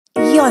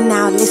You're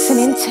now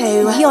listening to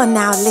the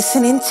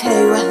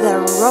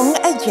Wrong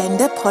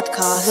Agenda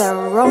Podcast. The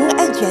Wrong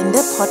Agenda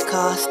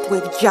Podcast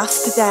with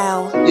Just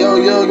Dale.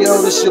 Yo,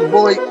 this your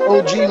boy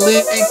OG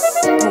Lee.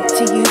 Brought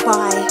to you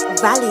by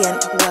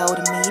Valiant World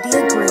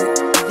Media Group.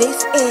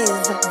 This is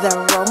the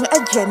Wrong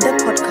Agenda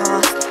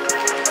Podcast.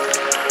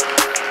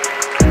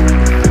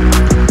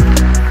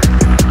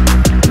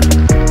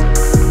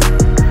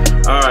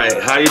 All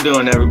right, how you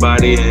doing,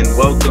 everybody? And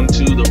welcome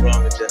to the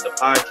Wrong Agenda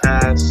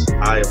Podcast.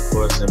 I, of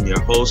course, am your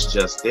host,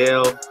 Just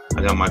Dale.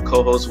 I got my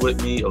co-host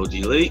with me, OG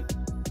Lee.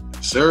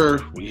 Sir,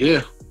 we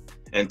here.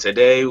 And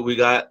today we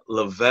got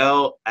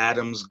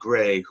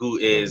Lovelladamsgray, who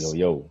is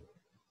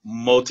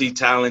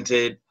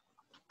multi-talented.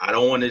 I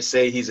don't want to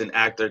say he's an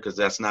actor because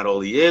that's not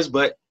all he is,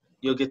 but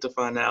you'll get to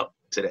find out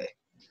today.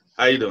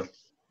 How you doing?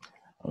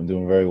 I'm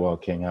doing very well,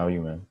 King. How are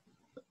you, man?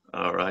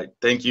 All right.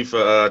 Thank you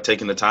for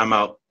taking the time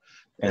out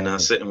and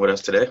sitting with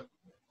us today.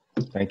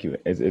 Thank you.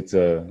 It's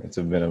a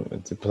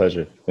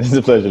pleasure. It's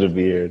a pleasure to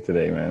be here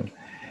today, man.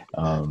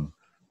 I'm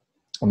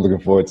looking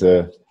forward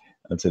to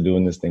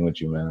doing this thing with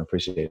you, man. I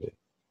appreciate it.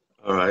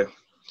 All right.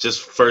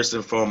 Just first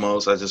and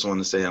foremost, I just want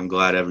to say I'm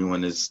glad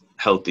everyone is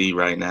healthy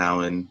right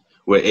now and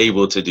we're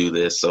able to do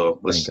this.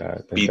 So let's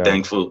be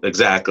thankful.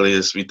 Exactly.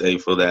 Let's be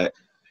thankful that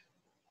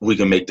we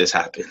can make this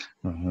happen.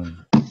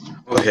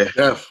 Mm-hmm. Okay.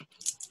 Yeah.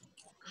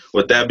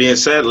 With that being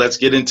said, let's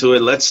get into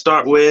it. Let's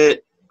start with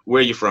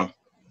where you from?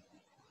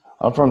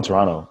 I'm from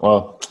Toronto.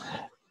 Well,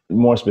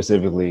 more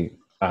specifically,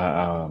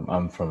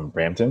 I'm from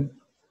Brampton,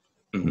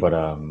 but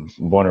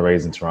born and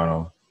raised in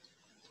Toronto,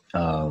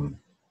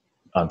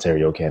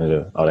 Ontario,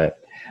 Canada, all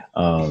that.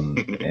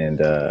 And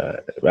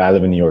I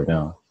live in New York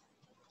now.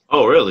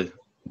 Oh, really?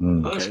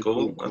 Mm. Oh, that's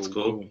cool. That's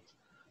cool.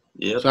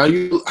 Yeah.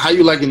 So how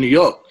you like in New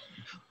York?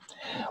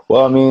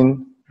 Well, I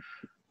mean,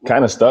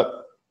 kind of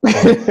stuck.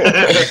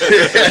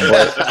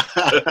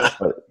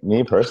 but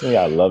me personally,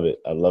 I love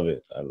it. I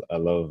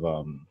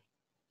love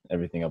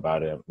everything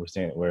about it.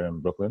 We're in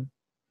Brooklyn.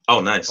 Oh,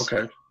 nice.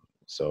 Okay.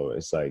 So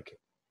it's like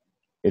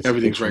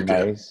everything's right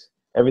there. Nice.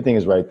 Everything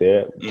is right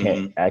there. You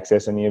can't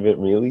access any of it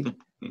really.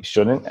 You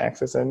shouldn't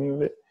access any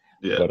of it.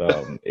 Yeah.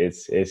 But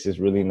it's just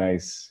really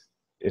nice.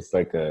 It's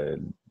like a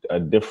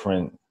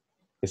different.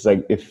 It's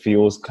like it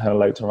feels kind of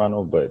like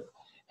Toronto, but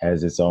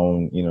has its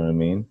own. You know what I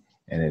mean?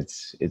 And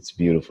it's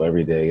beautiful.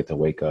 Every day I get to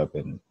wake up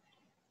and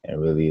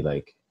really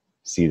like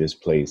see this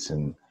place.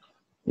 And,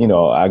 you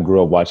know, I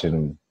grew up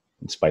watching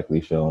Spike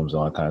Lee films and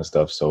all that kind of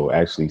stuff. So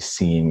actually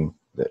seeing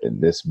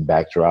this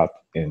backdrop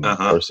in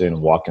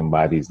person, walking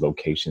by these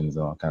locations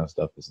and all that kind of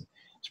stuff it's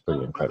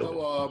pretty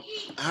incredible.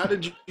 So, how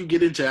did you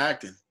get into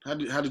acting? How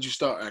did you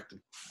start acting?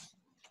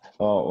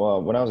 Oh,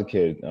 well, when I was a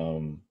kid,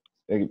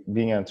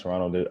 being in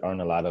Toronto, there aren't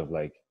a lot of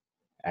like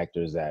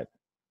actors that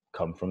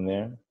come from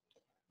there.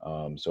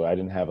 So I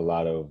didn't have a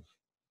lot of,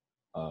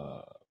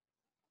 I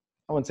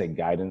wouldn't say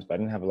guidance, but I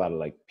didn't have a lot of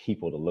like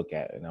people to look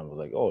at. And I was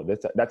like, oh,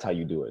 that's how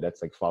you do it.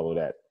 That's like follow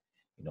that,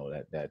 you know,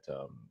 that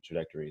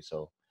trajectory.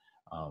 So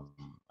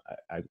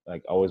I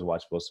like always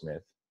watched Will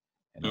Smith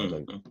and I was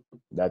like,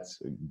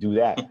 do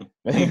that.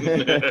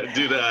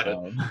 Do that.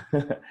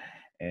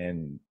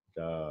 And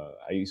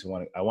I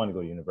wanted to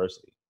go to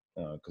university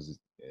because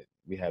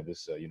we have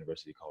this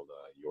university called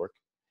York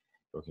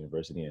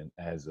University, and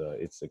has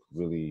it's like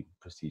really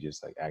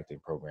prestigious like acting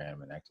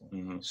program and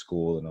acting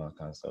school and all that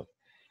kind of stuff.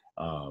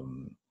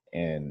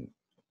 And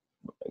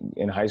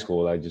in high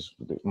school,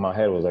 my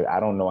head was like, I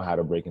don't know how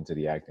to break into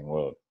the acting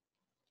world.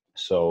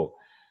 So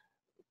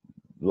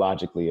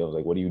logically, I was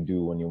like, what do you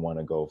do when you want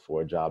to go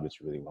for a job that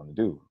you really want to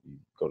do? You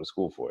go to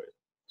school for it.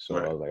 So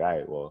I was like, all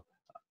right, well,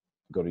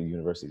 go to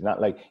university. Not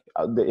like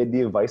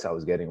the advice I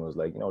was getting was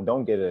like, you know,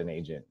 don't get an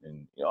agent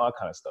and you know all that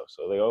kind of stuff.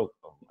 So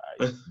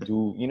like,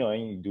 do you know,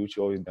 and you do what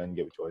you always done,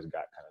 get what you always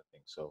got, kind of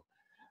thing. So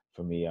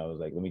for me, I was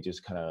like, let me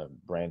just kind of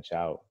branch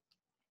out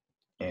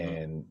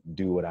and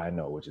do what I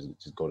know, which is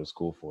just go to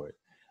school for it.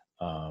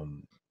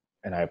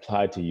 And I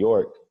applied to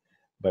York,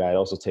 but I'd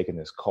also taken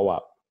this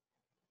co-op,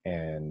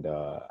 and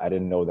I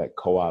didn't know that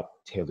co-op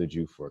tailored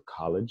you for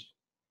college,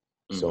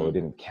 so it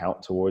didn't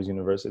count towards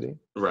university.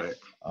 Right.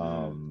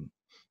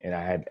 And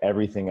I had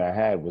everything I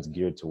had was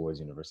geared towards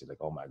university,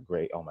 like all my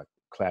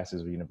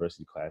classes were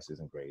university classes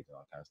and grades and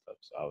all kind of stuff.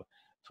 So I was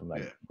from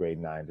like grade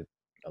 9 to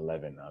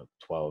 11,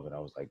 12, and I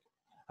was like,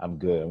 I'm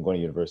good. I'm going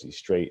to university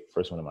straight.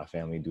 First one in my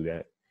family to do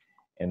that.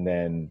 And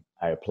then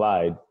I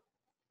applied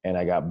and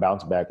I got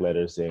bounce back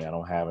letters saying I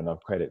don't have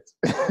enough credits.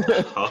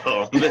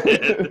 Oh,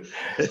 man.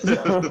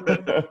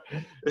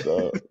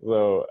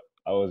 so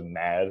I was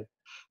mad,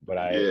 but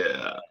I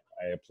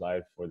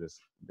applied for this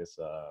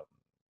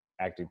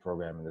acting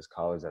program in this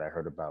college that I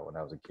heard about when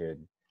I was a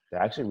kid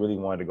that I actually really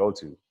wanted to go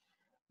to.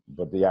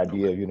 But the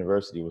idea of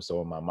university was so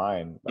in my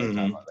mind by the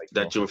time I was like,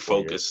 that you were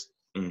focused.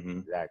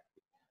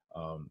 Exactly.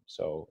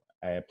 So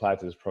I applied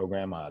to this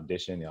program. I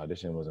auditioned. The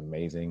audition was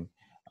amazing.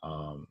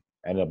 I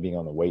ended up being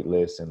on the wait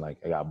list, and like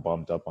I got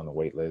bumped up on the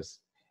wait list.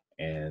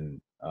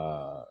 And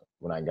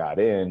when I got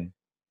in,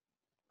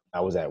 I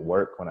was at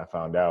work when I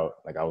found out.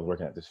 Like I was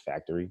working at this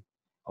factory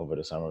over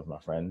the summer with my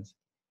friends,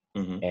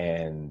 Mm-hmm.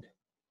 And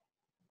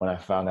when I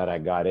found out I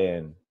got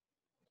in,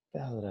 what the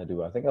hell did I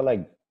do? I think we were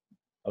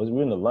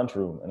in the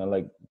lunchroom, and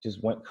I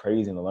just went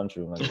crazy in the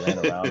lunchroom,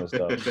 ran around and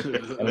stuff.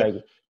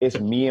 And it's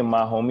me and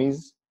my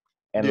homies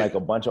and a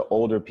bunch of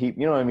older people,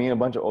 you know what I mean? A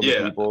bunch of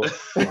older people.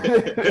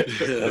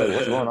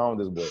 What's going on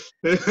with this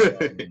boy?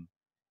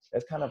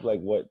 That's kind of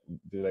what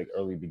the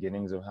early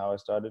beginnings of how I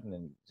started, and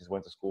then just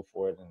went to school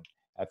for it. And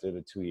after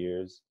the 2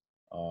 years,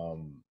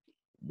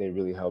 they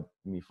really helped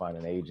me find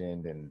an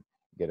agent and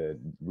get a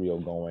reel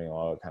going,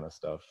 all that kind of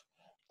stuff.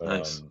 But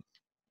nice.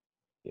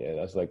 Yeah,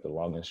 that's the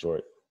long and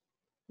short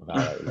of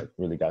how I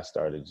really got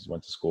started. Just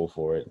went to school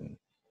for it and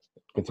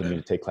continued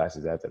to take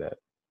classes after that.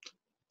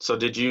 So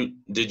did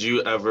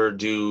you ever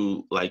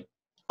do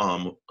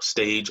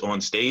stage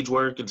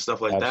work and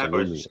stuff like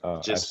absolutely. that? Or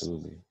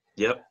absolutely.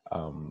 Yep.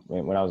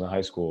 When I was in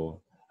high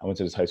school, I went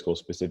to this high school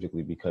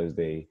specifically because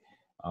they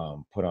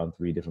put on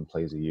 3 different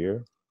plays a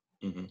year.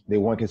 Mm-hmm. They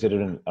weren't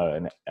considered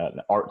an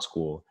art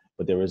school,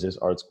 but there was this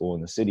art school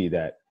in the city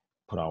that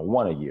put on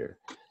 1 a year.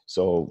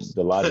 So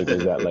the logic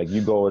was that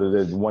you go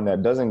to the one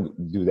that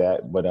doesn't do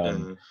that, but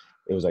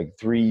it was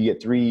you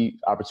get 3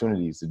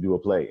 opportunities to do a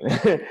play.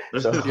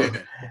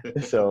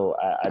 So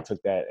I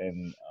took that,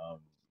 and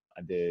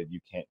I did You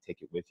Can't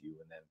Take It With You.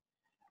 And then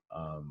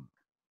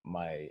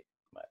my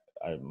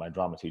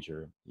drama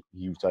teacher,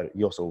 he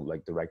also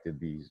directed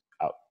these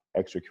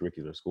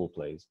extracurricular school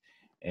plays,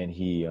 and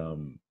he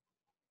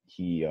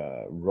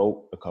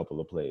wrote a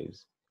couple of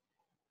plays.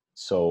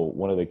 So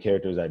one of the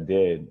characters I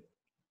did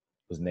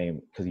was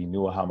named, because he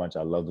knew how much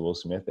I loved Will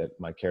Smith, that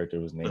my character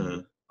was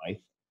named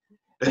Mike.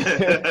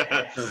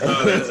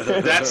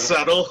 That's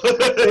subtle.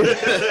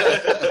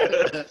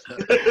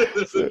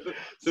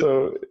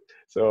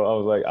 So I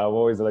was I'm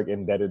always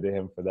indebted to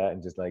him for that,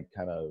 and just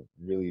kind of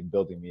really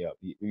building me up.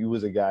 He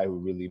was a guy who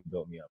really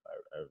built me up.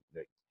 I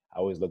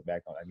always look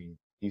back on. I mean,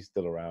 he's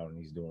still around and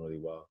he's doing really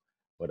well.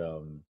 But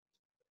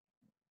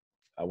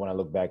when I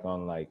look back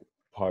on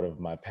part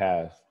of my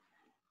path,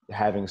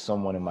 having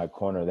someone in my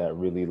corner that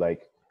really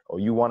oh,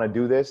 you want to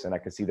do this, and I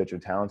can see that you're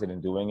talented in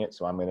doing it,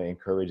 so I'm going to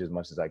encourage as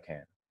much as I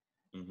can.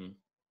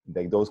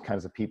 Mm-hmm. Those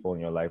kinds of people in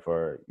your life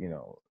are,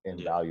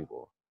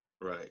 invaluable.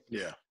 Yeah. Right.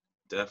 Yeah.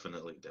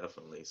 Definitely.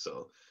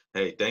 So,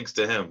 hey, thanks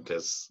to him,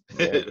 because.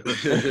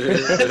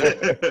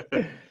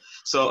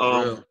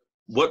 So,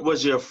 what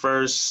was your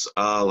first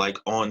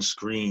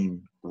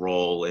on-screen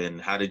role,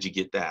 and how did you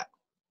get that?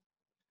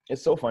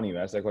 It's so funny you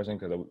asked that question,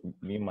 because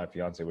me and my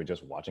fiance were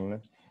just watching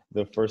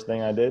the first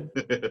thing I did.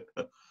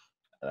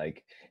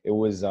 It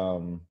was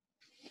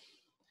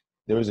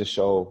there was a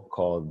show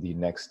called The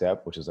Next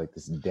Step, which is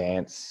this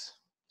dance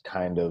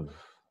kind of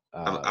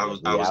I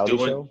was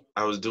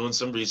doing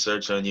some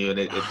research on you, and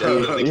it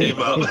definitely came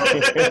out.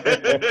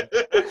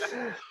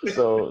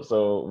 So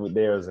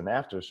there was an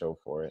after show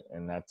for it,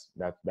 and that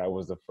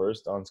was the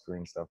first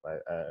on-screen stuff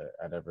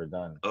I'd ever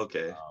done.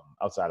 Okay.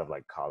 Outside of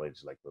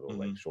college,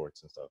 little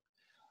shorts and stuff.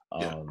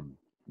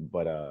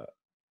 But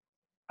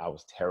I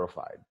was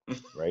terrified,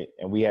 right?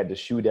 And we had to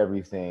shoot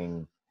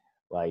everything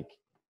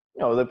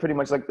they're pretty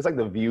much it's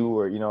The View,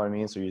 or you know what I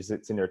mean? So you're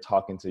sitting there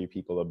talking to your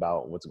people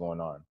about what's going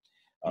on,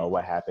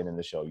 what happened in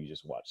the show you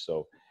just watched.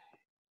 So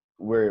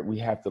we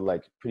have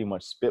to pretty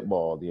much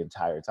spitball the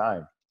entire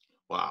time.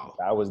 Wow.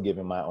 I was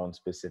given my own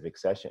specific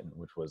session,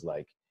 which was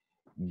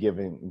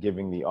giving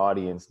the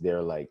audience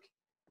their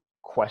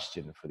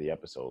question for the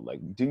episode.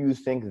 Do you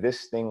think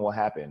this thing will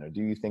happen? Or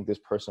do you think this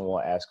person will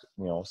ask,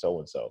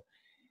 so-and-so?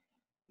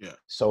 Yeah.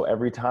 So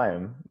every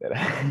time that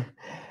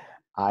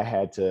I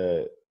had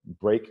to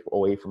break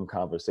away from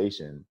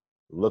conversation,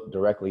 look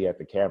directly at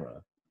the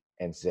camera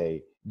and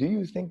say, do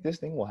you think this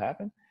thing will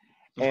happen?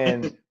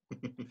 And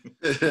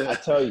I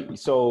tell you,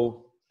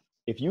 so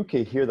if you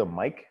could hear the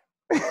mic,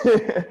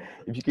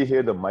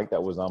 that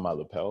was on my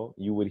lapel,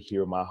 you would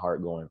hear my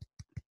heart going.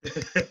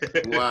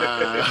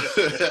 Wow.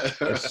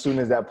 As soon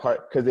as that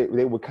part, because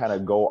they would kind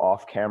of go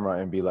off camera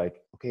and be okay,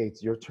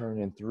 it's your turn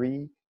in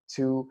 3,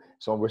 2.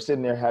 So we're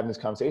sitting there having this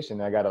conversation,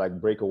 and I got to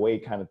break away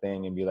kind of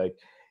thing and be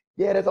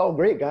yeah, that's all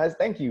great, guys.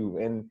 Thank you.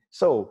 And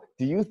so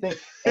do you think,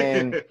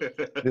 and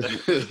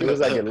there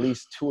was at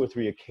least 2 or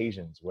 3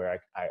 occasions where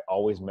I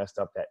always messed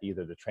up that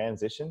either the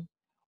transition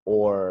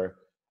or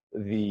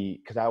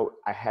because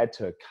I had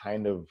to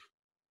kind of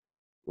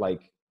I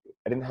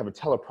didn't have a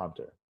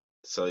teleprompter.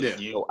 So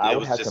I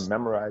would have to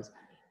memorize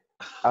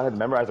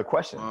a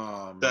question.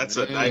 Oh, that's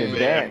a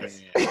nightmare.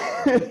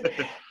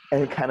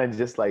 And kind of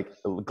just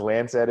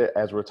glance at it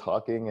as we're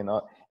talking and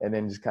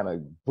then just kind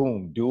of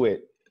boom, do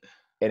it.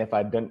 And if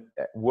I didn't,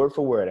 word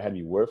for word, it had to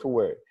be word for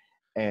word.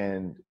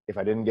 And if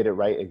I didn't get it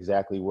right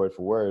exactly word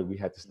for word, we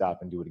had to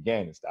stop and do it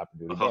again and stop and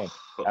do it again.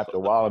 After a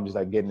while, I'm just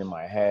getting in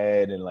my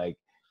head and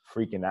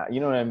freaking out. You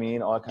know what I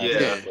mean? All kinds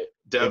of stuff.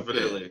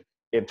 Definitely.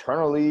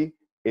 Internally,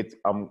 it's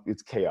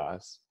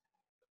chaos.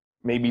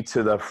 Maybe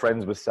to the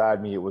friends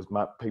beside me, it was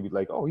maybe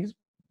oh, he's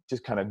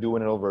just kind of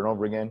doing it over and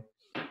over again.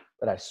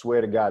 But I swear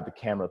to God, the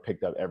camera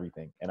picked up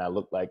everything, and I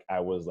looked like I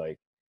was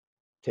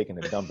taking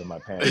a dump in my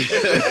pants.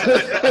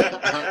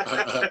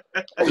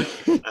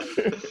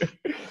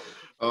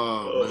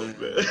 Oh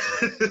man.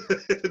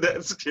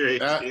 That's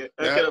crazy. I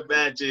can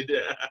imagine.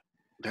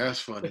 That's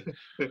funny.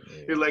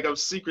 You're like, I'm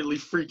secretly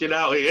freaking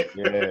out here.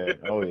 Yeah.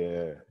 Oh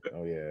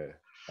yeah.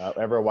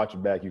 Whenever I watch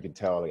it back, you can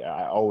tell. Like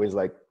I always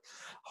like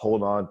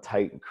hold on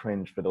tight and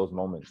cringe for those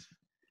moments.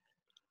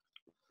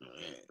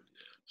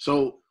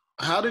 So,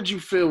 how did you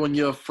feel when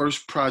your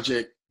first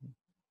project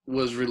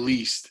was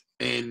released?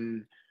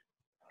 And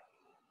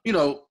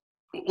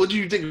what do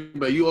you think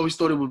about it? You always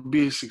thought it would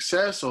be a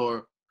success,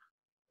 or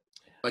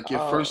like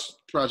your first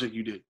project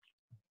you did?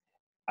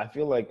 I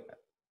feel like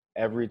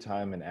every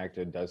time an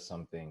actor does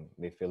something,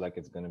 they feel like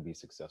it's going to be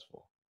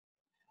successful.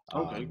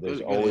 Okay,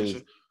 there's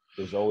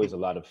always a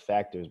lot of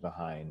factors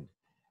behind.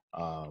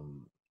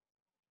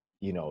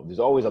 There's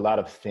always a lot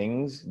of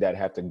things that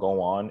have to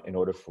go on in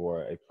order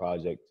for a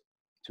project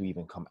to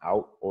even come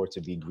out or to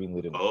be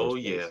greenlit in the first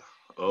place.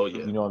 Oh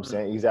yeah. You know what I'm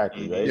saying?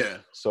 Exactly, right? Yeah.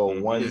 So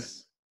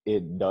once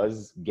it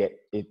does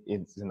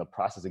it's in the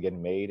process of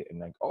getting made, and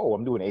like, oh,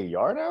 I'm doing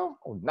ADR now?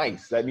 Oh,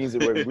 nice. That means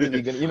that we're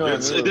really gonna, what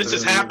I mean? This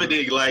is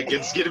happening. Like,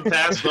 it's getting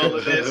past all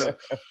of this.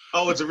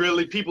 Oh,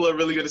 people are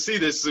really gonna see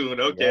this soon.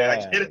 Okay, yeah,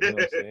 I get it. You know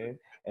what I'm saying?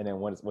 And then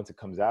once it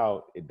comes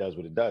out, it does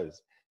what it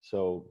does.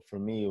 So for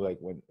me, like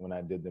when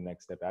I did the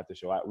Next Step after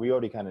show, we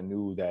already kind of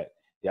knew that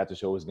the after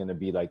show was gonna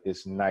be like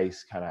this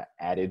nice kind of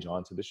adage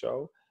onto the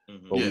show.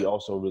 But we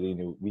also really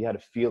knew, we had a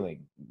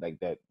feeling like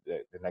that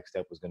the Next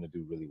Step was gonna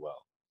do really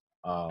well.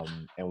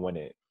 And when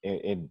it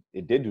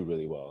did do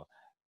really well,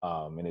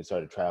 and it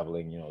started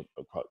traveling,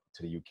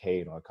 to the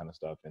UK and all that kind of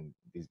stuff, and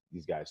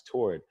these guys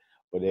toured,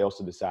 but they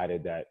also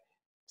decided that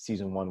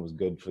season 1 was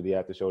good for the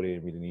after show. They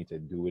didn't really need to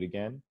do it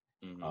again,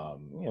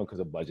 because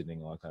of budgeting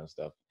and all that kind of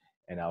stuff.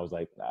 And I was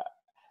like,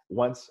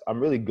 once I'm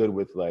really good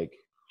with, like,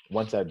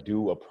 once I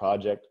do a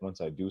project, once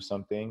I do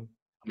something,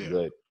 I'm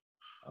good.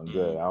 I'm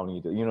good. I don't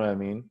need to, you know what I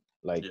mean?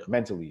 Like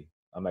mentally,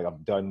 I'm like,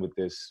 I'm done with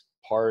this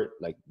part,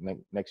 like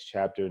next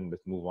chapter, and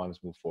let's move on,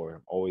 let's move forward.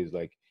 I'm always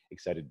like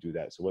excited to do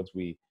that. So once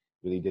we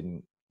really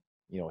didn't,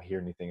 hear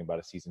anything about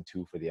a season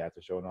 2 for the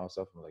after show and all that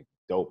stuff, I'm like,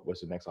 dope,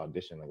 what's the next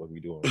audition? Like, what are we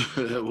doing?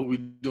 What we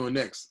doing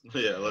next?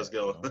 Yeah, let's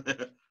go.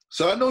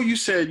 So I know you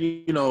said,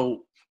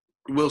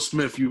 Will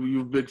Smith,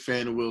 you're a big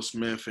fan of Will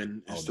Smith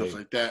and stuff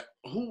like that.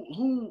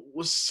 Who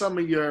was some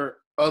of your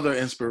other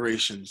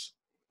inspirations?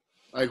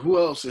 Like, who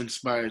else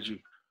inspired you?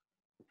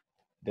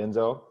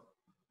 Denzel,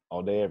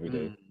 all day, every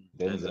day.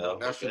 Denzel.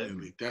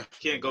 Definitely.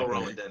 Can't go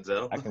wrong with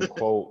Denzel. I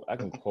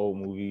can quote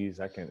movies.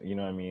 I can, you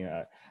know what I mean?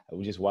 I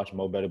just watched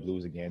Mo Better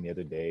Blues again the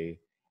other day.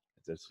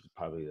 That's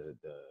probably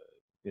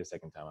the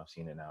second time I've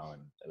seen it now,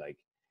 and like,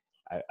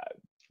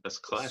 that's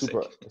classic.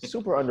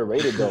 Super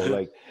underrated though.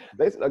 Like,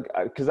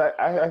 because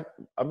I've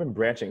been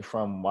branching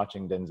from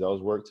watching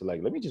Denzel's work to,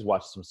 like, let me just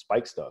watch some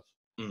Spike stuff,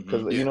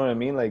 because you know what I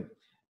mean. Like,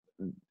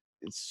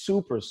 it's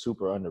super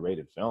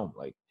underrated film.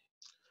 Like,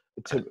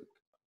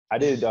 I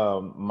did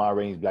Ma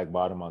Rainey's Black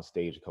Bottom on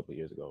stage a couple of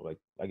years ago. Like,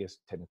 I guess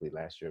technically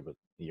last year, but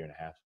a year and a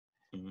half.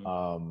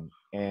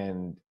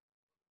 And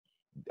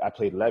I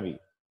played Levy,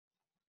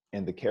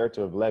 and the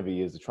character of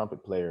Levy is a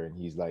trumpet player, and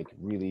he's like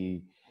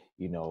really,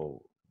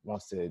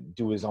 wants to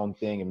do his own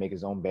thing and make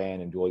his own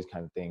band and do all these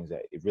kind of things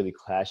that it really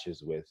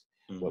clashes with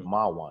what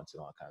Ma wants and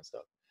all that kind of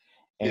stuff.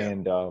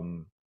 And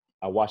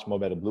I watched Mo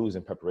Better Blues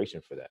in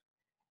preparation for that,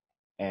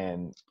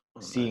 and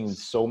seeing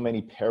so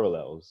many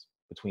parallels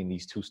between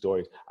these two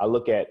stories. I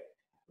look at,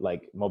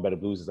 like, Mo Better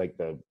Blues as like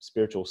the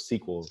spiritual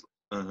sequel,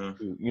 to,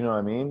 you know what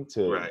I mean,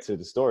 to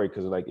the story,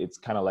 because, like, it's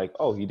kind of like,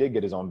 oh, he did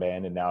get his own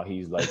band, and now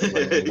he's like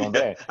running his own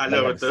band. I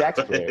know, like,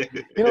 sax player.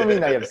 You know what I mean?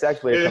 Now you have a sax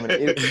player coming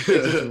in. It's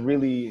just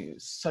really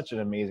such an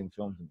amazing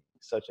film to me.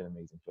 Such an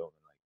amazing film.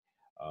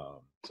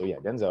 So yeah,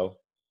 Denzel.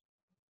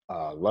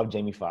 Love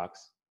Jamie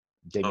Foxx.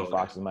 Jamie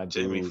Foxx is my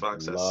dude. Jamie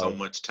Foxx has so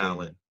much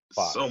talent.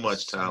 So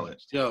much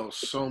talent.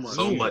 So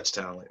much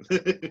talent.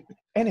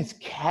 And it's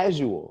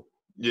casual.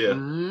 Yeah.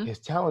 His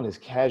talent is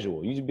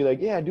casual. You just be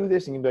like, yeah, do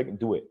this, and you be like,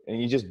 do it. And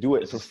you just do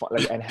it for fun,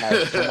 like, and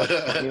have so much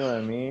fun. You know what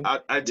I mean?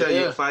 I tell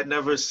you, if I'd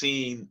never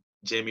seen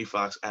Jamie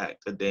Foxx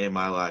act a day in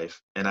my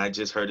life, and I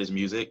just heard his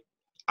music,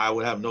 I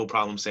would have no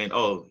problem saying,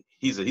 oh,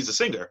 he's a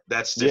singer.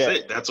 That's just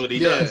it. That's what he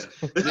does.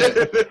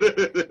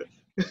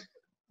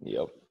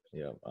 Yep.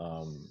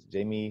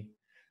 Jamie,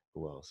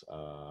 who else?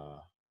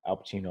 Al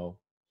Pacino.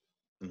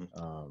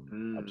 Al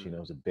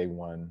Pacino's a big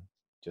one.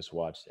 Just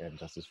watched And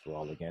Justice for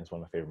All again. It's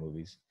one of my favorite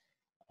movies.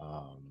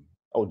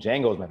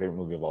 Django is my favorite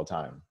movie of all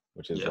time,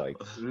 which is like,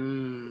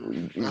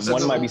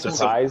 one might be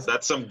surprised.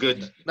 That's some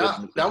good.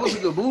 That was a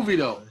good movie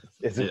though.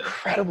 It's an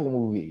incredible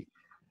movie,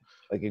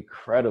 like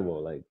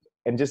incredible, like,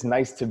 and just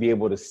nice to be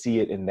able to see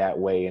it in that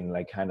way, and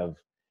like kind of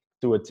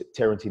through a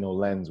Tarantino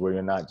lens, where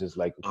you're not just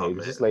like, okay,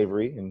 this is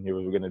slavery, and here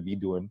we're gonna be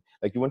doing,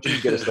 like, you want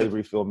to get a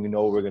slavery film,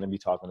 we're gonna be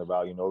talking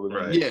about, we're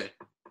gonna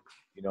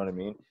you know what I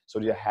mean? So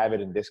to have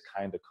it in this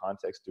kind of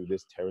context through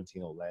this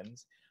Tarantino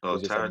lens,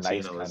 Tarantino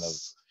nice kind of,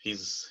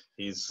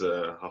 he's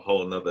a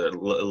whole nother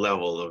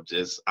level of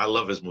just. I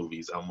love his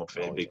movies. I'm a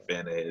big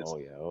fan of his. Oh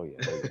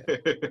yeah.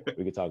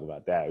 We could talk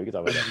about that.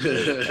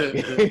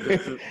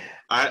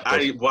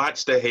 I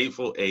watched The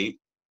Hateful Eight.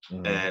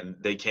 and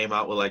they came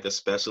out with like a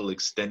special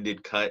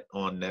extended cut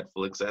on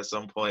Netflix at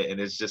some point, and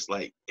it's just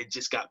like it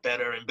just got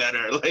better and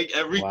better. Like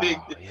everything.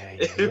 Wow.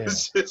 Yeah.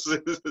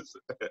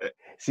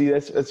 See,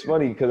 that's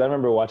funny because I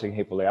remember watching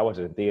Hateful Eight. I watched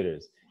it in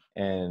theaters,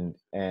 and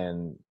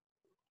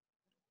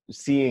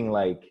seeing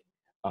like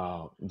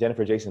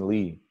Jennifer Jason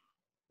Leigh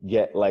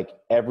get like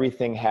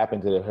everything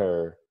happened to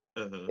her,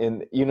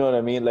 and you know what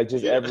I mean? Like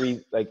just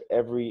every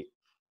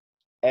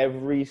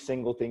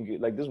single thing.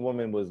 Like this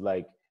woman was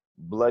like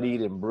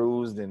bloodied and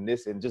bruised and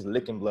this and just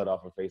licking blood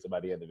off her face by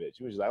the end of it.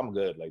 She was just like, I'm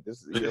good. Like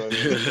this, you know what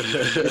I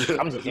mean?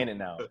 I'm just in it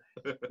now.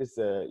 It's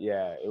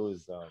it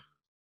was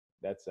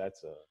that's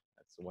the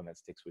one that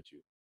sticks with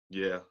you.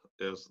 Yeah,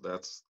 it's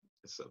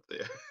up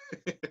there.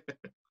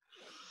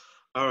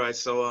 All right,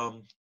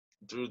 so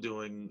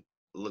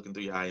looking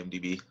through your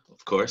IMDb,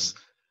 of course,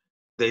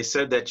 they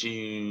said that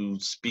you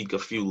speak a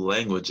few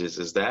languages.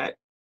 Is that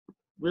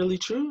really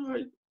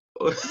true?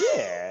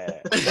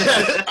 Yeah,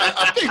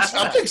 I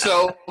think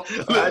so.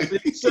 I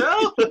think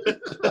so.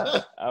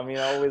 I mean,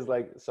 I always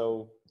like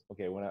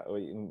okay. When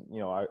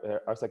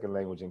our second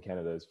language in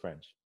Canada is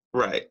French,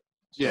 right?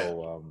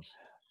 So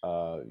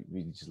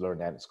we just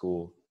learned that in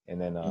school, and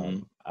then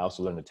I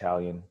also learned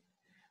Italian.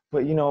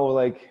 But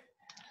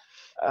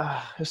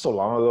it's so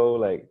long ago.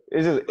 Like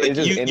it's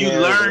just you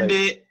learned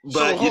it,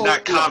 but you're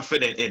not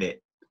confident in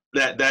it.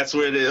 That's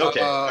where it is.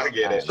 Okay, I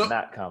get it. I'm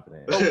not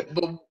confident.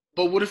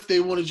 But what if they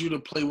wanted you to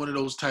play one of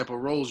those type of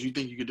roles? You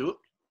think you could do it?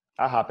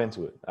 I hop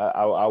into it.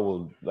 I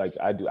will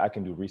I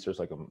can do research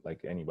like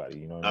anybody.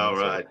 You know what I mean?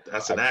 All right, so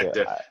that's an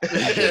actor.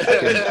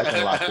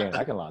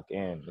 I can lock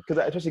in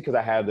especially because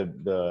I have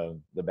the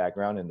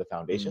background and the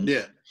foundation.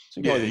 Yeah. So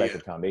you can always go back to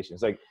the foundation.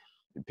 It's like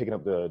picking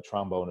up the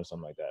trombone or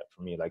something like that.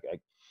 For me, like I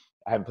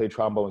haven't played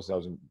trombone since I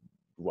was in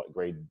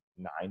grade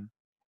 9,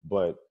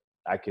 but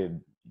I could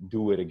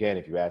do it again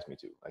if you ask me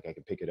to. Like I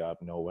could pick it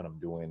up, know what I'm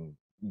doing,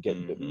 get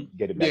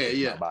it back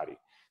into my body.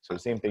 So the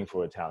same thing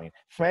for Italian.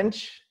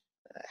 French,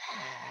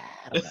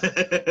 I don't know.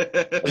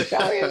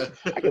 Italian,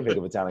 I can pick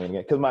up Italian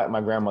again because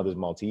my grandmother's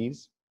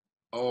Maltese.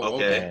 Oh,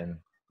 okay. And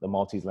the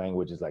Maltese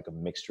language is like a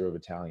mixture of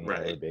Italian,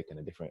 Arabic, and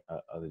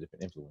other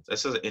different influences.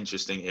 That's an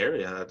interesting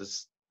area. Have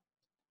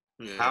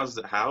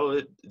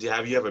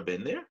you ever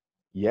been there?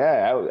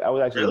 Yeah, I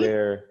was actually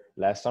there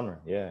last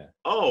summer. Yeah.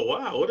 Oh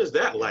wow, what is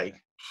that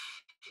like?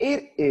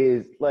 It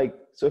is like,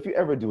 so if you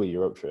ever do a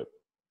Europe trip,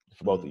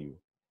 for both of you,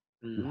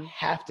 you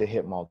have to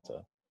hit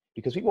Malta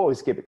because people always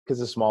skip it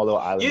because it's a small little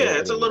island. Yeah,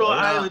 it's a little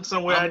island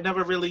somewhere. I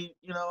never really,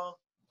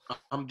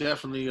 I'm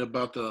definitely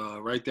about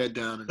to write that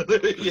down.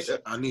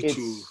 I need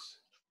to.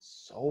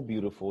 So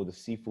beautiful. The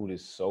seafood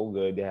is so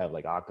good. They have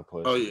like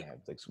octopus. Oh yeah.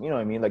 You know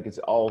what I mean? Like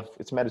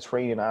it's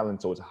Mediterranean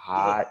island, so it's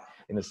hot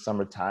in the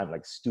summertime,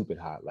 like stupid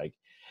hot. Like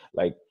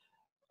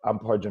I'm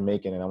part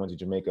Jamaican and I went to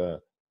Jamaica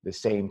the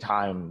same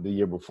time the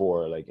year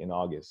before, like in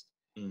August.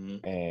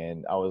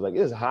 And I was like,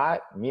 it's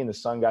hot. Me and the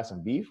son got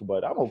some beef,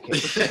 but I'm okay.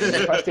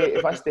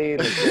 If I stay in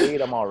the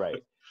shade, I'm all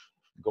right.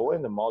 Go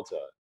into Malta.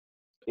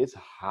 It's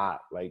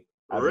hot. Like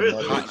I've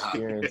never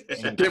experienced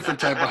different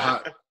type of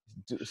hot.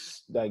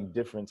 Like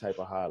different type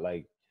of hot.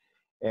 Like,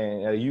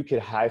 and you could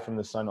hide from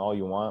the sun all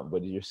you want,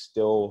 but you're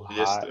still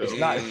hot. It's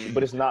not,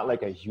 but it's not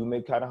like a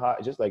humid kind of hot.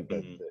 It's just like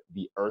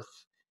the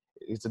earth.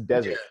 It's a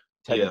desert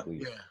technically.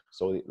 Yeah.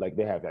 So like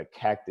they have like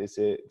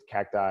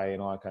cacti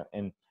and all that kind of,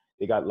 and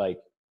they got like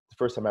the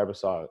first time I ever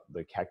saw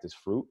the cactus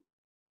fruit.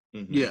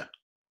 Yeah,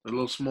 a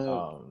little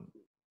small.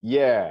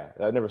 Yeah,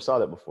 I never saw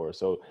that before.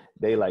 So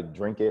they like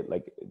drink it,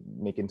 like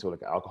make it into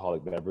like an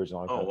alcoholic beverage and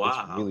all that.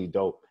 Wow. It's really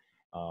dope.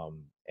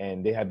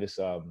 And they have this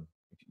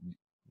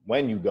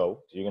when you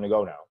go, so you're gonna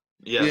go now.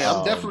 Yes. Yeah,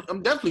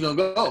 I'm definitely gonna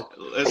go.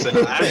 Listen,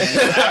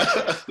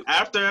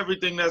 after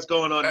everything that's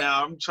going on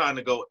now, I'm trying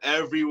to go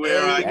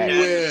everywhere I can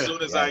as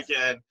soon as I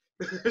can.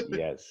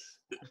 Yes.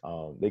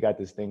 They got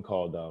this thing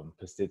called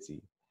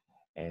pastizzi,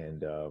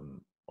 and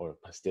or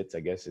pastitz,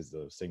 I guess, is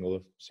the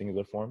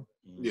singular form.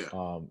 Yeah.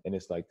 And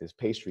it's like this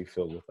pastry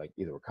filled with like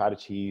either ricotta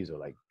cheese or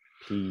like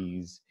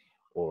peas,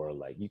 or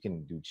like you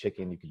can do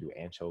chicken, you can do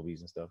anchovies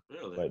and stuff.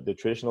 Really? But the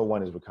traditional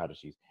one is ricotta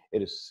cheese.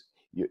 It's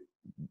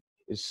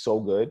so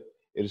good.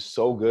 It is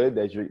so good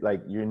that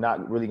you're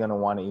not really gonna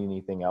want to eat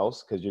anything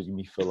else because you're gonna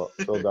be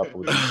filled up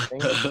with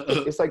things.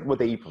 It's like what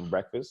they eat for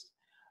breakfast.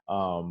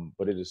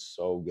 But it is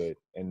so good.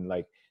 And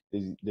like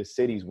the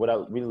cities, what I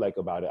really like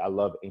about it, I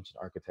love ancient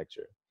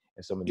architecture.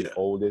 And some of the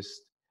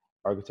oldest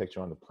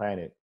architecture on the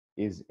planet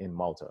is in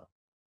Malta.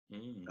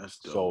 That's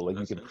dope. So like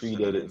you can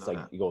predate it. It's like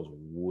it goes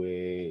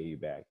way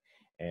back,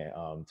 and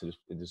to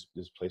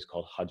this place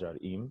called Hajar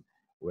Im,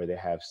 where they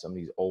have some of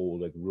these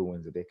old like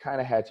ruins that they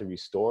kind of had to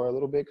restore a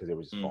little bit because they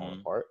were just falling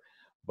apart.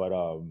 But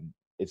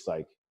it's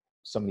like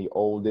some of the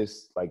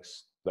oldest like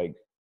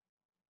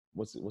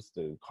what's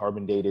the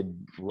carbon dated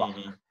rock,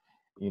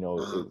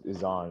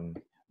 is on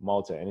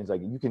Malta, and it's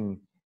like you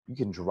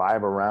can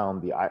drive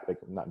around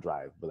not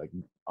drive, but like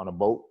on a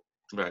boat,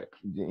 right,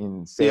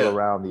 and sail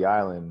around the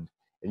island,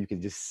 and you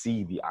can just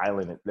see the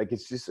island. Like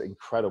it's just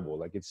incredible.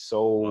 Like it's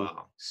so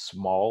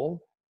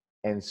small,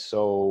 and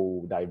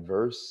so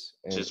diverse.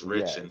 And just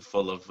rich and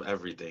full of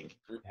everything.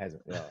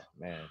 Hasn't,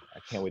 man, I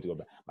can't wait to go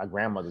back. My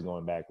grandmother's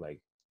going back. Like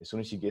as soon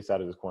as she gets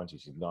out of this quarantine,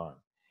 she's gone.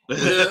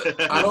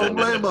 I don't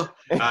blame her.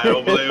 I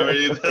don't blame her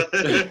either.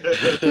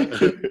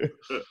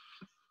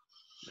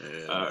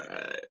 All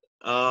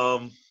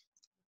right.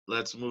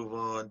 Let's move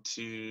on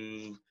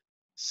to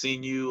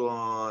seeing you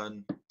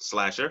on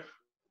Slasher,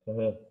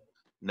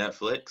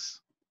 Netflix.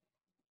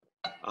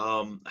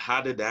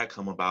 How did that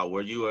come about?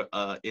 Were you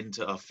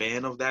into a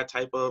fan of that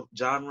type of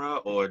genre,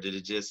 or did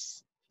it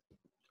just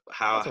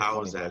how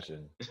was that?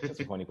 That's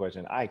a funny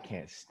question. I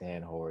can't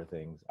stand horror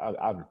things.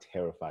 I'm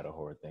terrified of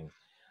horror things.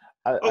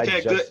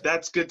 Good.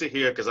 That's good to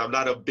hear because I'm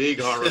not a big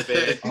horror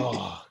fan.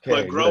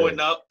 But growing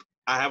up,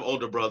 I have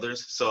older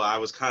brothers, so I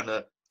was kind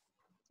of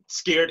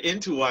scared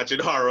into watching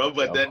horror.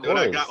 But then when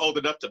I got old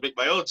enough to make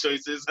my own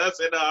choices, I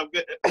said, "No, I'm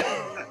good."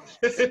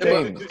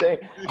 Same.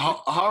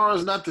 Horror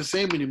is not the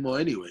same anymore,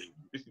 anyway.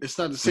 It's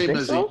not the same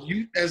as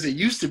it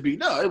used to be.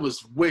 No, it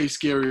was way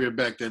scarier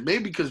back then.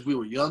 Maybe because we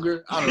were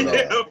younger. I don't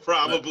know.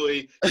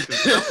 Probably.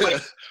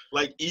 Stuff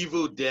like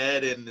Evil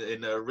Dead and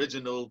the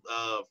original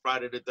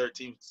Friday the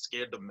 13th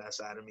scared the mess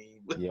out of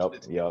me.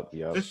 Yep. There were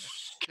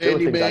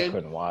Candyman. things I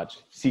couldn't watch.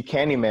 See,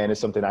 Candyman is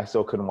something I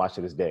still couldn't watch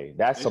to this day.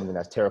 That's something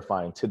that's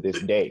terrifying to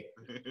this day.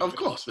 Of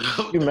course.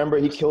 You remember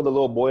he killed a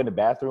little boy in the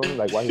bathroom,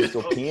 like while he was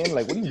still peeing?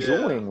 Like, what are you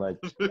doing? Like,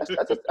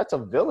 that's a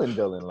villain.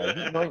 Like,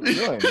 you know what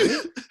you're doing,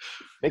 dude?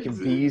 Making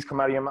bees come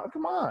out of your mouth.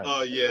 Come on.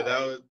 Oh yeah, that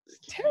was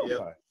terrifying.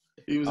 Yep.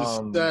 He was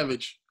a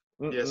savage.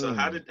 Yeah. So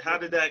how did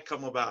that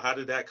come about? How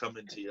did that come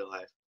into your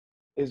life?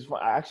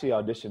 I actually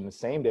auditioned the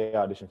same day.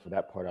 I auditioned for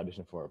that part. I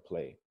auditioned for a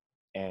play,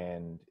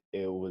 and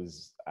it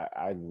was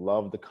I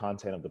loved the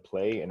content of the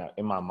play, and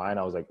in my mind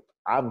I was like,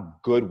 I'm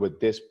good with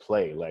this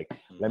play. Like,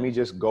 let me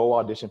just go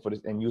audition for this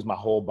and use my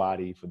whole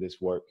body for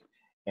this work.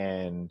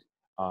 And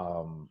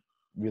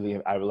really,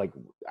 I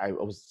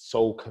was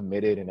so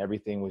committed, and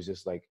everything was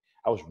just like,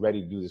 I was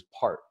ready to do this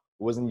part.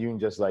 It wasn't even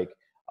just like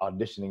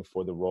auditioning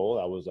for the role.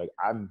 I was like,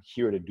 I'm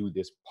here to do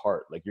this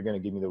part. Like, you're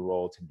going to give me the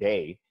role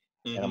today,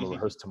 and I'm going to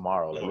rehearse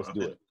tomorrow. Like, let's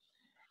do it.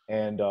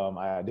 And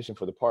I auditioned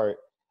for the part,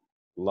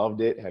 loved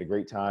it, had a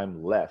great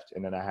time, left.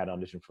 And then I had an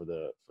audition for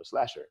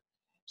Slasher.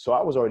 So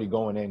I was already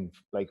going in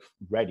like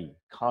ready,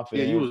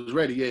 confident. Yeah, you was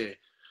ready, yeah.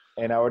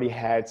 And I already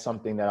had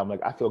something that I'm like,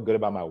 I feel good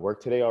about my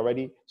work today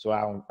already. So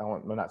I'm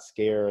not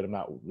scared. I'm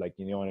not like,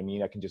 you know what I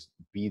mean? I can just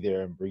be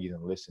there and breathe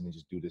and listen and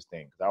just do this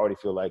thing. Cause I already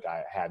feel like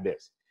I had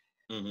this.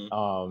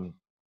 So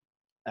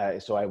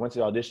I went to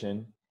the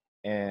audition,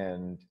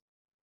 and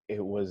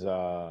it was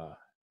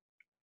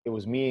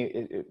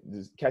me.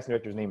 The casting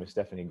director's name is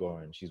Stephanie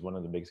Gorin. She's one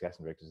of the biggest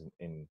casting directors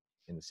in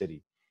the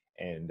city.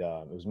 And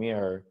it was me and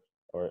her,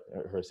 or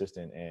her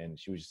assistant, and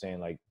she was just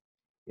saying like,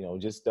 you know,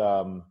 just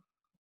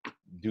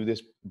do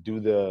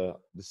the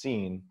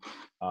scene,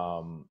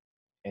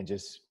 and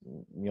just,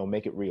 you know,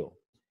 make it real.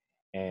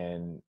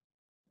 And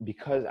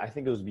because I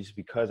think it was just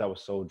because I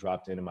was so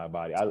dropped into my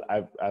body.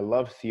 I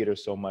love theater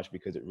so much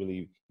because it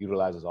really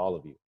utilizes all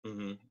of you,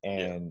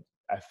 and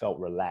I felt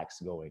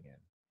relaxed going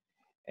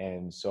in.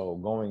 And so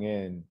going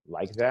in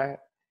like that,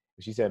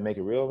 she said, make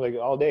it real, like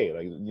all day,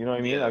 like, you know what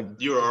I mean? Like,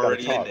 you were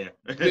already in there.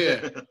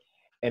 Yeah.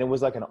 And it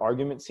was like an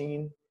argument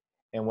scene.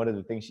 And one of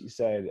the things she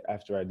said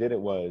after I did it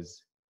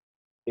was,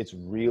 it's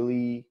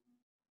really,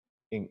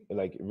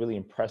 really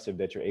impressive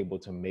that you're able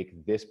to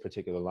make this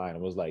particular line.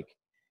 It was like,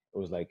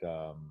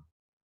 I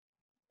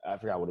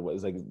forgot what it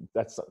was. Like,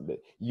 that's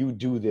you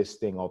do this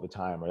thing all the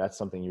time, or that's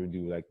something you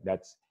do. Like,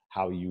 that's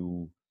how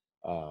you,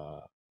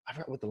 I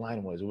forgot what the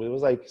line was. It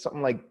was like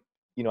something like,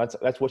 you know,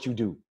 that's what you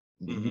do.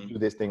 You do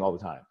this thing all the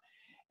time.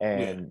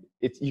 And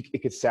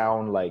it could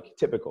sound like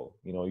typical,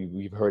 you know,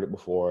 you've heard it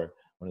before,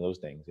 one of those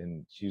things.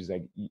 And she was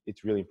like,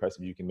 it's really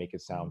impressive. You can make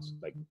it sound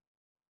like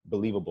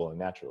believable and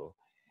natural.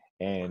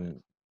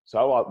 And so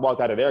I walked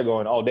out of there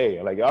going all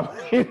day, like,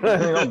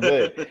 I'm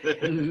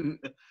good.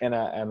 And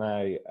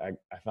I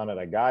found out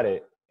I got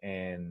it.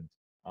 And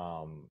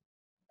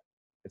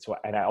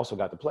and I also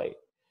got to play.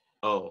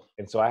 Oh.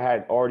 And so I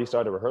had already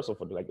started rehearsal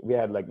for, like, we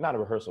had, like, not a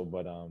rehearsal,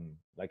 but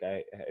like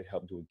I had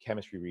helped do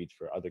chemistry reads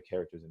for other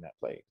characters in that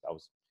play.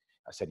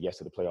 I said yes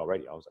to the play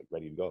already. I was like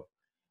ready to go.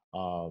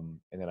 And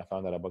then I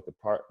found out I booked the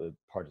part of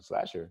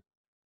Slasher.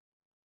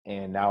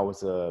 And now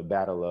it's a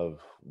battle of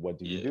what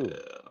do you do?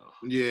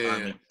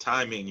 Yeah.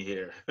 Timing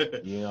here.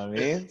 You know what I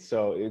mean?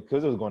 So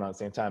because it was going on at the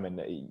same time,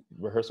 and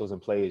rehearsals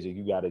and plays,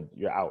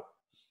 you're out.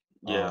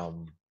 Yeah.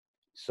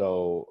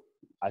 So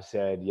I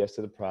said yes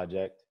to the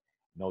project,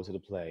 no to the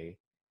play,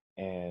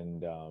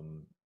 and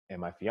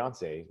my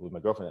fiance, who was my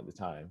girlfriend at the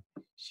time,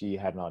 she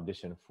had an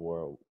audition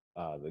for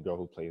the girl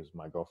who plays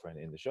my girlfriend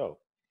in the show,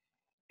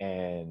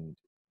 and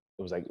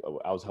it was like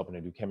I was helping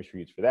her do chemistry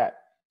reads for that.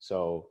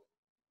 So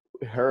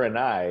her and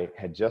I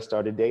had just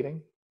started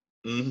dating.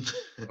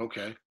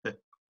 Okay.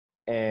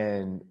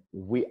 And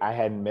I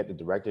hadn't met the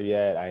director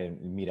yet. I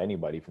didn't meet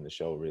anybody from the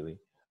show really,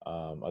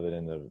 other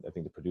than I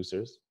think the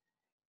producers.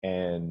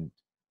 And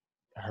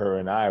her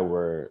and I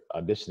were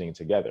auditioning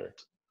together,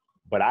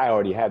 but I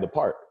already had the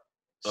part.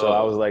 So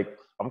I was like,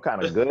 I'm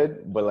kind of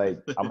good, but like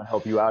I'm gonna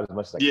help you out as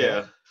much as I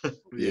can.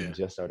 We Yeah. had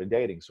just started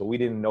dating, so we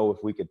didn't know if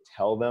we could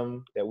tell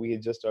them that we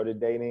had just started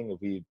dating,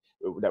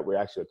 that we're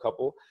actually a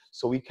couple.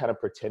 So we kind of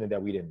pretended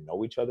that we didn't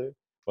know each other,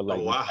 but like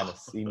we kind of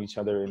seen each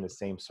other in the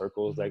same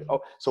circles. Like,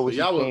 oh, so when she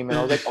came in,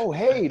 I was like, oh,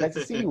 hey, nice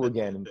to see you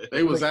again.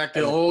 They was like,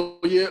 acting all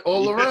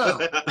around.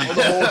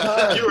 The whole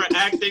time. You were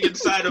acting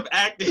inside of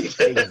acting.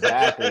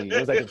 Exactly. It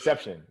was like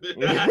Inception.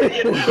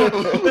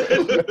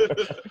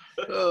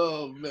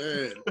 Oh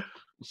man.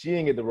 She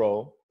didn't get the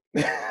role.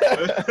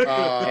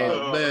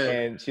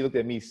 And she looked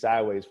at me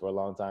sideways for a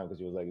long time because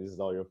she was like, this is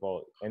all your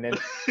fault. And then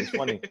it's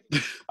funny,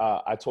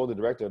 I told the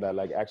director that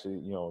like actually,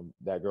 you know,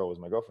 that girl was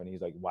my girlfriend. He's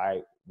like,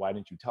 why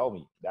didn't you tell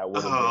me? That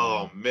would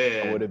have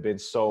been, would have been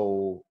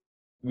so,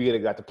 we could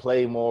have got to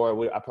play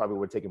more. I probably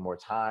would have taken more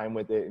time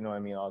with it, you know what I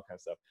mean, all that kind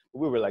of stuff. But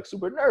we were like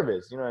super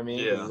nervous, you know what I mean?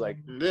 Yeah. It was like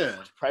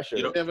pressure.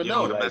 You don't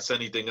want to mess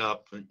anything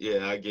up.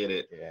 Yeah, I get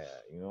it. Yeah,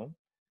 you know.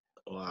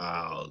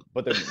 Wow.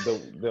 But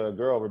the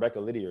girl, Rebecca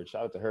Lydiard,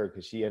 shout out to her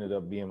because she ended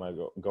up being my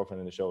girlfriend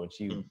in the show, and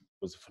she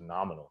was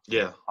phenomenal.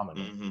 Yeah.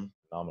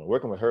 Phenomenal.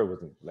 Working with her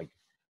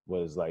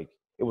was like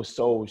it was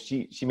so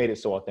she made it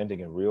so authentic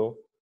and real.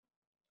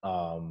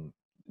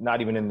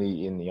 Not even in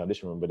the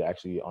audition room, but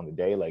actually on the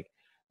day, like,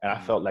 and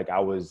I felt like I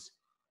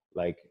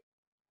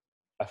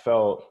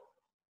felt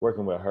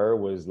working with her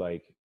was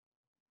like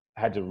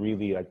I had to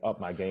really like up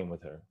my game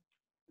with her.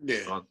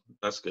 Yeah,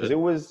 that's good.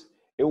 Because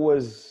it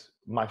was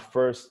my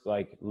first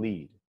like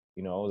lead,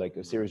 you know, like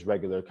a series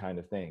regular kind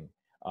of thing,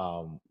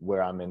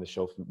 where I'm in the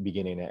show from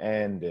beginning to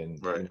end, and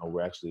you know,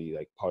 we're actually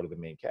like part of the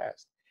main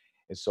cast.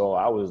 And so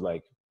I was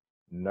like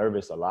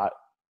nervous a lot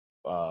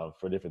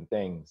for different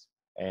things,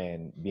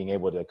 and being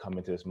able to come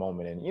into this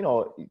moment and, you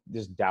know,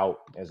 just doubt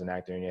as an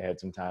actor in your head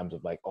sometimes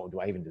of like, oh,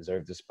 do I even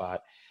deserve this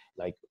spot?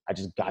 Like, I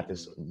just got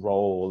this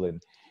role,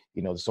 and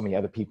you know, there's so many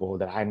other people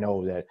that I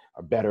know that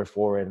are better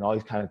for it, and all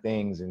these kind of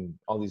things, and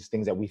all these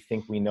things that we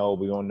think we know,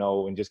 we don't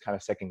know, and just kind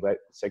of second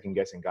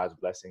guessing God's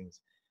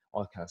blessings,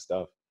 all that kind of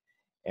stuff.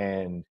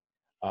 And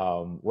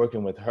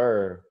working with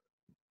her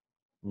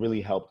really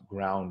helped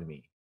ground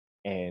me,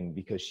 and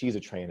because she's a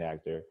trained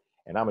actor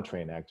and I'm a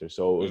trained actor,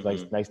 so it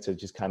was nice to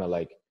just kind of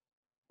like,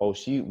 oh,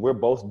 we're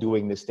both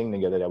doing this thing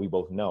together that we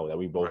both know, that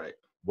we both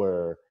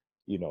were,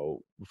 you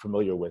know,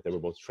 familiar with, that we're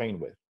both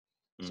trained with.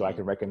 So I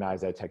can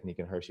recognize that technique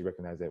in her. She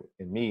recognized that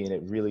in me, and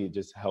it really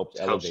just helped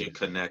elevate. Helps you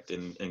connect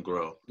and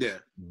grow. Yeah,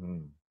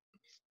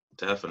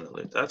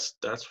 definitely. That's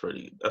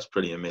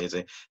pretty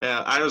amazing.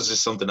 Yeah, I was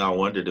just something I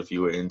wondered if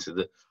you were into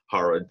the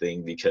horror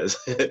thing because,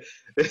 you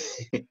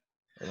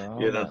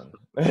know.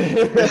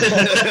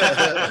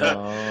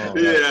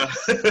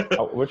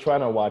 We're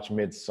trying to watch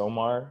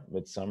Midsummer,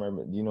 but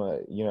you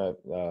know,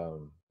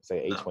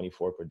 say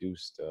A24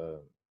 produced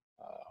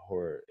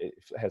horror. It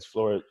has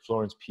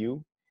Florence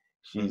Pugh.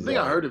 I think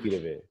I heard of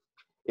it.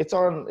 It's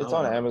on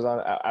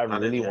Amazon. I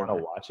really want to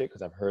watch it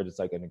because I've heard it's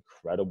like an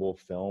incredible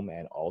film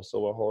and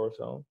also a horror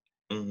film.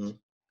 And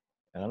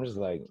I'm just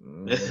like,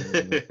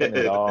 putting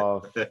it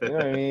off. You know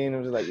what I mean?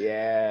 I'm just like,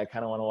 yeah, I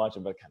kind of want to watch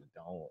it, but I kind of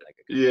don't.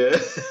 Like,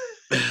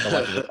 I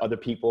watch it with other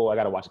people. I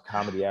got to watch a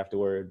comedy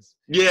afterwards.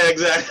 Yeah,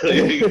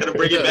 exactly. You got to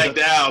bring it back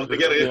down. You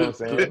know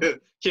what I'm saying?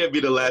 Can't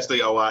be the last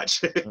thing I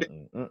watch.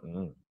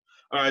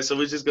 All right, so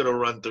we're just going to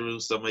run through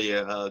some of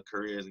your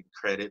careers and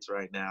credits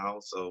right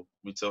now. So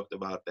we talked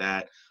about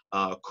that.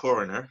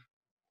 Coroner,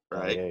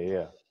 right?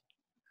 Yeah.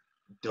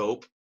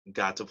 Dope.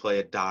 Got to play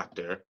a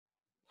doctor.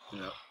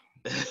 Yeah.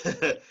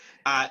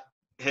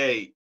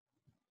 Hey,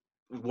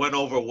 went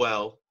over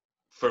well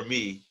for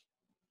me.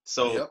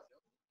 So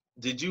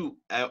did you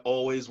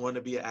always want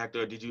to be an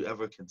actor, or did you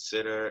ever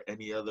consider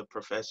any other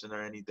profession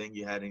or anything?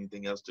 You had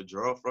anything else to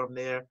draw from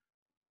there?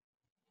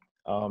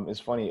 It's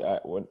funny,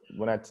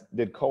 when I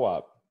did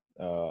co-op,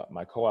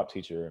 my co-op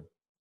teacher,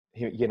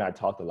 he and I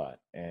talked a lot,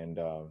 and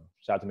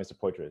shout out to Mr.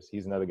 Poitras.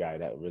 He's another guy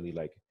that really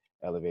like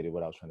elevated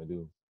what I was trying to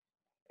do.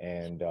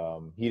 And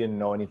he didn't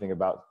know anything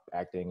about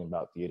acting and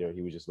about theater.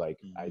 He was just like,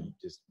 I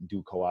just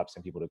do co-ops,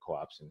 send people to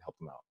co-ops and help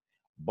them out.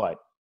 But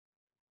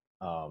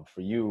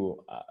for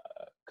you,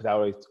 because I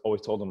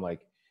always told him,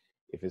 like,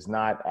 if it's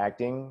not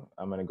acting,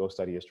 I'm going to go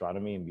study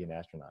astronomy and be an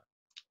astronaut.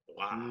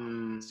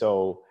 Wow.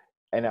 So,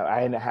 and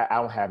I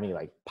don't have any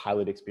like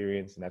pilot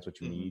experience, and that's what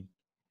you need.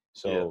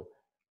 So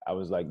I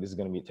was like, this is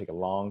going to take a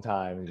long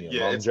time, a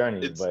long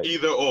journey. It's but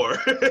either or.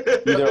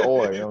 Either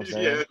or, you know what I'm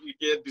saying? Yeah, you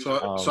can't do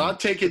that. So I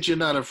take it you're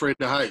not afraid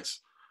of heights.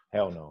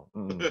 Hell no.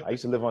 I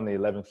used to live on the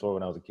 11th floor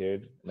when I was a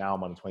kid. Now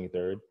I'm on the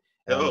 23rd.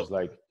 And I was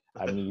like,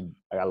 I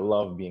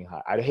love being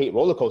high. I hate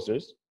roller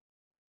coasters.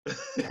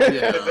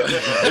 Yeah,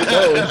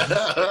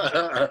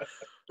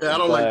 I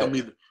don't like them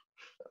either.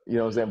 You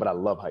know what I'm saying? But I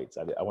love heights.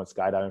 I went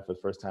skydiving for the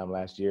first time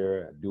last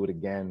year. I do it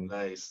again.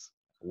 Nice.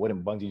 I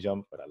wouldn't bungee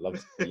jump, but I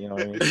love it. You know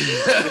what I mean?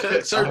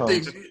 Certain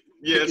things.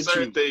 Yeah,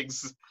 certain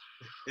things.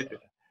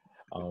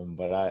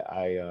 But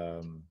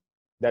I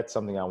that's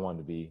something I wanted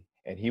to be.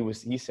 And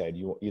he said,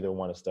 you either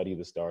want to study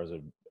the stars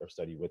or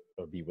study with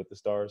or be with the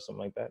stars, something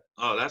like that.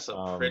 Oh, that's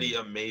a pretty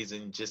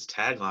amazing just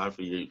tagline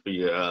for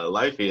your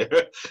life here.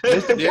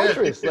 Mr.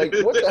 Fortress, like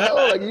what the hell?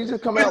 Like you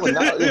just come out with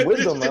knowledge,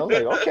 wisdom. I was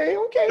like, okay.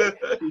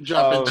 He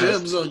dropping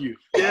gems on you.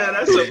 Yeah,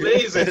 that's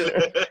amazing.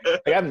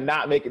 Like I'm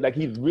not making, like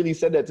he really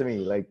said that to me.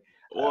 Like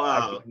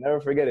wow, I can never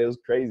forget it. It was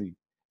crazy.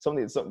 Some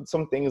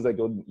things like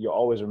you'll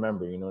always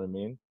remember. You know what I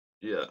mean?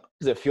 Yeah.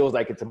 Because it feels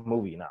like it's a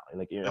movie now.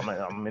 Like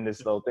I'm in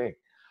this little thing.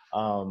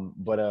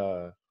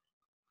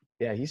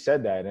 Yeah, he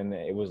said that, and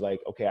it was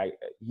like, okay,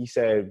 he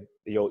said,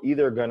 you're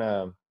either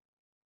gonna,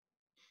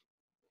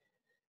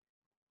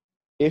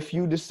 if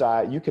you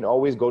decide, you can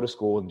always go to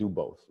school and do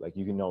both. Like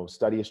you can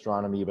study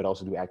astronomy, but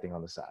also do acting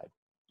on the side.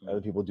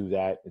 Other people do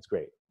that, it's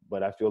great.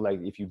 But I feel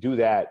like if you do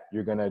that,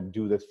 you're gonna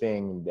do the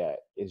thing that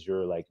is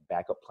your like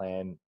backup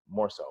plan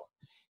more so.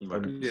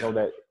 And so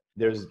that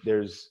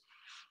there's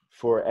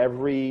for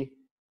every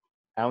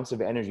ounce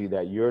of energy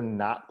that you're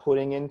not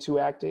putting into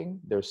acting,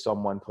 there's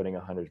someone putting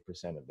 100%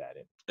 of that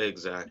in.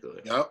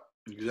 Exactly. Yep.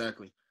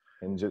 Exactly.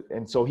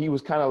 And so he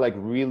was kind of like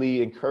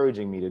really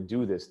encouraging me to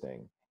do this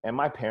thing. And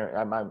my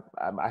parent,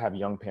 I have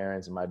young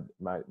parents, and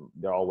my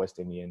they're all West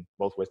Indian,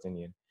 both West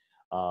Indian.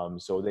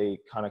 So they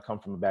kind of come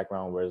from a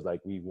background where it's like,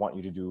 we want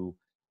you to do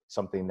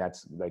something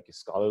that's like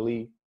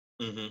scholarly,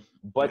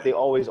 but they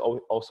always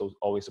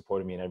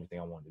supported me in everything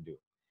I wanted to do.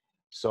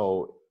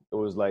 So it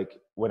was like,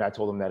 when I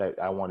told them that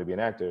I wanted to be an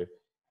actor,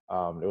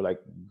 they were like,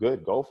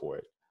 good, go for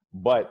it.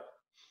 But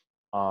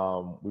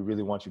we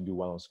really want you to do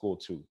well in school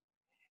too.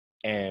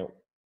 And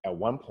at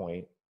one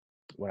point,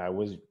 when I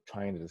was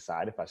trying to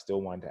decide if I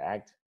still wanted to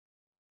act,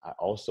 I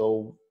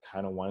also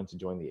kind of wanted to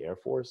join the Air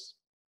Force.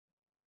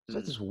 So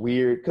it's just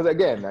weird, because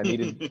again, I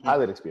needed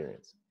pilot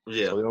experience.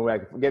 Yeah. So the only way I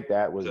could forget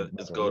that was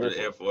let's go to the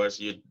Air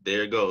Force.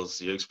 There it goes,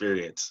 your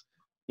experience.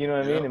 You know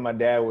what I mean? And my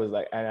dad was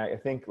like, and I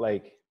think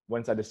like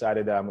once I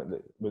decided that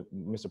with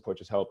Mr.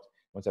 Porter's help,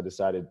 once I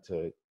decided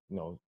to,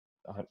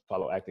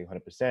 follow acting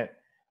 100%,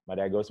 my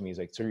dad goes to me, he's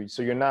like,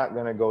 so you're not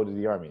going to go to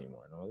the Army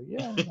anymore? And I was like,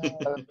 yeah,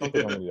 I don't think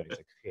I'm going to do that. He's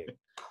like, okay,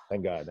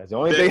 thank God. That's the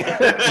only thing.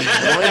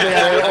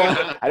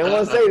 I didn't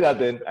want to say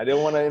nothing. I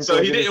didn't want to.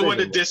 So he didn't want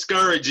to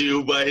discourage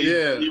you, but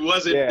he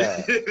wasn't.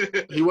 Yeah.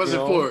 He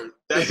wasn't for it.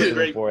 That's a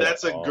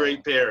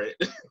great parent.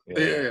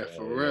 Yeah,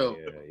 for real.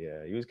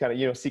 Yeah. He was kind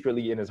of,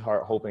 secretly in his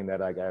heart hoping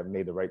that I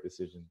made the right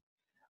decision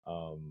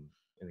in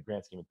the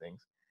grand scheme of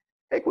things.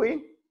 Hey,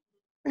 Queen.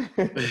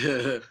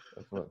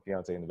 That's my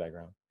fiance in the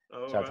background.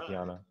 Shout out to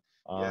Kiana.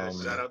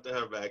 Shout out to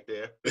her back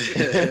there.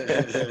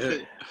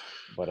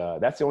 But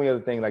that's the only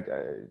other thing. Like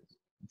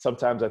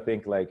sometimes I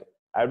think like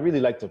I'd really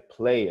like to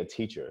play a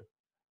teacher.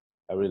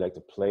 I really like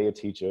to play a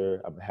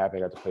teacher. I'm happy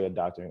I got to play a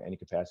doctor in any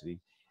capacity.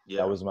 Yeah.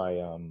 That was my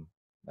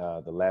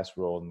the last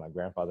role my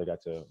grandfather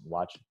got to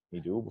watch me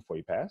do before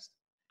he passed.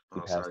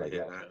 He passed like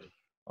that.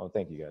 Oh,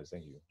 thank you guys.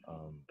 Thank you.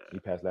 He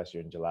passed last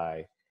year in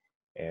July,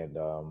 and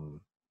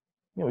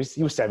he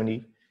was 70.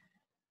 You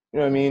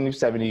know what I mean? He was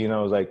 70, and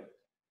I was like,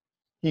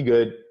 he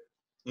good.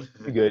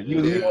 He good.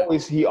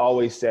 He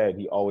always said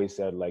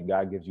like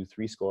God gives you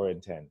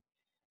 70.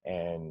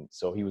 And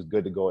so he was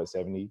good to go at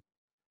 70.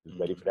 He was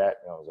ready for that.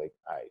 And I was like,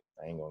 all right,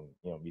 I ain't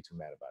gonna be too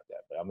mad about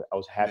that. But I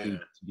was happy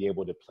to be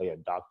able to play a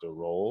doctor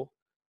role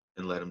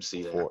and let him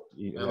see that.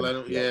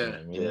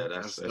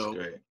 That's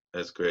great.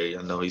 That's great.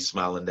 I know he's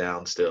smiling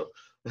down still.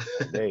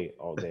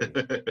 All day.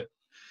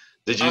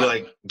 Did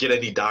you get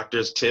any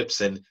doctor's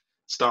tips and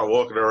start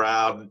walking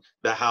around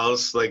the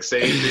house saying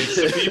things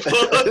to people?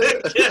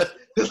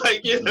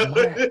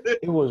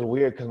 It was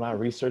weird because my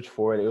research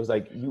for it was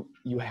like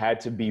you had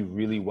to be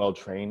really well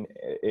trained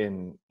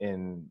in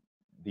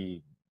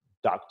the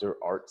doctor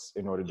arts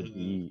in order to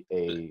be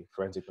a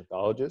forensic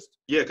pathologist.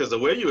 Yeah, because the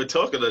way you were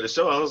talking on the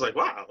show, I was like,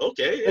 wow,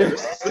 okay,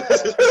 this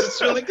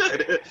is really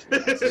good.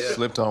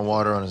 Slipped on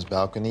water on his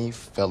balcony,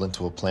 fell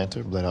into a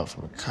planter, bled out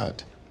from a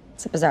cut.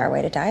 It's a bizarre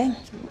way to die.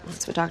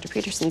 That's what Dr.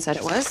 Peterson said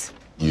it was.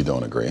 You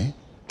don't agree?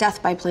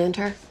 Death by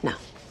planter? No.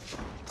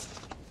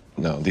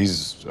 No,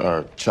 these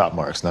are chop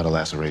marks, not a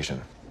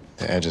laceration.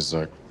 The edges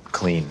are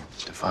clean,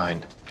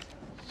 defined.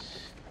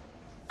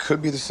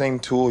 Could be the same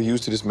tool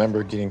used to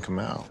dismember Gideon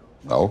Kamal.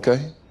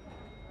 Okay.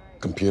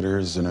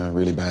 Computers and a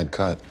really bad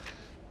cut.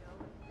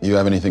 You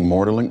have anything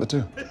more to link the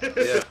two?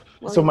 Yeah.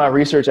 So my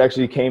research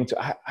actually came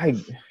to, I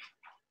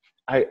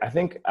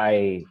think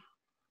I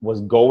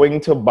was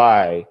going to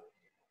buy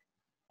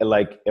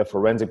a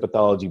forensic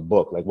pathology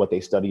book, like what they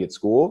study at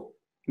school.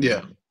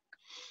 Yeah.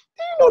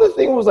 You know the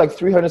thing was like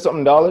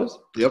 $300-something.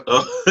 Yep. I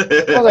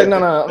was like, no.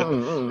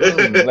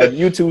 Like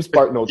YouTube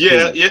Spark Notes.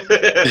 Yeah.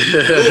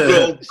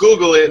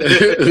 Google it.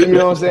 You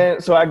know what I'm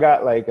saying? So I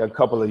got a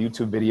couple of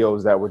YouTube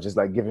videos that were just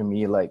giving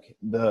me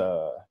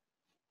the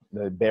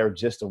bare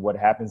gist of what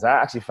happens. I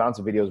actually found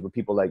some videos where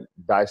people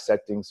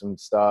dissecting some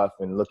stuff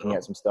and looking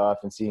at some stuff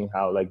and seeing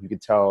how you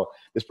could tell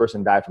this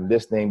person died from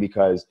this thing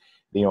because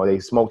they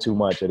smoked too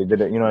much or they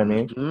did it. You know what I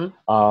mean?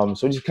 Mm-hmm.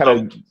 So just kind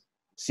of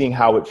seeing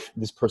how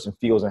this person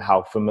feels and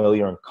how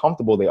familiar and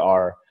comfortable they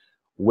are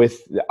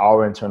with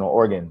our internal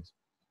organs.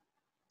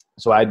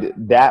 So I did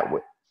that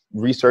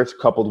research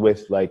coupled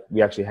with like,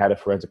 we actually had a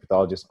forensic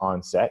pathologist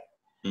on set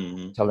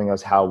telling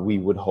us how we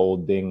would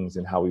hold things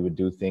and how we would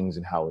do things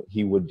and how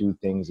he would do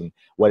things and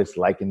what it's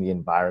like in the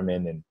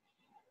environment. And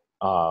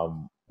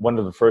one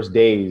of the first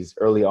days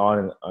early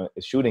on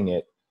shooting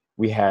it,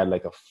 we had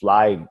like a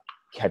fly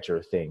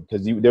catcher thing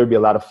because there would be a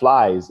lot of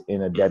flies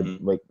in a dead,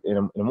 like in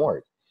a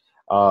morgue.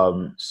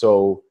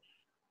 So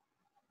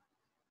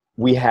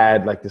we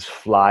had like this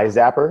fly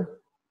zapper.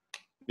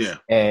 Yeah.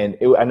 And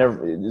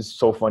it's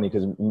so funny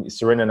because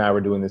Serena and I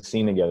were doing this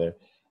scene together.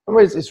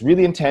 Remember, it's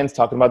really intense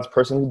talking about this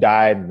person who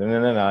died,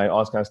 all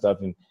this kind of stuff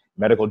and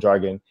medical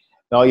jargon. And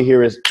all you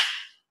hear is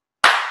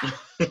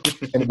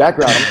in the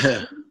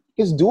background,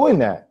 he's doing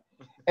that.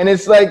 And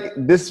it's like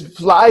this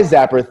fly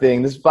zapper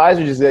thing. These flies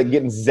are just like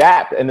getting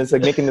zapped and it's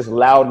like making this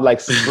loud like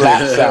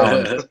slap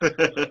sound.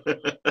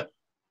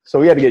 So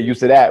we had to get used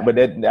to that. But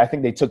I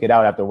think they took it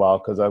out after a while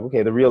because like,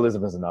 okay, the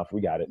realism is enough.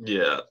 We got it.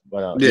 Yeah.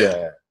 But,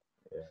 yeah.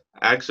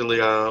 Actually,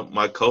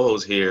 my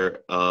co-host here.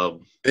 I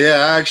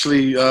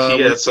actually I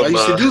used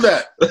to do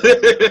that.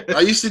 I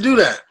used to do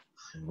that.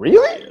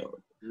 Really?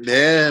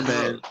 Yeah,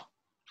 man.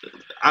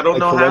 I don't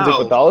know forensic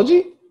how.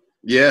 pathology?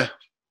 Yeah.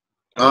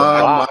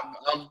 Wow.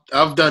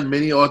 I've done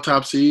many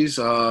autopsies.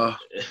 Yeah,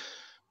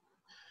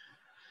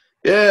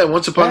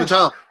 once upon a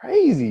time.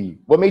 Crazy.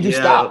 What made you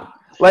stop?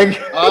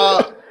 Like,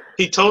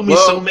 he told me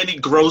so many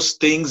gross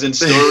things and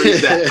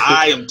stories that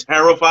I am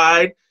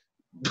terrified.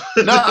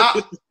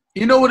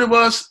 You know what it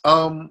was?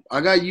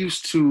 I got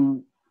used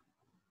to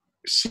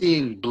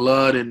seeing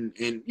blood and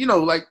you know,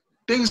 like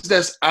things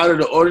that's out of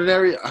the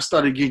ordinary. I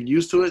started getting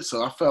used to it,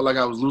 so I felt like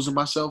I was losing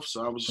myself.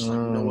 So I was just like,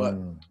 you know what?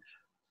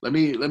 Let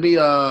me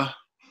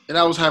and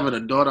I was having a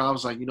daughter. I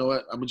was like, you know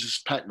what? I'm gonna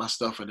just pack my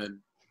stuff and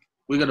then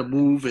we're gonna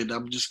move and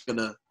I'm just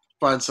gonna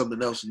find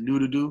something else new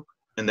to do.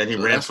 And then he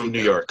ran from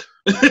New York.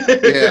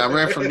 Yeah, I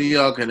ran from New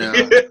York and I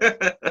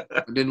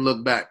didn't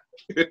look back.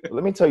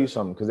 Let me tell you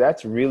something, because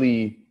that's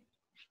really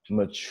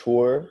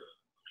mature,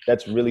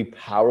 that's really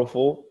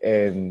powerful,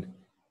 and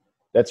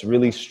that's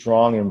really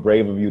strong and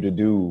brave of you to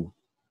do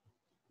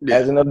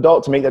as an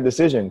adult to make that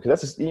decision.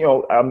 Because that's, you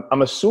know,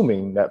 I'm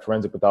assuming that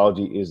forensic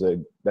pathology is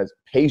that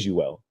pays you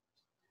well.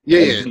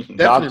 Yeah,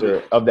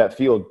 doctor of that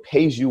field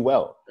pays you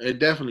well. It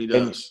definitely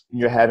does. And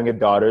you're having a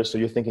daughter, so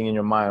you're thinking in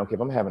your mind, okay, if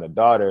I'm having a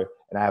daughter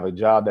and I have a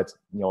job that's,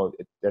 you know,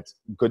 that's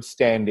good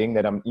standing,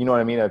 that I'm, you know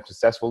what I mean, I'm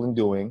successful in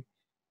doing.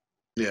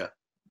 Yeah.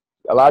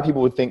 A lot of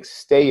people would think,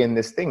 stay in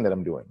this thing that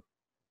I'm doing.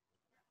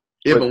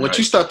 Yeah, but once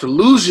you start to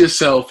lose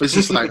yourself, it's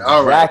just like,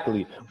 all right.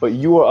 Exactly. But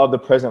you are of the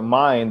present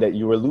mind that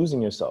you are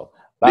losing yourself.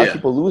 A lot of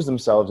people lose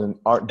themselves and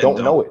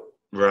don't know it.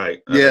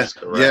 Right. That is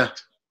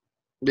correct.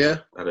 Yeah.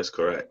 That is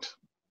correct.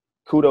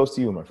 Kudos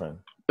to you, my friend.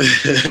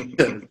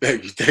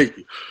 Thank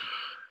you.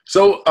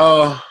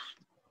 So,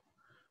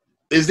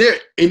 is there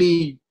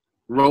any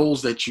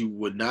roles that you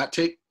would not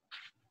take?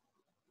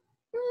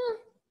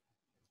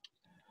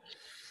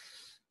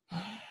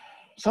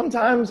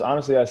 Sometimes,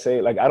 honestly, I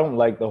say, like, I don't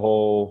like the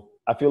whole,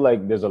 I feel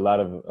like there's a lot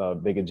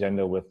of big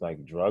agenda with,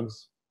 like,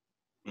 drugs.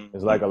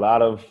 There's, like, a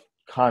lot of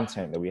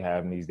content that we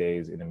have in these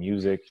days in the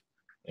music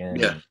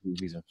and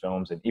movies and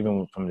films, and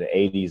even from the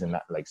 80s and,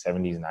 like,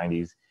 70s,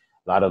 90s,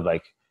 a lot of,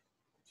 like,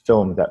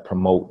 films that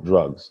promote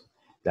drugs,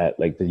 that,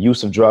 like, the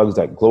use of drugs,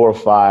 that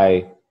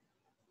glorify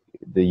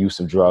the use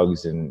of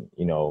drugs, and,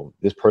 you know,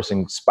 this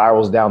person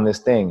spirals down this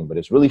thing, but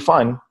it's really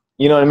fun.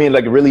 You know what I mean?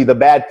 Like, really the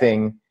bad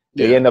thing,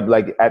 they end up,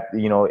 like, at,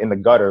 you know, in the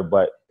gutter,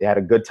 but they had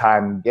a good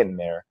time getting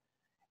there.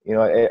 You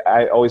know,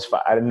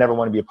 I never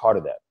want to be a part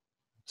of that.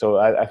 So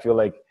I feel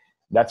like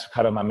that's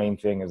kind of my main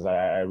thing, is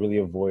I really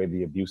avoid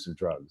the abuse of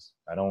drugs.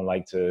 I don't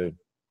like to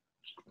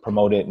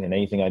promote it in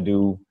anything I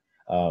do,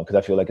 because I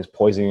feel like it's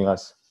poisoning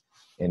us.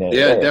 And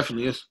it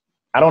definitely is.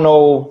 I don't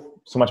know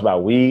so much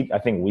about weed. I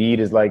think weed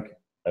is, like,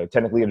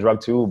 technically a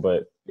drug too,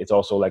 but it's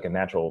also like a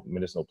natural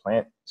medicinal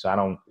plant. So I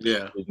don't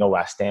really know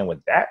where I stand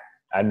with that.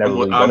 I never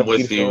really I'm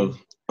with you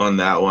on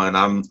that one.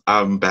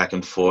 I'm back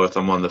and forth.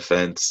 I'm on the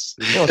fence.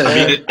 You know, I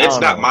mean, it's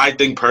not my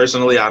thing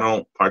personally. I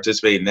don't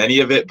participate in any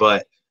of it,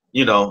 but,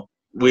 you know,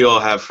 we all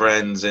have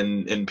friends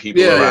and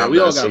people around we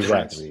all us. got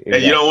exactly.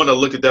 And you don't want to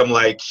look at them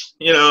like,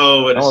 you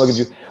know. I don't want to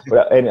look at you.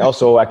 But, and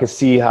also I can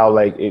see how,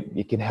 like,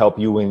 it can help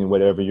you in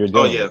whatever you're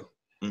doing. Oh, yeah.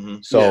 Mm-hmm.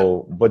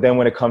 So, but then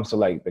when it comes to,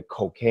 like, the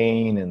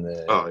cocaine and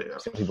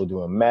some people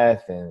doing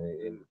meth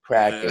and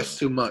crack, that's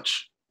too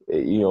much.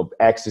 You know,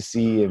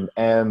 ecstasy and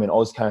M and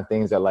all these kind of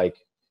things that, like,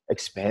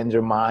 expand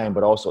your mind,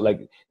 but also,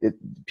 like,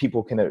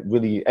 people can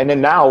really. And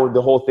then now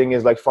the whole thing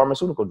is, like,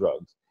 pharmaceutical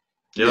drugs,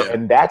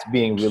 and that's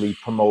being really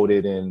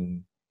promoted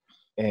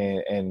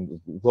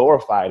and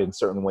glorified in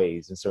certain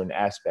ways, in certain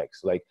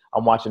aspects. Like,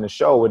 I'm watching a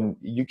show and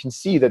you can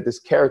see that this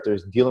character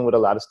is dealing with a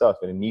lot of stuff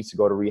and it needs to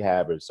go to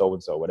rehab or so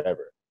and so,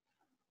 whatever.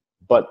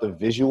 But the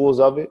visuals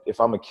of it, if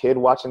I'm a kid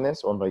watching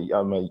this, or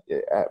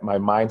my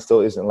mind still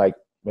isn't, like,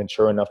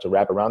 mature enough to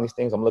wrap around these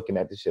things, I'm looking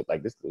at this shit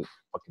like, this is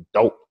fucking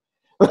dope.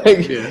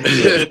 Like,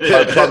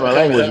 pardon my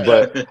language,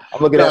 but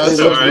I'm looking at this,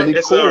 it looks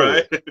really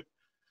cool.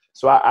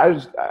 So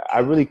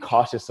I'm really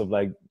cautious of,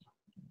 like,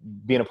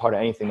 being a part of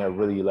anything that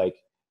really, like,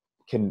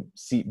 can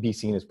be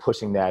seen as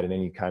pushing that in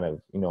any kind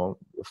of, you know,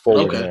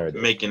 forward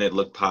narrative, making it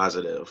look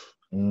positive.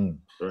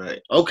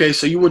 Right. Okay,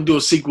 so you wouldn't do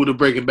a sequel to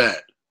Breaking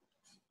Bad?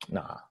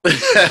 Nah.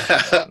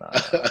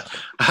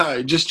 All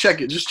right, just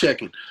checking.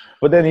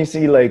 But then you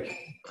see, like,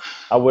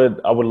 I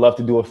would love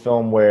to do a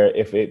film where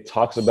if it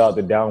talks about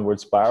the downward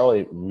spiral,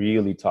 it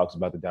really talks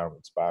about the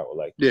downward spiral.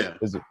 Like, yeah,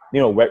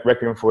 you know,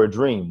 Requiem for a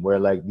Dream, where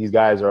like these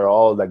guys are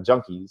all like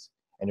junkies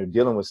and they're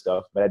dealing with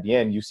stuff, but at the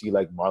end you see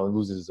like Marlon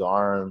loses his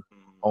arm,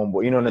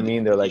 homeboy, you know what I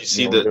mean? They're like, you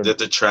see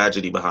the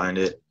tragedy behind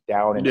it,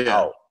 down and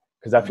out.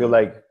 Because I feel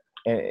like,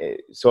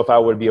 so if I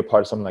would be a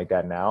part of something like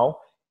that now,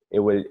 I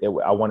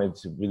wanted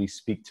to really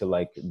speak to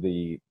like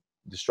the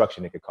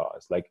destruction it could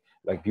cause, like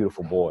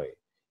Beautiful Boy,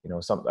 you know,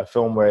 a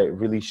film where it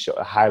really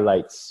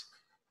highlights,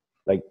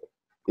 like,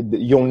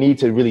 you don't need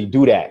to really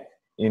do that,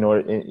 you know.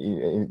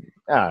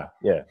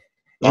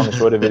 Long and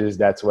short of it is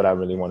that's what I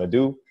really want to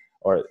do,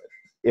 or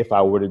if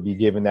I were to be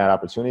given that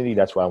opportunity,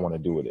 that's what I want to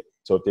do with it.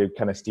 So if they're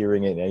kind of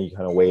steering it in any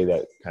kind of way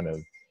that kind of,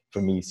 for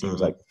me,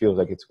 feels like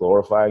it's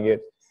glorifying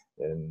it,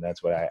 then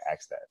that's what I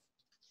asked that.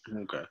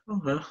 Okay.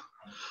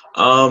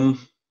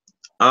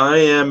 I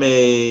am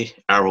a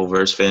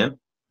Arrowverse fan.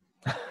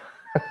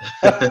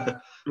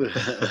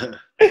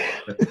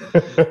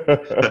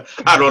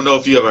 I don't know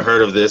if you ever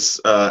heard of this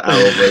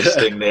Arrowverse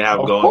thing they have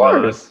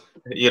going on.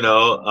 You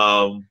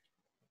know,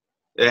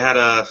 they had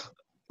a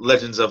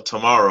Legends of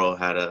Tomorrow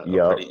had a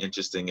pretty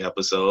interesting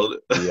episode.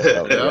 They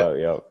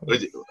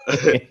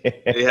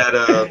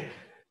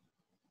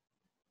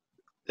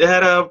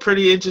had a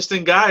pretty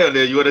interesting guy on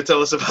there. You want to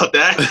tell us about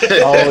that?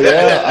 Oh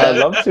yeah, I'd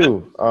love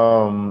to.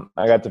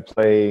 I got to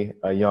play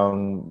a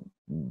young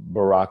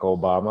Barack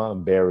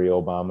Obama, Barry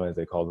Obama, as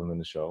they called him in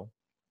the show.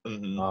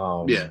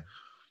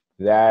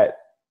 That,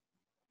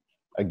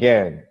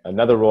 again,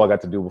 another role I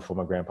got to do before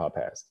my grandpa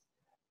passed.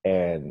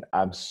 And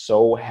I'm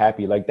so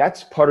happy. Like,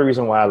 that's part of the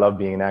reason why I love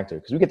being an actor,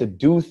 because we get to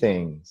do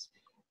things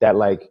that,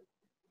 like,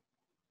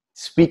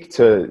 speak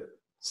to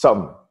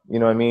something, you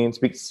know what I mean?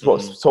 Speak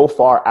so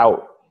far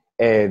out,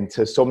 and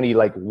to so many,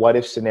 like, what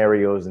if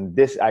scenarios, and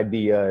this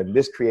idea and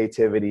this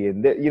creativity,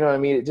 and you know what I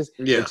mean? It's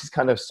just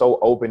kind of so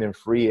open and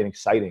free and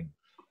exciting.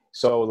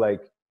 So,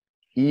 like,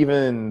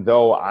 even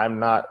though I'm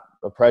not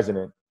a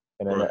president,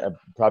 and I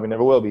probably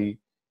never will be,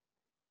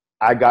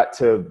 I got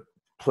to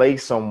play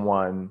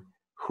someone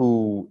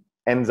who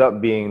ends up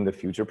being the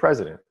future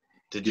president.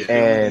 Did you feel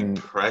any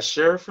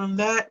pressure from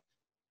that?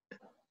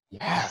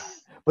 Yeah.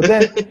 But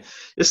then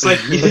it's like,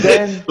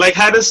 like,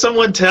 how does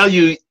someone tell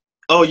you,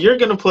 oh, you're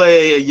going to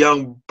play a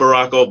young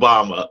Barack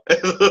Obama?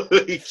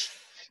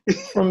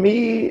 For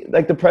me,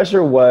 like, the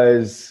pressure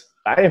was,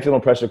 I didn't feel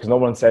no pressure because no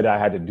one said I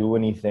had to do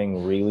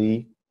anything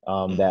really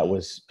that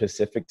was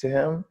specific to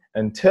him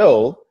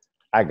until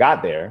I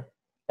got there.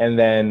 And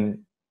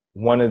then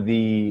one of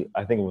the,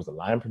 I think it was the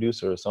line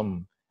producer or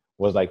something,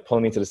 was like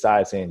pulling me to the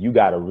side saying, you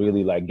got to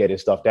really like get his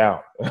stuff down.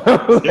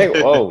 Like,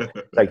 whoa,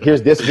 like,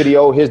 here's this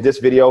video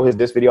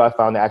I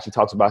found that actually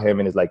talks about him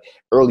in his like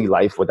early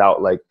life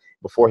without like,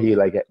 before he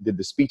like did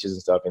the speeches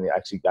and stuff, and he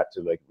actually got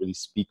to like really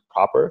speak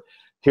proper.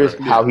 Here's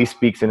how he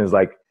speaks in his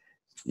like,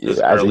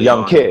 as a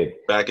young kid.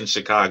 Back in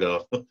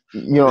Chicago. You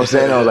know what I'm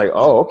saying? I was like,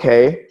 oh,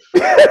 okay.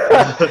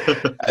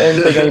 I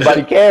didn't think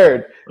anybody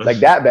cared like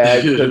that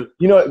bad. You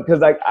know, because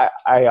like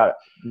I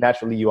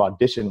naturally, you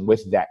audition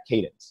with that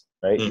cadence.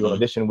 Right, you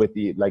audition with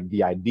the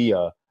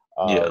idea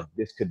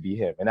this could be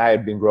him, and I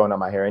had been growing out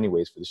my hair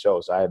anyways for the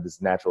show, so I had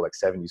this natural like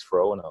 70s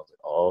fro, and I was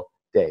like, all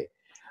day.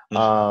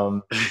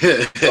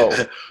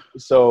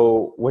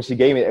 So when she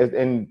gave me,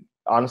 and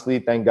honestly,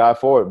 thank God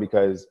for it,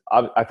 because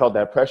I felt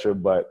that pressure,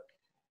 but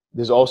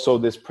there's also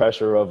this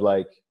pressure of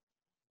like,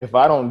 if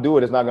I don't do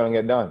it, it's not gonna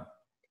get done.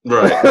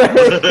 Right.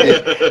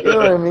 You know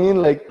what I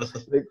mean? Like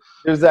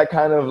there's that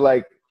kind of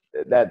like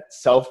that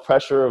self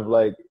pressure of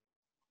like,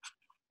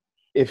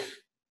 if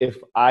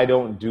I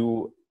don't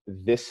do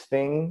this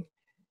thing,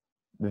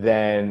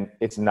 then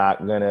it's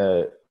not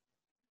gonna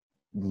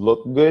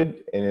look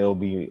good and it'll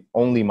be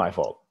only my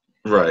fault.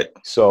 Right.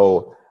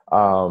 So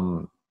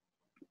her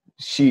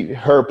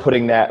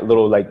putting that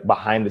little like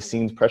behind the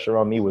scenes pressure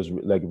on me was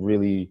like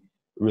really,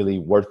 really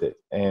worth it.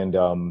 And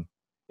you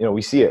know,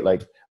 we see it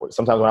like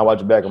sometimes when I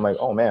watch it back, I'm like,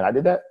 oh man, I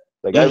did that.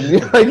 Like I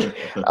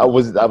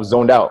was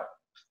zoned out.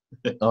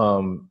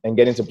 And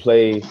getting to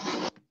play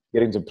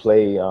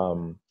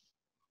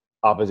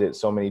opposite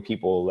so many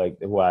people like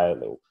who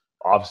I'm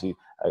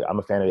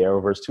a fan of the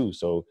Arrowverse too,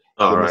 so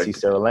getting to see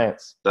Sarah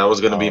Lance. That was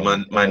going to be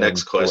my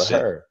next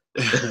question.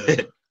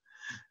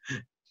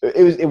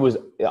 It was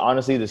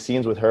honestly, the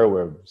scenes with her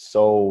were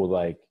so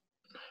like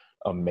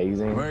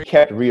amazing. Right.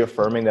 Kept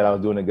reaffirming that I was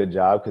doing a good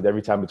job, because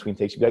every time between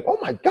takes she'd be like, oh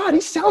my god,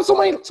 he sounds so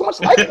much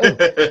like him.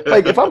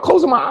 Like if I'm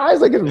closing my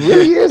eyes, like it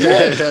really is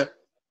him.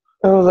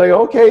 I was like,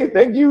 okay,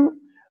 thank you.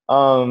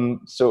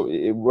 So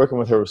working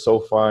with her was so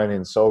fun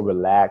and so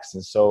relaxed,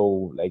 and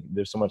so like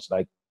there's so much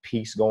like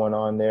peace going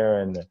on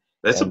there, and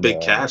that's a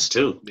big cast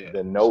too.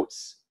 The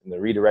notes and the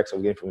redirects I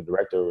was getting from the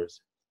director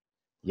was,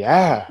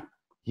 yeah.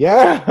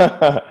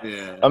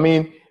 I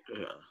mean,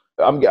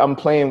 I'm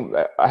playing.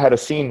 I had a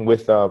scene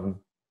with oh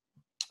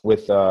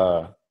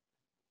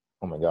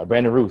my God,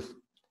 Brandon Ruth.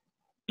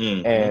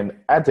 Mm-hmm. And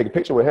I had to take a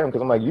picture with him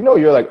because I'm like,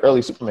 you're like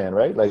early Superman,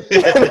 right? Like,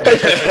 don't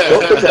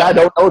think that I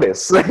don't know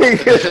this. Like,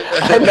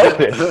 I know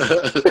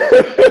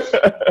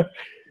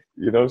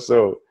this.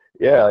 So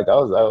yeah, like I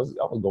was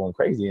going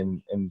crazy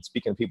and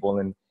speaking to people,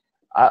 and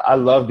I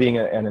love being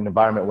in an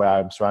environment where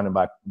I'm surrounded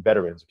by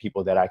veterans,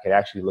 people that I could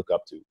actually look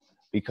up to,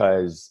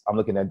 because I'm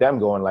looking at them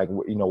going like,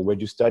 where'd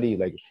you study?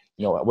 Like,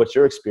 what's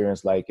your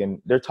experience like? And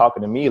they're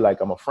talking to me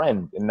like I'm a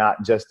friend and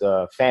not just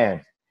a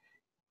fan.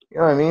 You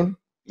know what I mean?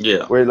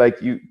 Yeah. Where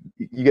like you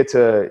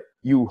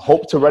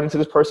hope to run into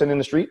this person in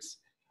the streets,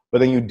 but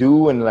then you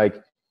do, and like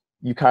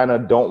you kind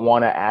of don't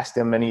want to ask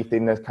them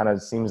anything that kind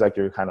of seems like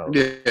you're kind of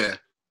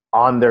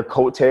on their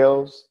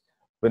coattails.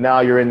 But now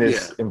you're in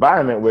this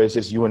environment where it's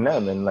just you and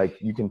them, and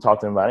like you can talk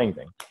to them about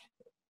anything.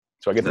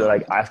 So I get to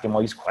like ask them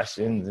all these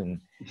questions and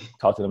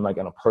talk to them like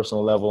on a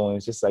personal level, and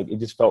it's just like it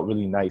just felt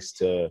really nice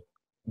to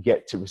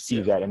get to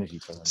receive that energy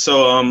from them.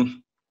 So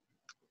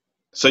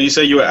you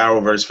say you're an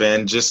Arrowverse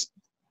fan. Just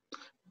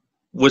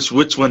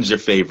which one's your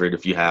favorite,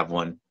 if you have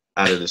one,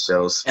 out of the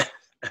shows?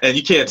 And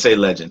you can't say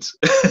Legends.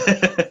 No.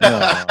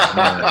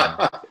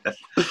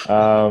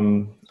 I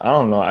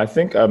don't know. I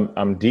think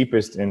I'm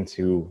deepest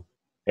into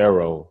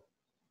Arrow,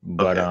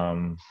 but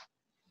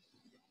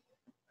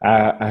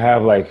I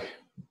have like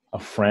a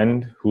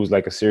friend who's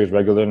like a series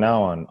regular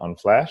now on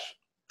Flash.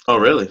 Oh,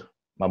 really?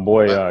 My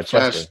boy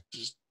Chester.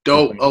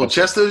 Dope. Oh,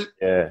 Chester?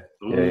 Yeah.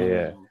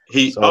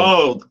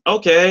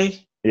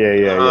 Okay.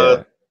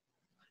 Yeah.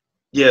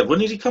 Yeah, when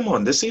did he come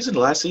on? This season?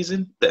 Last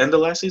season? The end of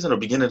last season or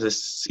beginning of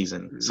this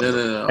season?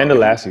 No. End of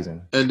last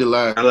season. End of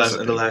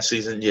last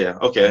season. Yeah.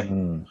 Okay.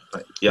 Mm-hmm.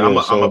 Yeah,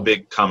 I'm a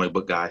big comic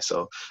book guy.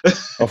 So.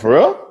 Oh, for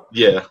real?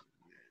 Yeah.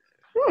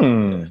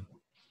 Yeah.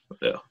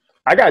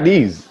 I got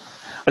these.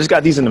 I just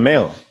got these in the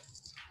mail.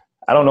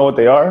 I don't know what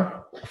they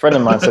are. A friend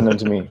of mine sent them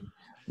to me.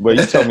 But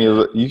you tell me.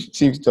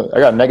 I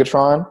got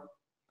Megatron.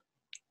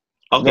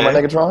 Okay. You know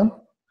my Megatron?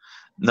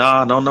 No,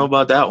 I don't know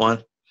about that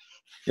one.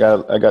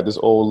 Yeah, I got this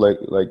old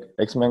like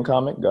X-Men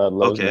comic. God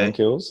Loves, Man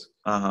Kills.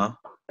 I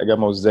got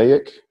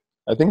Mosaic.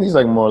 I think these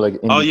like more like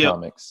indie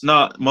comics.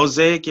 No,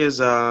 Mosaic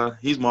is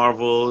he's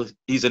Marvel.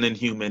 He's an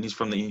Inhuman. He's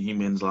from the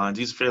Inhumans lines.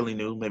 He's fairly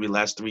new. Maybe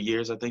last 3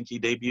 years, I think he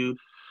debuted.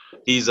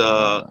 He's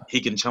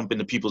he can jump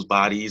into people's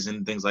bodies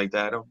and things like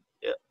that.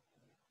 Yeah.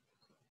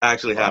 I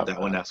actually have that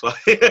one. That's why.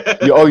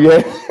 Oh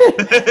yeah.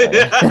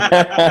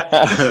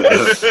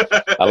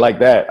 I like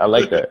that.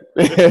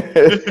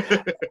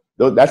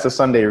 That's a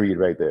Sunday read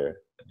right there.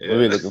 Yeah.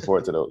 Really looking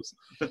forward to those.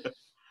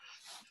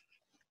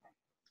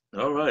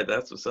 All right,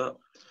 that's what's up.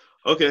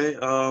 Okay,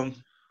 all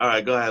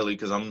right, go ahead, Lee,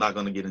 because I'm not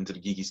going to get into the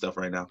geeky stuff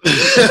right now.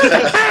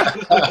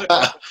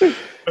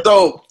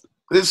 So,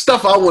 there's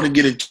stuff I want to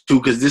get into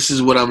because this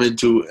is what I'm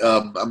into.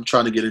 I'm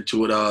trying to get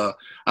into it.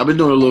 I've been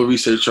doing a little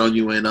research on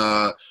you, and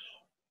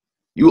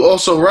you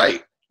also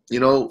write,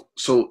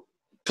 So,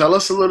 tell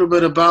us a little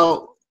bit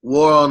about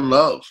War on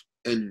Love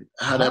and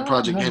how that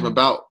project came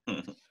about.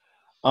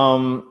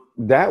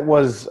 That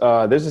was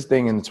there's this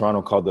thing in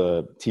Toronto called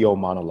the TO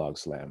Monologue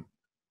Slam,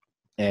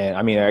 and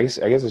I mean I guess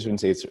I shouldn't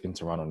say it's in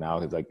Toronto now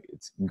because like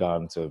it's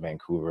gone to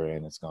Vancouver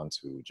and it's gone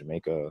to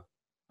Jamaica,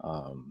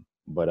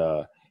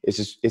 but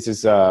it's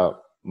just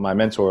my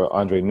mentor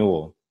Andre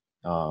Newell,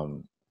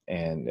 and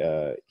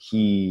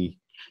he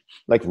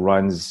like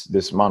runs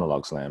this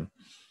monologue slam,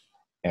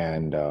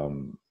 and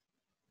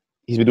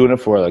he's been doing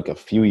it for like a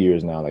few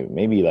years now, like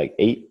maybe like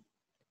 8,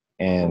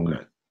 and.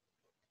 Okay.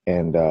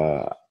 And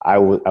I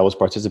was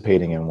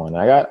participating in one.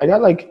 I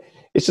got like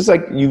it's just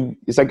like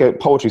it's like a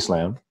poetry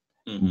slam,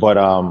 but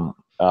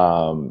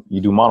you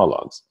do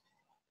monologues,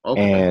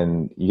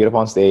 and you get up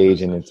on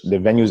stage, and the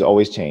venues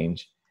always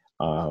change,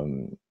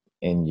 and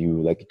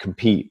you like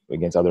compete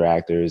against other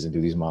actors and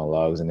do these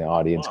monologues, and the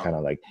audience kind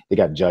of like they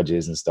got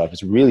judges and stuff.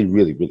 It's really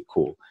really really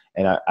cool,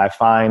 and I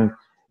find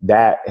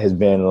that has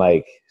been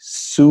like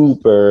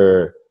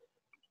super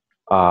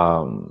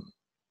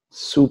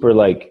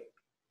like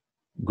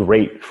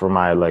great for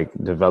my like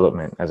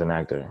development as an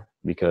actor,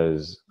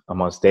 because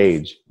I'm on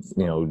stage,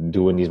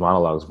 doing these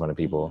monologues in front of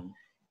people,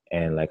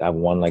 and like I've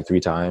won like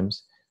 3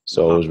 times.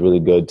 So it was really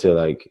good to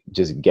like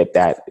just get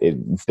that, it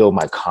build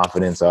my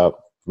confidence up,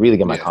 really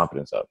get my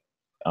confidence up.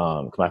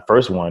 My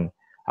first one,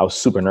 I was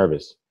super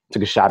nervous.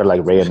 Took a shot at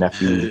like Ray and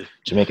Nephew,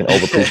 Jamaican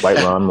overproof white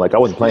rum. Like I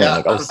wasn't playing.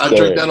 Like I was scared. I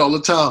drink that all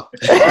the time.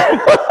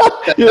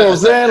 You know what I'm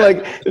saying?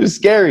 Like it was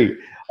scary.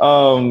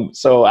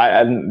 So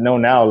I know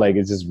now, like,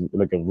 it's just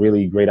like a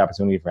really great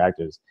opportunity for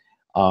actors.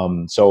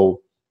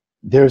 So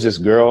there's this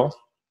girl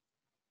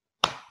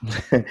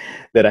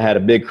that I had a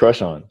big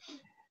crush on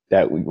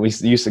that we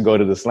used to go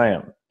to the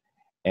slam,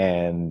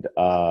 and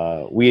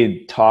we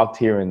had talked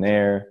here and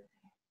there,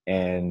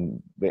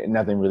 and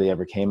nothing really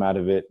ever came out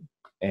of it.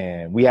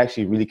 And we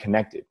actually really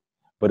connected,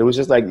 but it was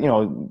just like,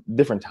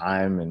 different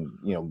time, and,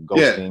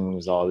 ghosting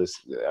was all this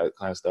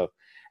kind of stuff.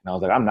 And I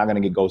was like, I'm not going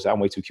to get ghosted. I'm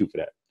way too cute for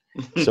that.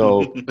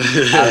 So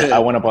I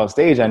went up on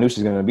stage. I knew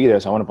she was going to be there.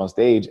 So I went up on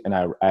stage, and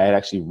I had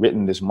actually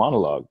written this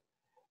monologue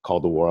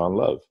called The War on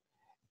Love.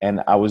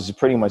 And I was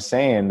pretty much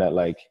saying that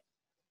like,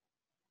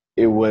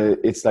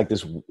 it's like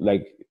this,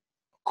 like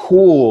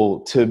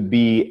cool to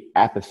be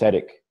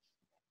apathetic,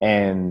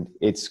 and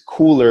it's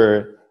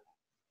cooler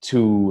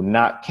to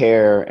not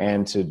care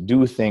and to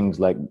do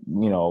things like,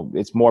 you know,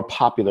 it's more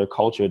popular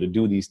culture to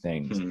do these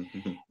things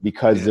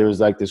because there's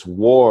like this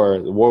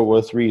World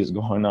War III is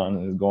going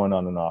on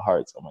in our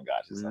hearts. Oh my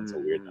gosh, it sounds so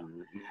weird now.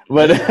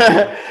 But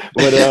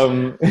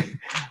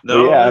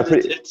no, yeah,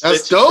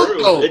 it's dope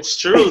though. It's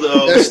true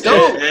though. That's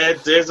dope. And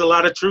there's a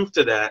lot of truth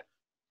to that.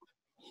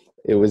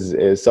 It was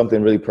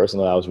something really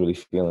personal I was really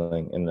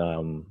feeling, and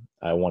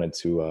I wanted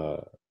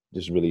to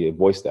just really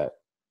voice that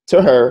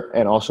to her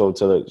and also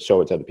to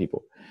show it to other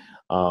people.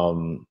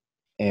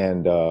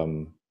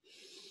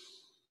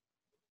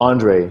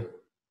 Andre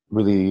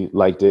really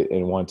liked it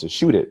and wanted to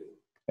shoot it,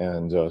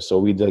 and so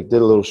we did a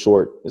little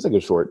short. It's like a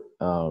short,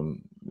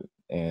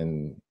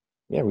 and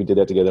yeah, we did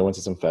that together. Went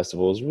to some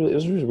festivals. It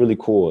was really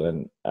cool,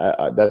 and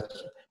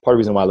that's part of the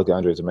reason why I look at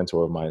Andre as a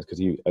mentor of mine, is because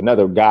he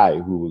another guy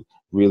who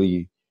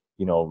really,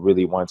 you know,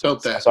 really wanted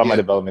to. I saw my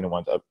development and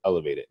wanted to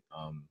elevate it.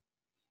 But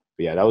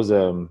yeah, that was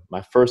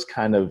my first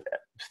kind of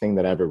thing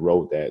that I ever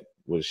wrote that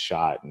was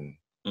shot and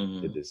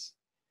did this.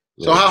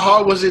 So how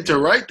hard was it to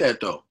write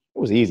that though? It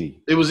was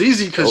easy. It was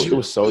easy because it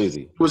was so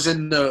easy. Was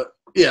in the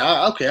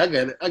okay, I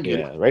get it. I get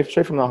it. Right,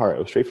 straight from the heart. It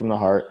was straight from the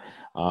heart,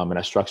 and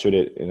I structured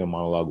it in a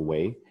monologue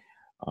way.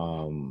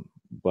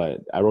 But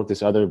I wrote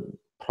this other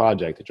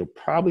project that you'll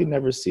probably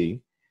never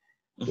see,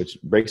 which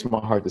breaks my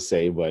heart to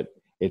say, but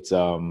it's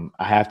I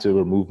have to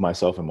remove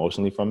myself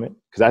emotionally from it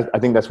because I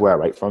think that's where I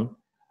write from.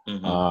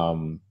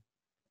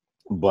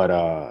 But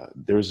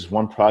there's this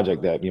one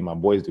project that me and my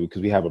boys do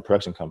because we have a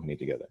production company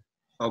together.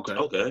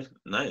 Okay,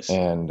 nice.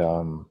 And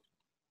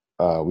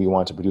we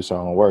wanted to produce our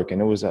own work,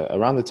 and it was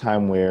around the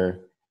time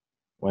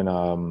when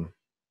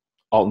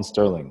Alton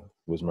Sterling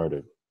was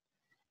murdered,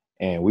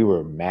 and we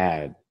were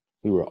mad.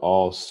 We were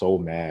all so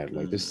mad.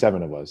 Like there's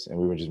 7 of us, and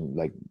we were just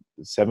like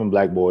 7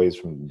 Black boys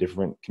from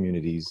different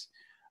communities,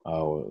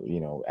 you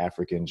know,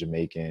 African,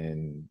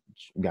 Jamaican,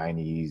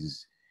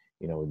 Guyanese,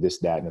 you know, this,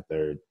 that, and the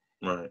third.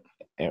 Right.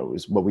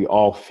 And but we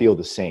all feel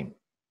the same.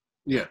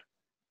 Yeah.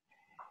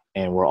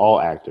 And we're all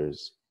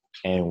actors,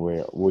 and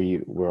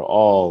we're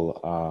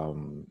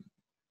all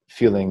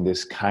feeling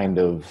this kind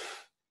of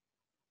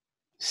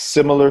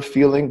similar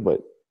feeling,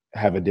 but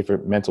have a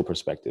different mental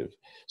perspective.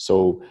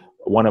 So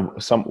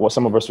some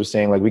of us were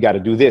saying, like, we got to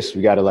do this.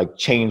 We got to like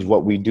change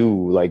what we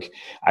do. Like,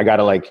 I got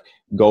to like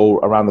go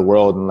around the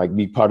world and like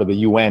be part of the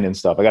UN and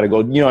stuff. I got to go,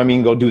 you know what I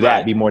mean? Go do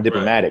that, be more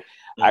diplomatic.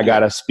 Right. I got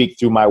to speak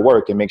through my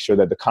work and make sure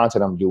that the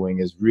content I'm doing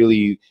is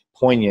really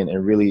poignant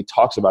and really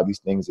talks about these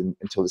things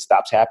until it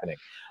stops happening.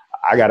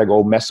 I got to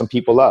go mess some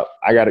people up.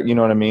 I got to, you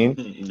know what I mean?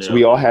 Yeah. So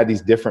we all had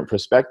these different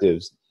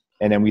perspectives.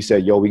 And then we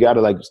said, yo, we got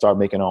to like start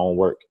making our own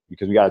work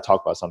because we got to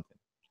talk about something.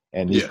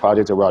 And these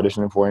projects that we're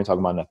auditioning for ain't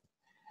talking about nothing.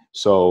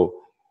 So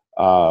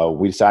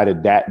we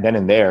decided that then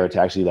and there to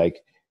actually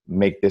like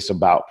make this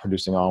about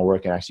producing our own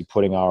work and actually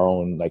putting our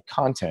own like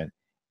content,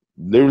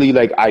 literally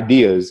like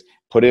ideas,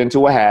 put it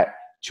into a hat,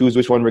 choose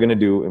which one we're going to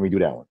do, and we do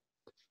that one.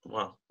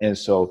 Wow. And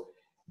so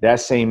that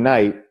same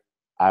night,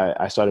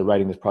 I started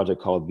writing this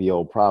project called The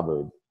Old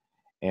Proverb.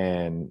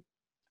 And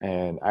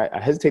I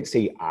hesitate to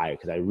say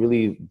because I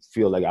really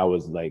feel like I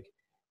was like,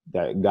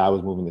 that God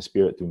was moving the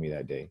spirit through me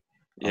that day.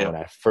 When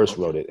I first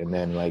wrote it, and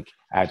then like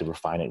I had to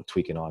refine it and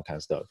tweak it and all that kind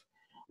of stuff.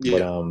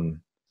 But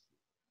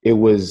it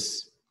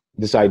was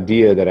this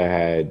idea that I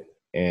had,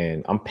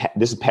 and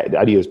the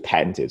idea is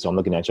patented, so I'm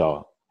looking at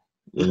y'all.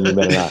 You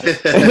better not.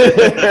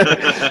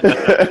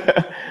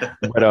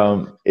 But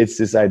it's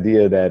this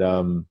idea that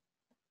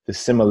the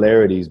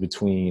similarities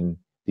between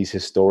these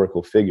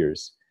historical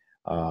figures,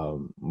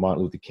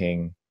 Martin Luther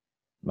King,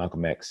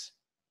 Malcolm X,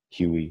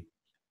 Huey,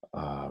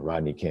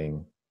 Rodney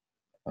King,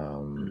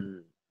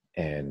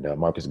 and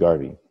Marcus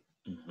Garvey,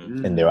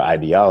 and their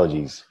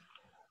ideologies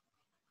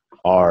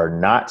are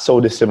not so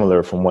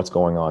dissimilar from what's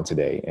going on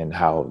today and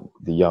how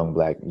the young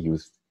Black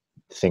youth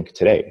think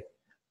today.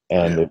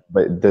 And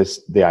but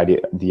the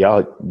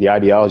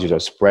ideologies are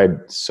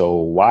spread so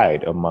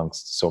wide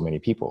amongst so many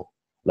people.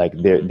 Like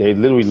they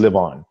literally live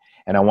on.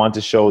 And I want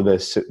to show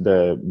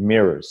the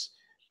mirrors,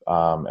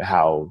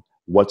 how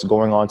what's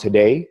going on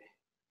today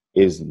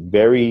is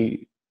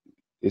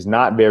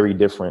not very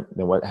different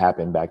than what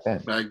happened back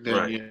then.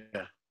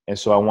 Yeah. And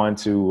so I want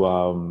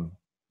to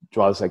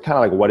draw this like kind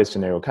of like what if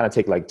scenario, kind of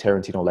take like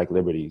Tarantino like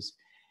liberties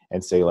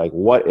and say like,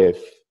 what if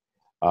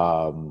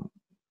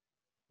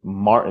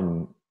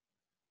Martin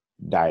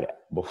died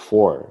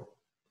before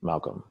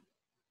Malcolm?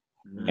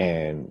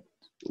 And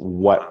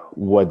what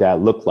would that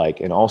look like?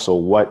 And also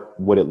what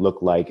would it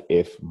look like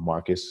if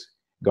Marcus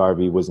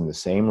Garvey was in the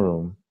same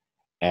room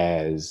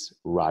as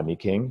Rodney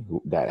King,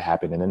 that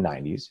happened in the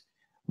 90s,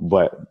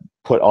 but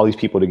put all these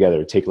people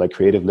together, take like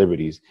creative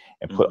liberties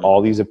and put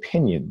all these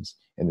opinions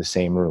in the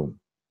same room,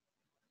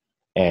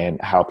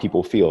 and how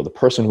people feel. The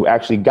person who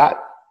actually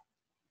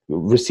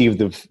received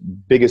the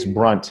biggest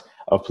brunt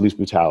of police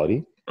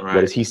brutality, what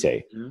does he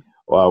say?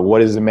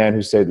 What is the man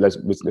who said, let's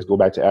go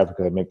back to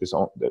Africa and make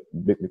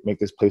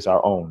this place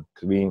our own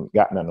because we ain't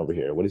got nothing over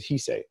here? What does he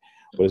say?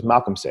 What does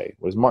Malcolm say?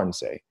 What does Martin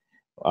say?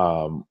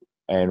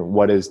 And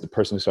what is the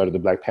person who started the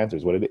Black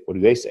Panthers? What do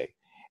they say?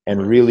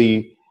 And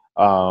really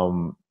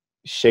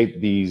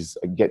shape these,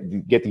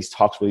 get these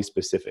talks really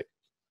specific.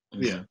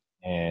 Yeah.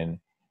 And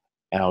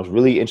I was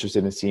really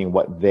interested in seeing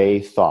what they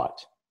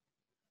thought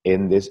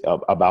in this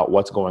about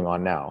what's going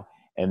on now,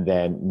 and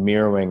then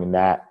mirroring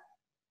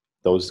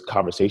those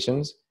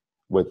conversations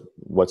with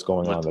what's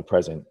going on in the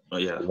present.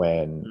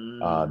 When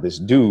this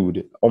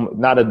dude,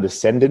 not a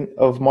descendant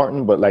of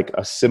Martin, but like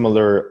a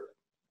similar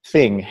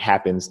thing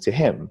happens to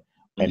him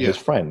and his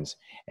friends.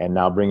 And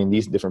now bringing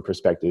these different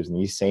perspectives and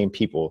these same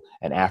people,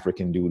 an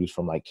African dude who's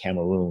from like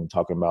Cameroon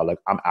talking about like,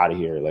 I'm out of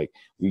here. Like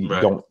we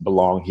don't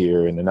belong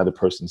here. And another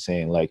person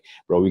saying like,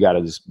 bro, we got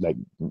to just like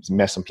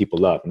mess some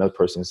people up. Another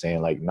person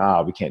saying like,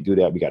 nah, we can't do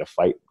that. We got to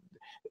fight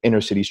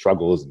inner city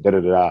struggles,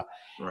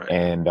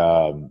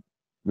 and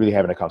really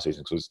having a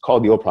conversation. So it's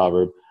called The Old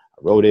Proverb.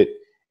 I wrote it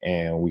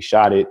and we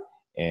shot it,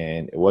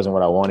 and it wasn't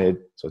what I wanted,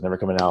 so it's never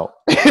coming out.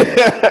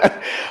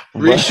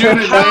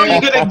 Reshoot it. How are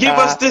you gonna give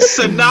us this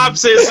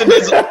synopsis and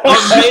this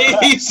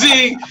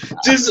amazing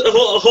just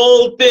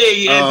whole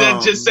thing, and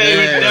then just say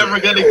we're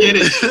never gonna get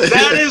it?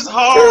 That is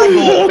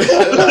horrible.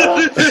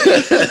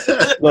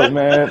 Look,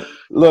 man.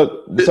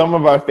 Look, some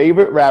of our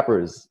favorite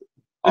rappers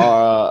and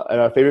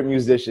our favorite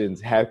musicians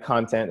have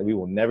content that we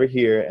will never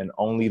hear and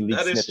only leak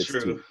snippets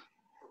to.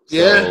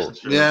 Yeah.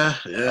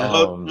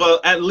 Well,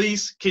 at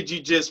least could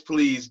you just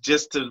please,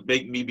 just to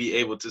make me be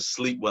able to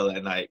sleep well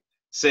at night,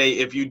 say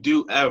if you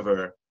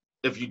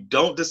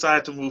don't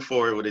decide to move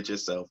forward with it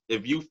yourself,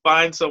 if you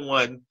find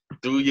someone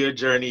through your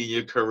journey,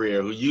 your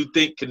career, who you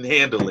think can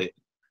handle it,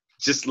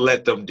 just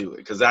let them do it.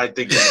 Because I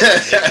think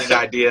that's an amazing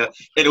idea.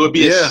 And it would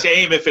be a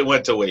shame if it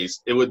went to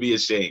waste. It would be a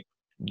shame.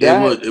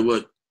 It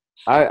would.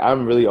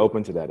 I'm really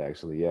open to that,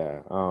 actually. Yeah.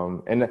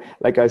 And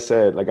like I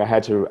said, like I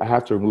have to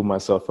remove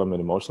myself from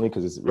it emotionally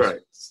because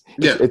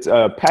it's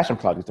a passion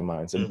project of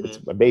mine. It's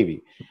a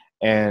baby.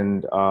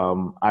 And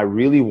I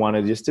really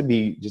wanted just to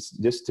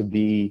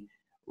be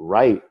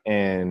right.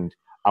 And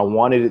I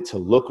wanted it to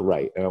look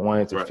right. And I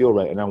wanted it to feel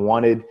right. And I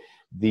wanted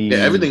the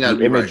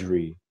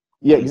imagery. Right.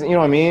 Yeah. You know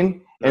what I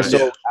mean? And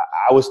so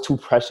I was too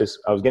precious.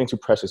 I was getting too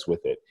precious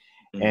with it.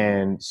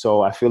 And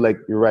so I feel like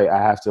you're right. I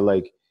have to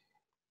like,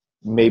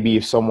 maybe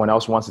if someone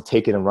else wants to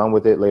take it and run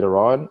with it later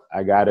on,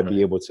 I got to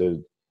be able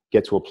to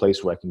get to a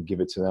place where I can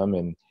give it to them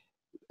and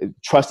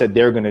trust that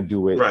they're going to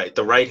do it. Right.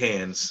 The right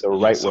hands. The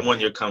right someone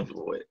you're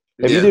comfortable with.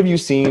 Have either of you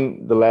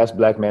seen The Last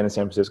Black Man in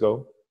San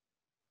Francisco?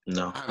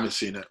 No. I haven't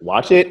seen it.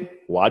 Watch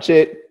it.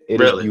 It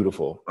is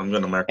beautiful. I'm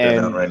going to mark that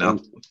down right now.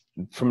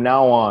 From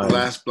now on. The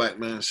Last Black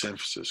Man in San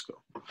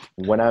Francisco.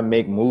 When I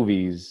make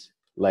movies,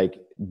 like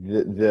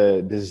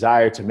the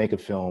desire to make a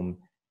film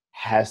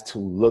has to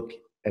look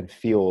and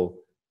feel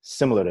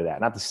similar to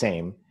that, not the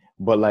same,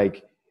 but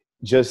like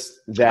just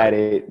that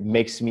it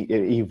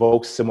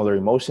evokes similar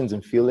emotions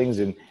and feelings,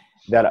 and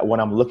that when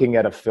I'm looking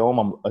at a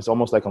film, it's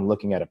almost like I'm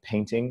looking at a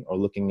painting or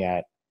looking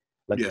at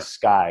like the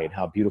sky and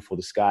how beautiful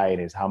the sky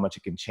is, how much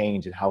it can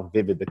change and how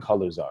vivid the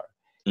colors are.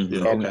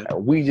 And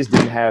we just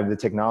didn't have the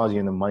technology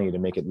and the money to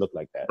make it look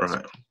like that. Right.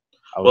 So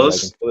I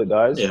was like, until it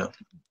does. Yeah.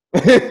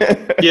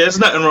 There's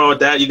nothing wrong with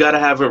that. You got to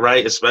have it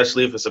right,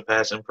 especially if it's a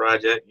passion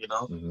project,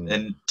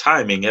 and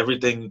timing,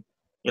 everything,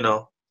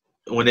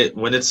 when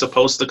it's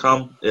supposed to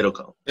come, it'll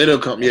come. It'll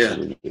come, yeah.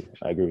 Absolutely.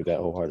 I agree with that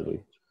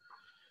wholeheartedly.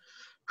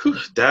 Whew,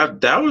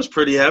 that was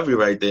pretty heavy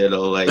right there,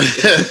 though. Like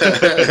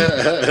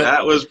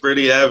that was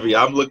pretty heavy.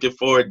 I'm looking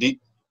forward. Do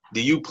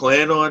you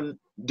plan on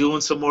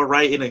doing some more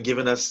writing and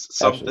giving us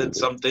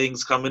some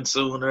things coming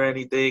soon or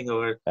anything?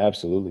 Or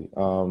absolutely.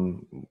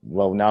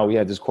 Well, now we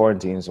had this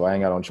quarantine, so I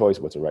ain't got no choice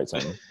but to write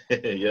something.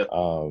 Yeah.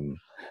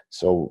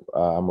 So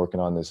I'm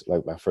working on this,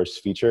 like my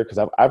first feature,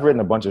 because I've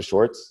written a bunch of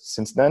shorts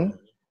since then.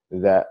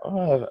 That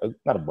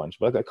not a bunch,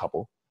 but a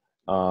couple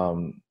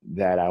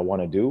that I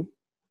want to do,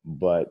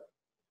 but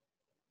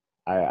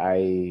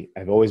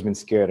I've always been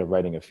scared of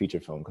writing a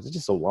feature film because it's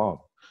just so long.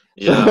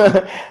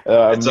 Yeah,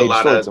 it's a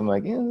lot of. I'm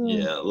like,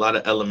 a lot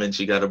of elements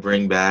you got to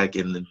bring back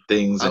and the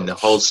things, and the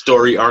whole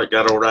story arc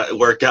got to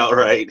work out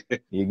right.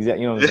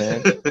 Exactly, you know what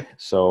I'm saying.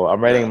 So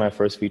I'm writing my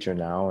first feature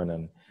now, and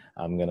then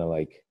I'm gonna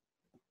like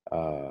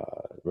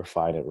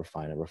refine it.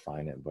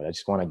 But I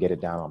just want to get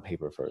it down on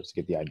paper first,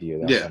 get the idea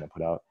that I'm trying to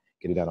put out.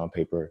 Get it down on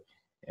paper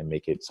and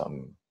make it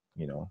something,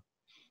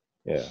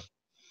 yeah.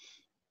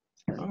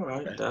 All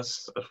right,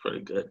 that's pretty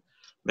good,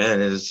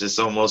 man. It just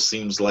almost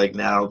seems like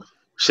now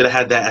should have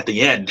had that at the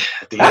end.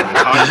 It's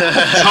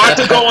hard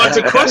to go on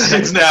to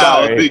questions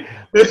now. Sorry.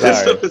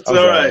 It's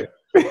all right.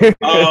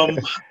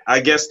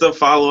 I guess the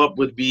follow up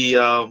would be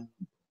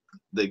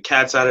the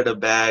cat's out of the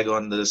bag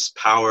on this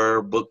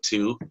Power Book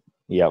 2.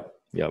 Yep.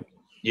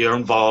 You're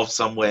involved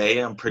some way.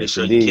 I'm pretty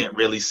sure you can't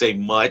really say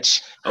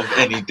much of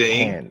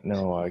anything.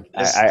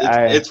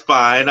 It's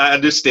fine. I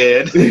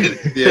understand.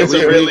 Yeah,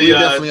 we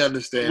definitely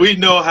understand. We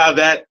know how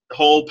that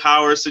whole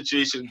power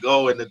situation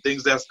go and the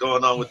things that's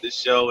going on with this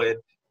show. And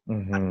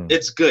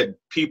it's good.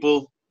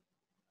 People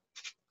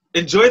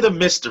enjoy the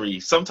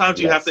mystery. Sometimes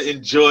you have to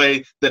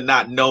enjoy the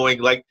not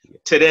knowing. Like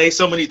today,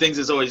 so many things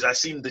is always, I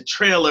seen the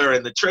trailer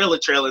and the trailer,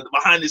 the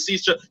behind the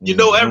scenes. You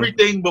know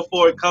everything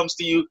before it comes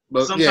to you.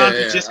 But sometimes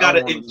you just got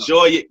to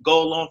enjoy it,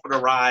 go along for the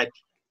ride.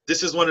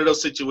 This is one of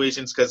those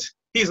situations because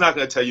he's not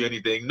going to tell you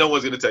anything. No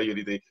one's going to tell you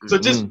anything. So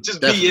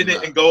just be in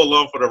it and go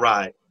along for the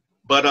ride.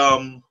 But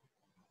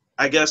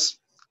I guess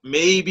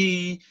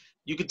maybe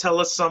you could tell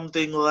us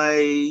something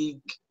like,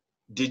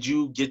 did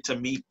you get to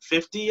meet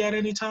 50 at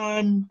any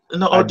time in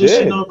the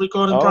audition or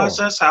recording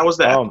process? How was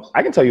that?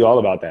 I can tell you all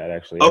about that,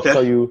 actually. Okay.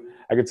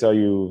 I could tell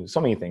you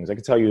so many things. I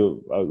could tell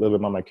you a little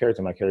bit about my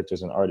character. My character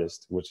is an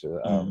artist, which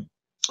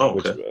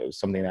is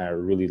something that I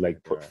really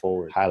put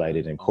forward,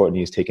 highlighted. And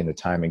Courtney has taken the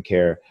time and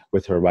care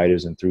with her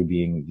writers and through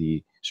being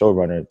the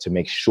showrunner to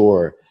make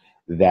sure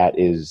that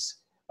is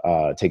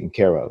taken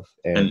care of,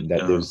 and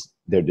that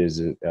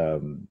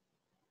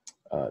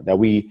that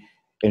we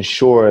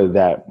ensure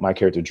that my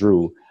character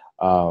Drew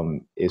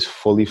is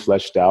fully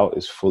fleshed out,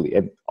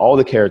 and all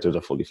the characters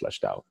are fully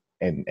fleshed out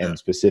and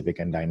specific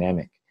and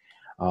dynamic.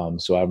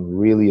 So I'm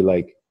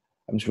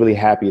just really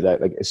happy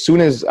that as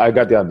soon as I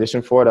got the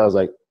audition for it, I was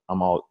like,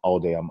 I'm all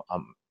day. I'm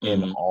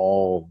in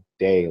all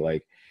day,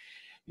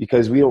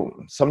 because we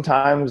don't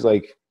sometimes,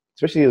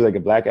 especially as a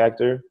Black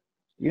actor,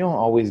 you don't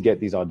always get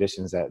these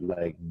auditions that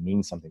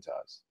mean something to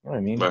us. You know what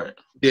I mean? Right.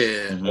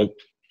 Yeah.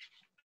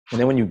 And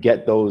then when you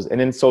get those, and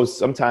then so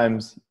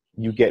sometimes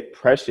you get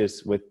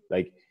precious with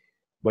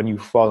when you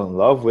fall in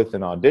love with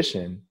an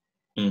audition,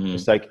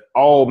 it's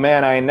oh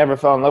man, I never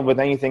fell in love with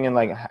anything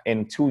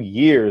in 2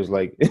 years.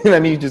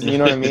 Let me just, you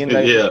know what I mean?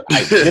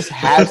 This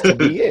has to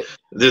be it.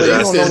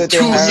 This is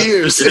 2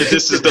 years.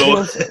 This is the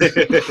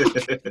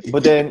one.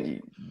 But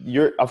then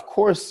of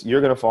course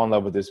you're gonna fall in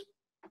love with this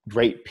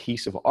great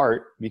piece of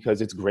art because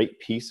it's great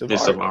piece of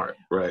art,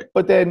 right?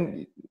 But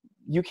then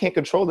you can't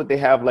control that they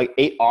have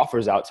 8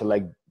 offers out to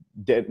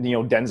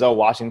Denzel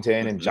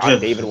Washington and John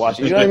David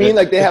Washington. You know what I mean?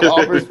 They have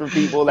offers for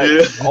people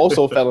that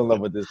also fell in love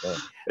with this thing.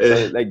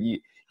 So you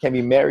can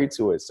be married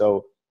to it.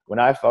 So when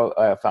I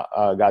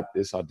got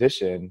this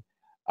audition,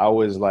 I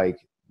was like,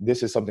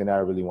 this is something that I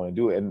really want to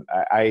do. And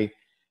I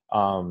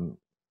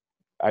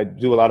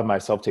do a lot of my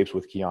self-tapes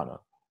with Kiana,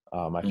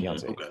 my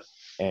fiance. Okay.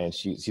 And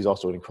she's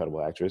also an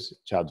incredible actress.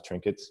 Child of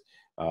Trinkets.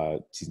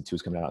 Season 2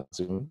 is coming out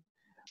soon.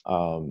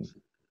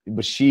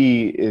 But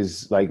she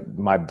is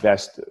my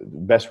best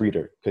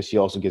reader because she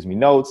also gives me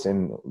notes,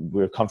 and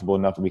we're comfortable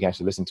enough that we can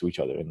actually listen to each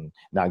other and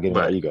not get into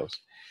our egos.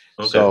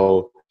 Okay.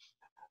 So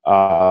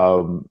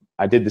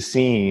I did the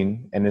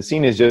scene, and the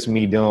scene is just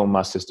me dealing with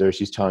my sister.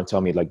 She's trying to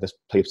tell me let's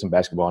play some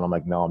basketball, and I'm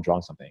like, no, I'm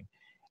drawing something,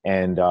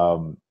 and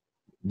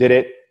did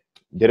it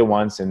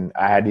once, and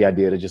I had the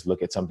idea to just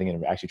look at something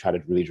and actually try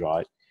to really draw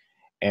it.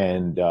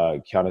 And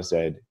Kiana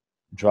said,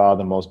 draw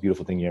the most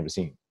beautiful thing you've ever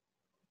seen.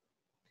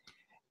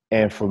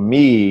 And for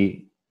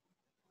me,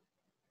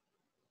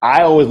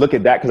 I always look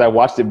at that because I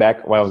watched it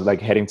back while I was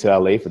heading to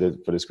LA for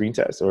the screen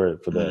test or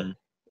for the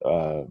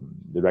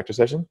director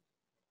session.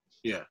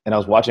 Yeah. And I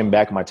was watching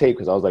back my tape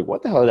because I was like,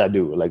 what the hell did I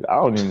do? I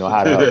don't even know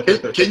how to.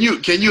 Can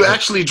you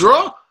actually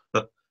draw?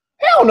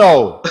 Hell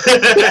no.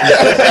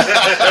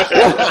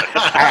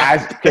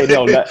 Okay,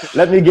 no,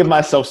 let me give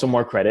myself some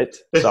more credit.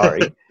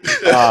 Sorry.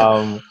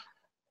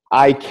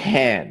 I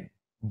can,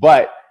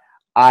 but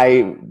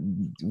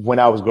when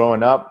I was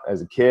growing up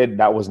as a kid,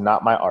 that was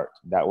not my art.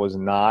 That was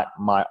not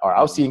my art.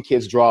 I was seeing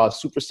kids draw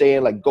Super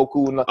Saiyan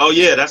Goku. Oh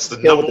yeah, that's the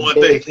number one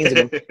thing.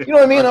 You know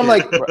what I mean? I'm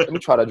like, let me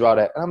try to draw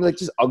that. And I'm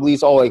just ugly.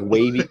 It's all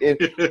wavy.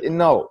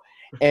 No.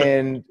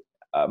 And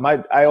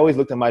I always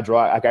looked at my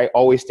drawing. I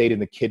always stayed in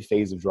the kid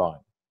phase of drawing.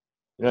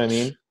 You know what I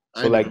mean?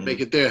 So make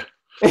it there.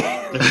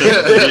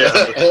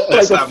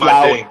 That's not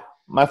my thing.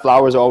 My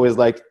flowers are always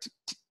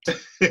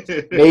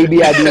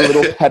maybe I do a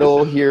little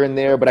petal here and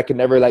there, but I could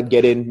never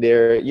get in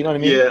there. You know what I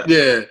mean?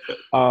 Yeah.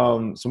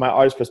 So my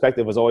artist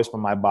perspective was always from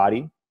my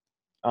body.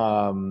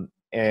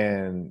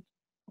 And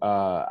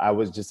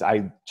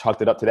I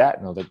chalked it up to that.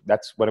 And I was like,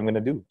 that's what I'm going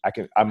to do.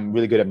 I'm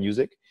really good at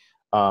music.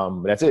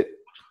 But that's it.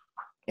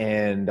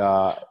 And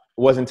it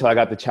wasn't until I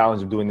got the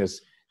challenge of doing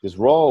this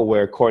role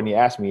where Courtney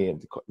asked me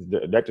at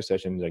the director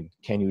session,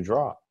 can you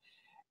draw?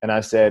 And I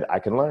said, I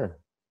can learn.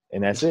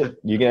 And that's it.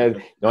 You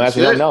don't ask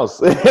me nothing else.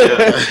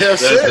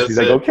 She's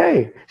like,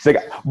 okay. She's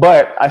like,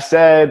 but I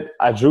said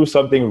I drew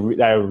something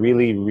that I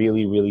really,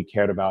 really, really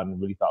cared about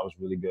and really thought was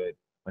really good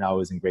when I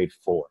was in grade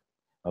 4.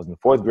 I was in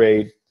 4th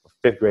grade,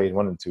 5th grade,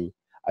 1 and 2.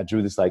 I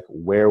drew this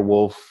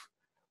werewolf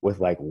with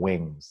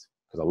wings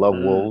because I love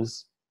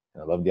wolves.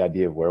 And I love the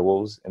idea of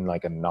werewolves in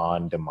a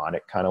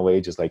non-demonic kind of way,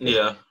 just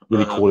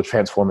really cool to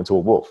transform into a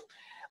wolf.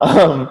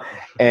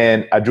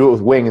 And I drew it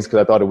with wings because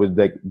I thought it would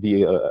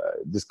be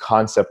this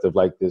concept of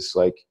this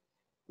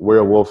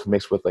werewolf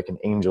mixed with an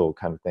angel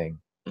kind of thing.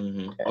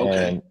 Okay.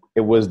 And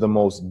it was the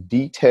most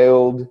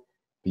detailed,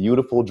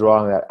 beautiful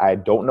drawing that I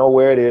don't know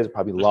where it is.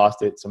 Probably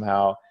lost it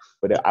somehow,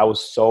 but I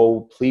was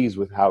so pleased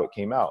with how it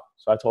came out.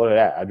 So I told her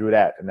that I drew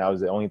that, and that was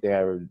the only thing I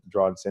ever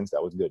drawn since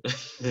that was good.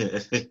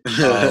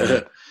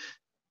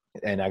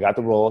 And I got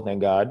the role,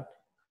 thank God.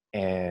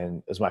 And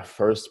it was my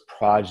first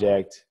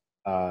project,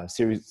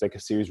 series, like a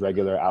series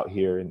regular out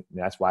here. And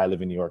that's why I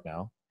live in New York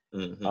now.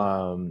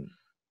 Mm-hmm.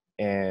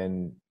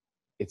 And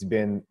it's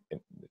been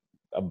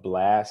a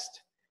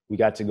blast. We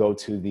got to go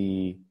to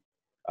the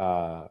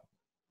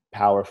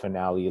Power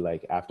finale,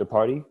 like after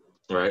party.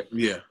 Right.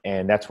 Yeah.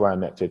 And that's where I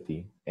met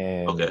 50.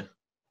 And okay.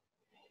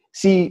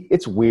 See,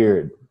 it's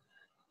weird.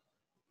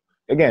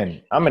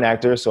 Again, I'm an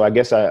actor, so I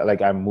guess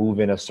I move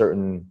in a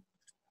certain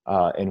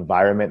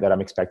environment that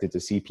I'm expected to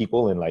see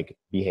people and like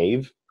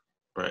behave.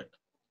 Right.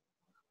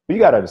 But you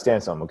got to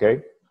understand something,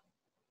 okay?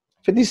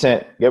 50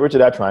 Cent, Get Rich or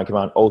Die Trying came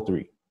out in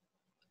 03.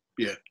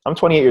 Yeah. I'm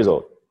 28 years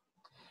old.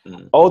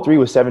 03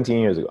 was 17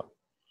 years ago.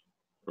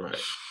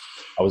 Right.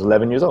 I was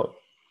 11 years old.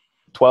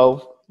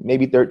 12,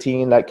 maybe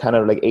 13, that kind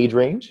of like age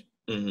range.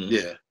 Mm-hmm.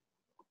 Yeah.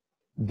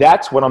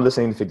 That's when I'm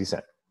listening to 50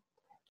 Cent.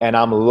 And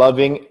I'm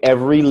loving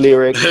every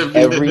lyric,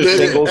 every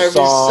single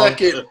song.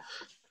 Second.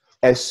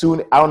 I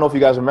don't know if you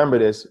guys remember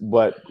this,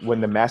 but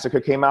when the massacre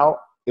came out,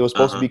 it was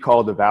supposed to be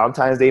called the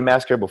Valentine's Day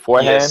Massacre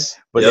beforehand,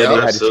 but then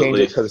they had to change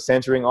it because of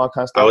censoring, all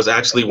kinds of stuff. I was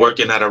actually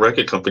working at a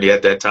record company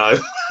at that time.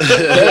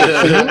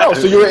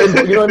 So you were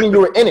in, you know what I mean?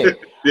 You were in it.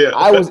 Yeah.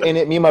 I was in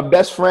it. Me and my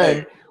best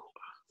friend. Hey,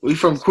 we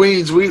from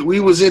Queens.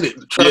 We was in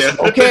it. Trust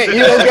me. Okay.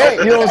 You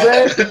know what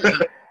I'm saying?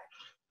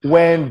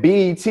 When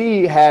BET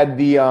had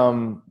the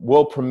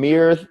world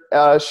premiere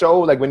show,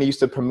 like when they used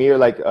to premiere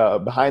like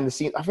behind the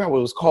scenes, I forgot what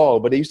it was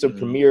called, but they used to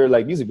premiere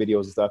like music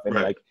videos and stuff. And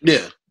like,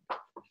 yeah.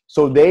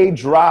 So he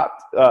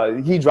dropped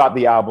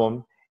the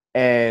album,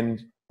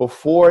 and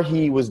before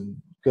he was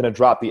gonna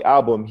drop the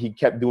album, he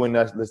kept doing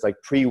this like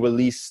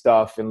pre-release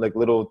stuff and like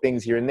little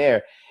things here and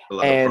there. A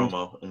lot of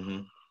promo. Mm-hmm.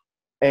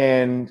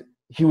 And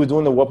he was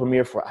doing the world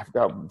premiere for I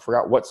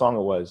forgot what song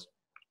it was,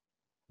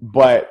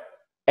 but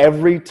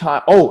every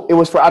time, it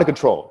was for Out of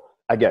Control,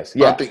 I guess.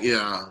 Yeah.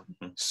 Yeah.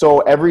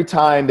 So every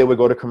time they would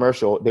go to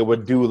commercial, they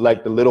would do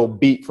like the little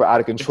beat for Out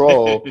of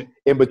Control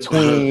in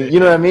between, you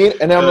know what I mean?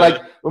 And then I'm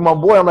like, with my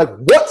boy, I'm like,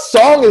 what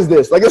song is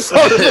this? Like, this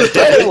song is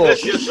terrible.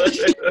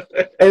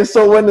 And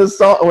so when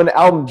the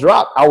album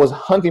dropped, I was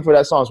hunting for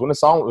that song. So when the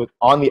song was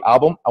on the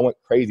album, I went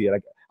crazy.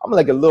 Like, I'm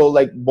like a little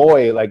like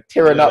boy, like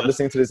tearing up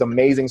listening to this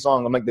amazing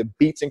song. I'm like, the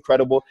beat's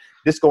incredible.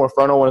 Disco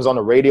Inferno, when it was on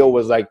the radio,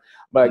 was like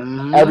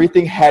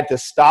everything had to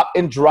stop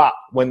and drop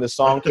when the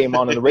song came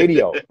on the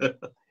radio.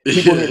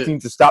 People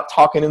need to stop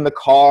talking in the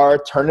car,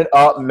 turn it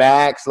up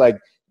max, like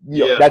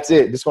that's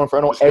it. Disco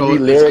Inferno, every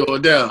lyric. Go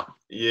down.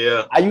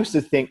 Yeah. I used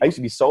to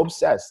be so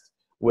obsessed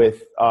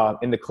with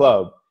in the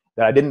club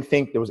that I didn't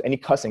think there was any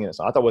cussing in the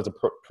song. I thought it was the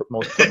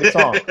most perfect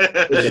song.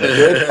 It was a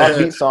good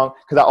upbeat song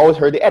because I always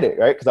heard the edit,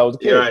 right? Because I was a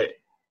kid. Yeah, right.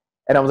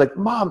 And I was like,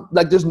 Mom,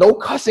 like there's no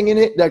cussing in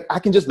it. Like I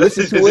can just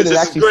listen to it and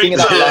actually sing it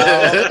out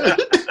loud.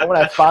 And when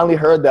I finally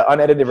heard the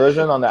unedited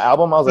version on the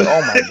album, I was like,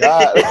 oh my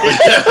God.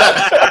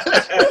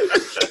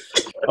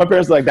 My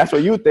parents were like, that's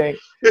what you think.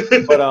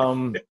 But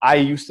I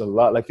used to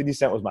love, like 50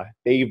 Cent was my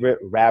favorite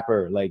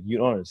rapper. Like you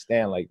don't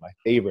understand, like my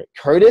favorite.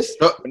 Curtis,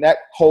 when that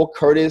whole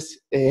Curtis,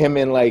 him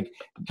and like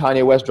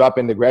Kanye West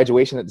dropping The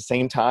Graduation at the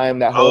same time.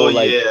 That whole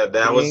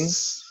that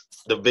was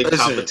the big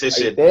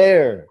competition right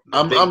there.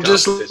 I'm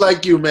just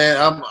like you,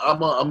 man.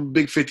 I'm a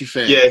big 50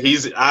 fan. Yeah,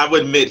 I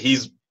would admit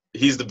he's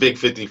the big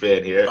 50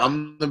 fan here.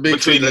 I'm the big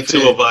between 50 the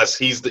two of us.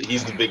 He's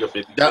the bigger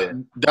 50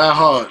 fan. Die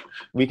hard.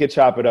 We could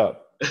chop it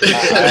up.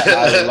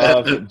 I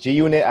love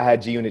G-Unit. I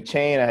had G-Unit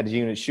chain. I had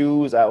G-Unit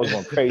shoes. I was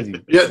going crazy.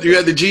 Yeah, you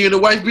had the G-Unit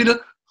wife beater?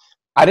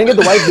 I didn't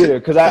get the wife beater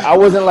because I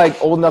wasn't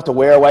like old enough to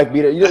wear a wife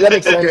beater. You know, that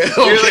makes sense.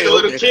 You're like a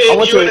little kid.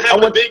 I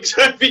went big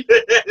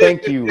beater.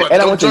 Thank you. But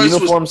and I went to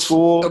uniform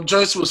school. Them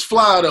joints was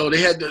fly though.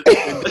 They had the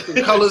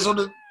different colors on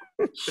the.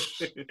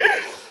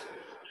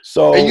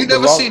 So and you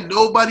never seen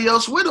nobody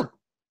else with them.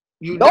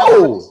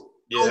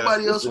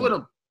 Nobody else with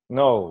them.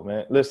 No,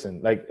 man.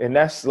 Listen, like, and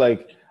that's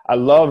like, I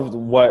loved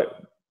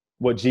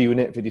what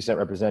G-Unit 50 Cent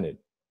represented.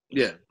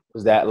 Yeah.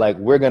 Was that like,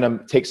 we're going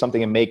to take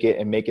something and make it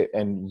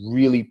and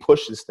really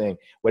push this thing.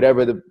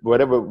 Whatever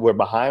we're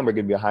behind, we're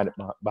going to be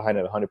behind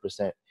it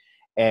 100%.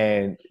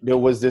 And there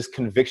was this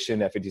conviction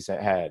that 50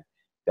 Cent had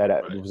that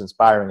it was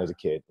inspiring as a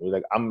kid. It was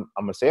like, I'm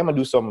going to say I'm going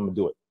to do something, I'm going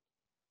to do it.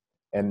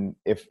 And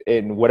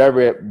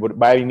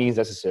by any means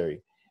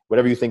necessary,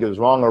 whatever you think is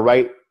wrong or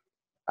right,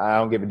 I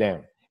don't give a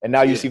damn. And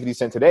now you see 50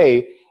 Cent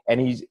today,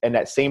 and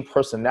that same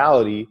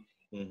personality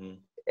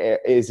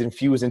is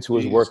infused into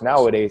his work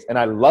nowadays. And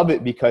I love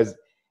it because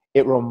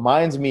it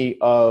reminds me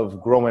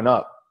of growing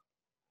up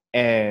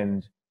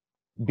and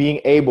being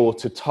able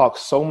to talk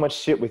so much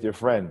shit with your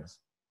friends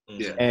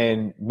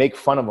and make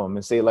fun of them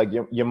and say like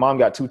your mom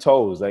got 2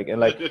 toes,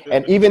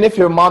 and even if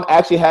your mom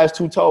actually has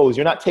 2 toes,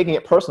 you're not taking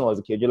it personal as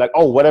a kid. You're like,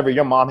 oh, whatever,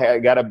 your mom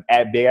got a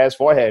big ass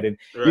forehead, and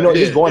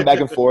just going back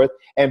and forth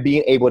and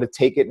being able to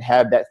take it and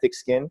have that thick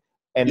skin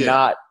and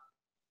not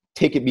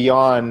take it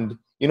beyond.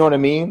 You know what I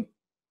mean?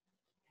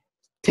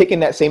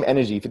 Taking that same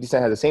energy, 50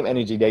 Cent has the same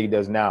energy that he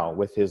does now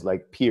with his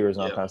like peers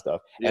and all kind of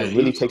stuff, and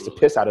really takes the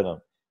piss out of them.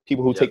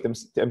 People who take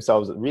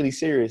themselves really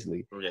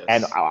seriously. Yes.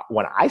 And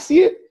when I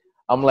see it,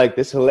 I'm like,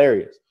 this is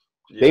hilarious.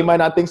 They might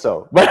not think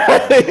so, but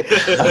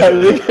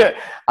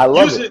I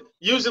love it.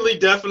 Usually,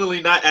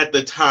 definitely not at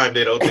the time.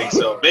 They don't think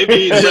so.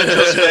 Maybe in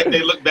retrospect,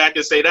 they look back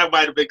and say that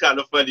might have been kind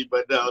of funny,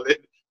 but no,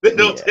 they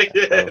don't take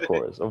it.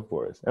 Of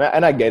course.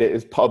 And I get it.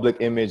 It's public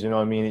image. You know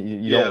what I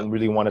mean? You don't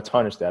really want to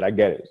tarnish that. I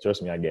get it.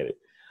 Trust me, I get it.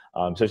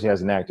 Especially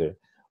as an actor.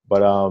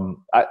 But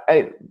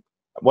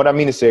what I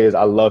mean to say is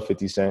I love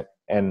 50 Cent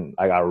and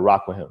I got to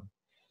rock with him.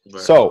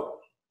 Right. So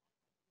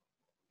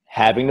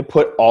having to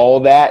put all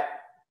that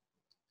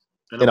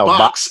in a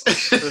box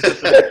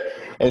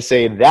and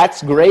say,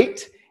 that's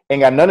great.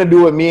 Ain't got nothing to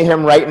do with me and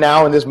him right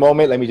now in this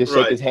moment. Let me just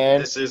shake his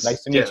hand.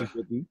 Nice to meet you,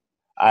 50.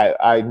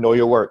 I know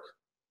your work.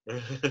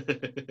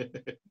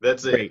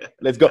 That's great.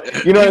 Let's go.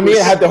 You know what I mean?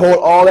 I have to hold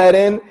all that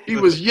in. He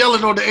was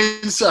yelling on the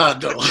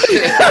inside, though.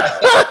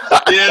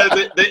 Yeah,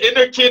 the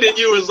inner kid in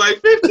you was like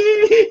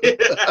 50.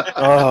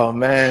 Oh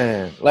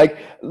man, like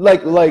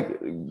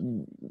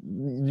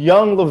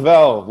young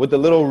Lovell with the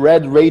little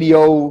red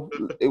radio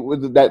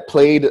that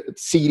played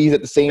CDs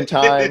at the same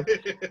time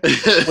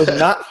was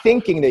not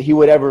thinking that he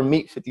would ever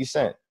meet 50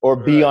 Cent or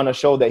be on a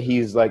show that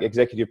he's like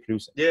executive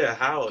producing. Yeah,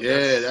 how?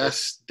 Yeah,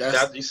 that's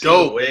you see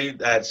dope. The way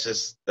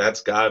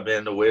that's God,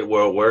 man. The way the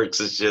world works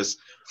is just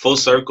full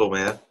circle,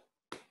 man.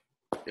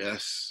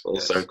 Yes, full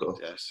circle.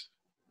 Yes.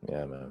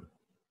 Yeah, man.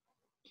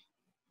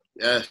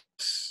 Yes.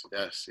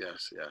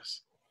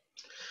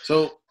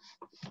 So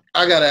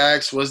I gotta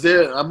ask, was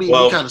there? I mean,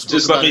 well, kind of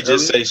just let me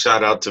just say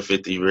shout out to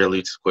 50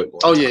 really quick.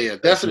 Oh yeah,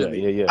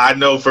 definitely. Yeah. I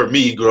know for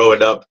me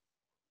growing up,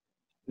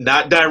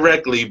 not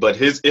directly, but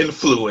his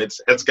influence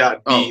has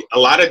got me a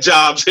lot of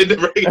jobs in the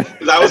ring.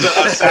 Because I was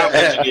a sound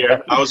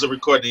engineer, I was a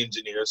recording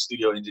engineer,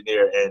 studio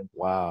engineer, and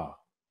wow,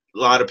 a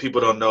lot of people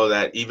don't know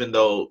that. Even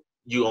though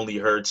you only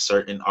heard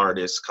certain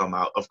artists come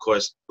out, of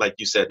course, like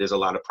you said, there's a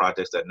lot of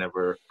projects that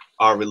never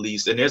are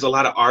released, and there's a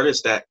lot of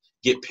artists that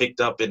get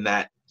picked up in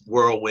that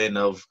whirlwind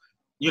of,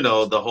 you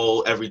know, the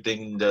whole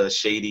everything, the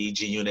shady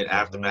G-Unit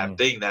aftermath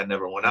thing that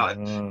never went out.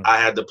 And I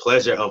had the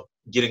pleasure of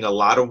getting a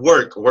lot of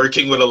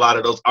working with a lot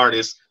of those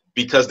artists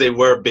because they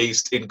were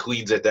based in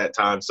Queens at that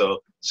time. So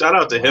shout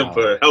out to him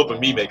for helping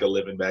me make a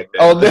living back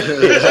then. All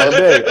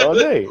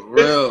day.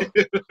 Real.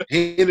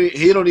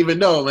 He don't even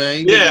know, man.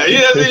 He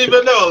doesn't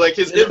even know. Like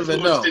his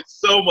influence did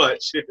so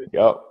much.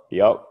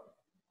 Yup.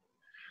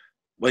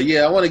 But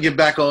yeah, I want to get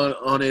back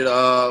on it.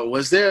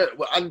 Was there?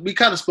 We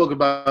kind of spoke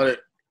about it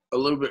a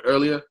little bit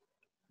earlier,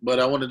 but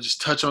I want to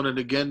just touch on it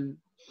again.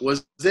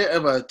 Was there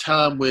ever a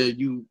time where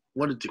you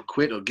wanted to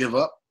quit or give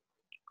up?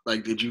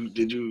 Like, did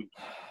you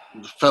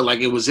felt like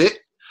it was it?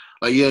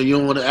 Like, yeah, you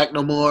don't want to act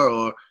no more,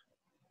 or?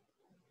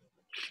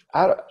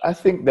 I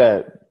think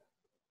that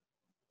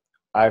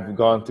I've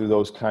gone through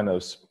those kind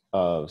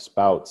of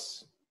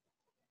spouts,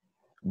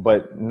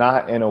 but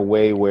not in a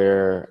way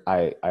where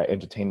I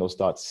entertain those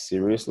thoughts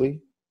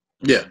seriously.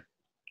 Yeah.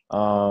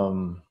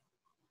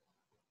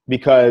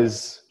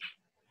 Because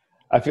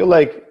I feel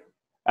like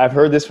I've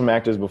heard this from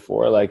actors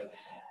before, like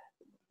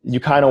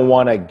you kind of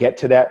want to get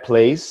to that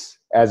place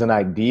as an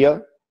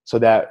idea so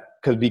that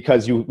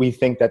because we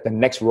think that the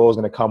next role is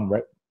going to come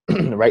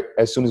right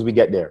as soon as we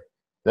get there.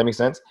 Does that make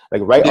sense?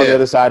 Like on the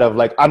other side of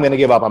like, I'm going to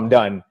give up, I'm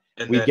done.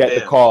 And we get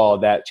the call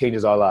that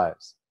changes our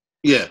lives.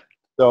 Yeah.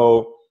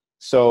 So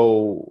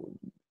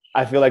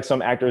I feel like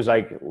some actors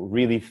like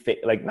really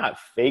like not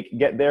fake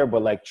get there,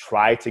 but like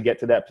try to get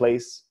to that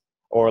place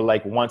or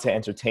like want to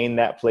entertain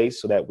that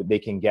place so that they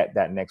can get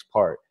that next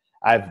part.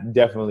 I've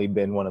definitely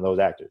been one of those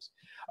actors.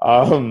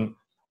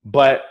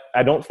 But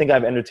I don't think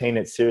I've entertained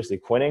it seriously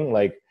quitting.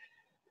 Like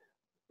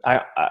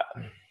I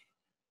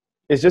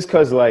it's just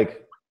cause like,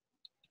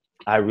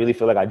 I really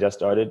feel like I just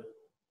started.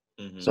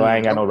 So I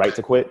ain't got no right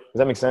to quit. Does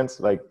that make sense?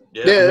 Like,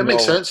 yeah, it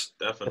makes sense.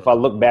 Definitely. If I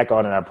look back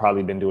on it, I've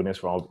probably been doing this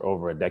for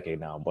over a decade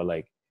now. But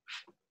like,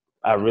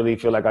 I really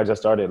feel like I just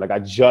started. Like, I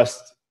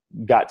just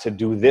got to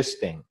do this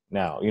thing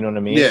now. You know what I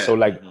mean? Yeah. So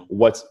like,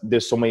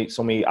 there's so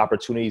many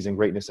opportunities and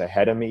greatness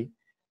ahead of me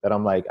that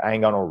I'm like, I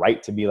ain't got no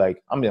right to be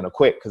like, I'm gonna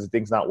quit because the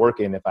thing's not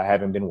working if I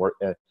haven't been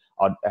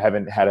I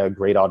haven't had a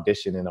great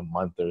audition in a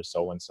month or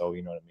so and so.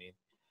 You know what I mean?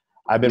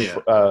 I've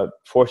been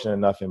fortunate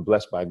enough and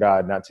blessed by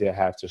God not to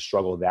have to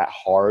struggle that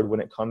hard when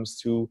it comes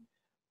to,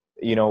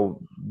 you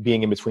know,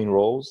 being in between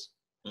roles.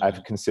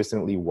 I've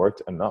consistently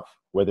worked enough,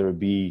 whether it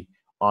be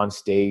on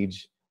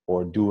stage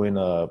or doing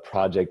a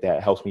project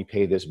that helps me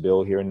pay this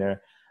bill here and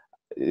there.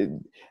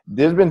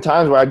 There's been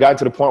times where I got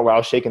to the point where I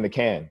was shaking the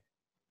can.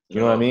 You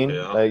know what I mean?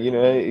 Yeah. Like, you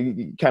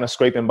know, kind of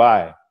scraping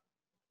by.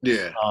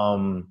 Yeah.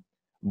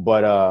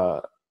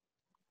 But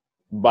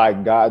by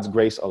God's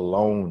grace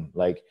alone,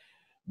 like,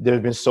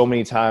 there's been so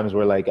many times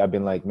where like I've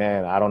been like,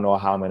 man, I don't know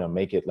how I'm gonna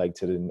make it like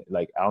I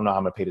don't know how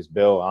I'm gonna pay this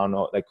bill. I don't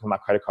know, like my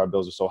credit card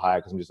bills are so high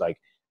because I'm just like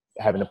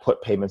having to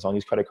put payments on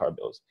these credit card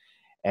bills.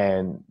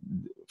 And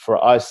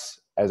for us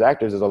as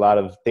actors, there's a lot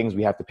of things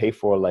we have to pay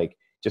for, like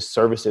just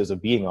services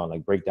of being on,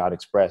 like Breakdown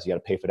Express. You got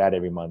to pay for that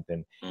every month,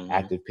 and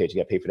Active Pitch, you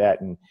got to pay for that,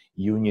 and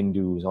union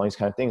dues, all these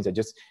kind of things that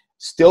just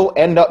still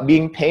end up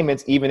being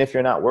payments even if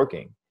you're not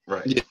working.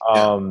 Right.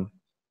 Yeah.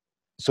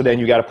 So then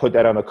you got to put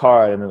that on the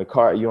card, and then the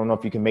card, you don't know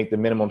if you can make the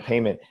minimum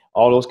payment,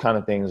 all those kind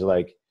of things.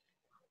 Like,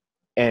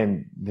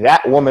 and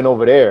that woman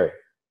over there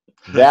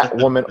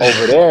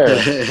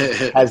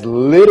has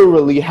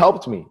literally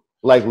helped me.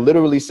 Like,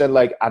 literally said,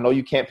 like, I know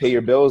you can't pay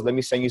your bills. Let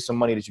me send you some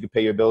money that you can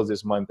pay your bills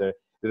this month.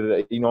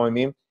 You know what I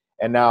mean?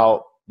 And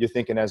now you're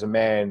thinking as a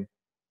man,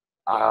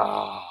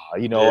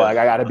 you know, like,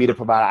 I got to be the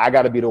provider. I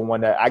got to be the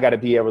one that I got to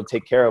be able to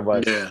take care of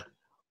us. Yeah.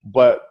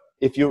 But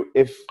if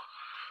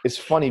it's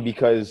funny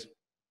because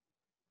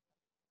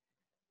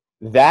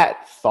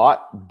that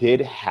thought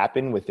did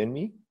happen within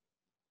me,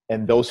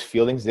 and those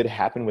feelings did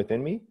happen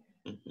within me,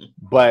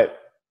 but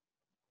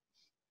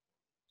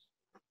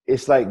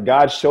it's like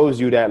God shows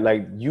you that,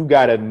 like, you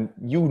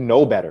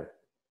know better.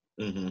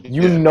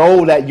 You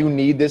know that you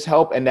need this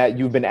help, and that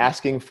you've been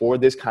asking for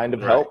this kind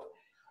of help,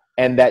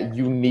 and that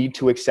you need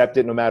to accept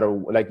it no matter,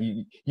 like,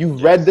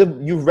 you've read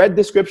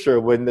the scripture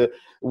when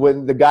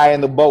the guy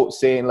in the boat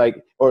saying,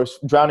 like, or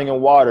drowning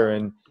in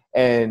water,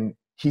 and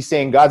he's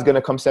saying, God's going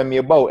to come send me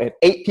a boat, and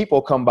 8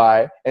 people come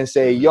by and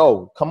say,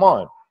 yo, come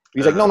on.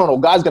 He's like, no,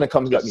 God's going to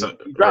come get me.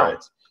 He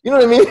drowns. You know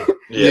what I mean?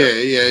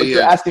 Yeah.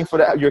 You're asking for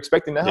that. You're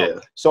expecting the help.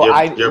 Yeah. So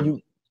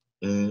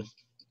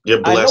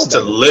you're blessed to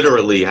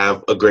literally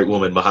have a great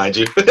woman behind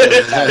you.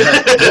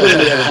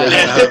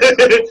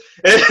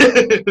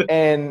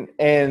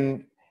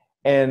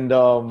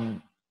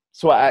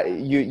 So I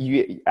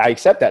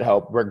accept that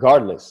help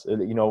regardless,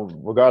 you know,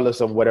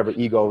 regardless of whatever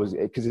ego is,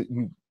 because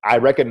I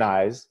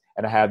recognize,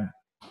 and I have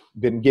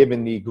been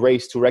given the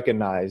grace to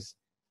recognize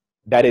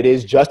that it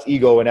is just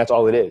ego, and that's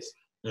all it is.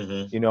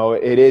 You know,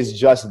 it is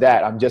just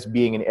that. I'm just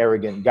being an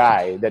arrogant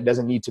guy that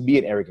doesn't need to be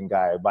an arrogant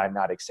guy by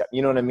not accepting.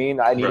 You know what I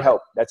mean? I need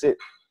help. That's it.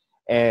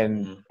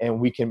 And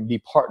we can be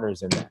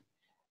partners in that.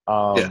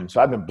 So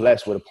I've been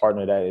blessed with a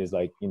partner that is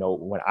like, you know,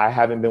 when I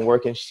haven't been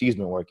working, she's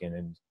been working,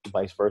 and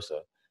vice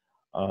versa.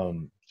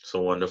 It's a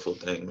wonderful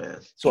thing, man.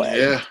 So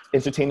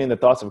entertaining the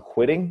thoughts of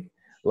quitting,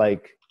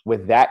 like,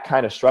 with that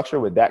kind of structure,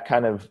 with that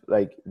kind of,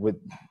 like, with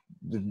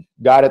the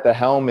God at the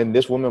helm and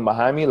this woman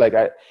behind me, like,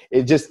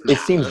 it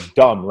seems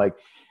dumb. Like,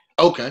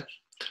 okay.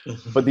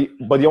 But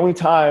the only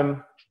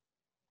time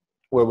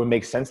where it would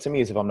make sense to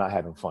me is if I'm not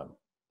having fun,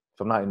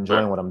 if I'm not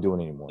enjoying what I'm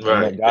doing anymore.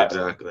 Right.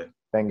 Exactly.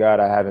 Thank God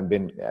I haven't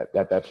been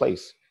at that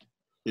place.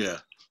 Yeah.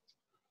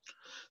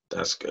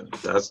 That's good.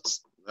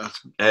 That's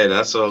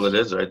all it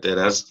is right there.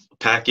 That's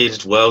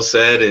packaged, well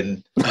said,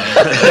 and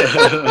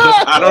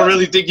I don't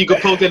really think you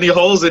can poke any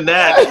holes in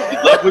that. You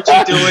love what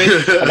you're doing.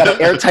 I got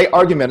an airtight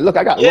argument. Look,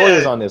 I got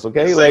lawyers on this,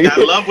 okay? Like, I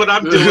love what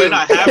I'm doing.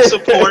 I have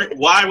support.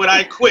 Why would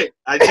I quit?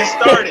 I just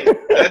started.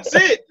 That's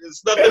it.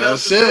 There's nothing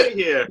else to say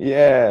here.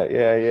 Yeah.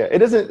 It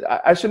doesn't,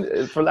 I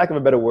shouldn't, for lack of a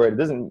better word,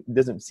 it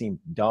doesn't seem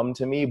dumb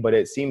to me, but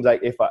it seems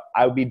like if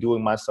I would be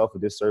doing myself a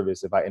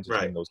disservice if I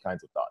entertain those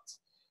kinds of thoughts.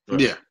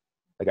 Yeah.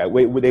 Like,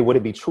 they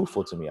wouldn't be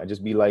truthful to me. I'd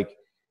just be like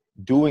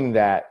doing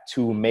that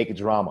to make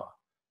drama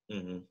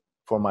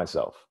for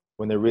myself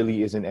when there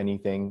really isn't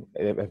anything.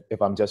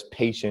 If I'm just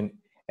patient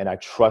and I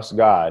trust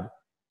God,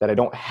 that I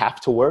don't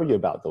have to worry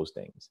about those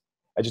things.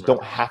 I just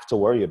don't have to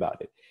worry about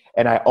it.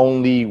 And I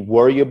only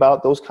worry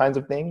about those kinds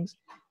of things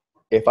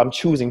if I'm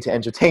choosing to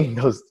entertain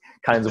those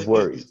kinds of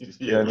worries.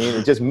 You know what I mean?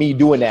 It's just me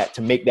doing that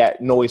to make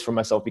that noise for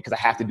myself because I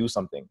have to do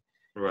something.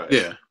 Right.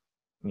 Yeah.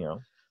 You know?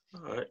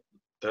 All right.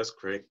 That's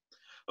great.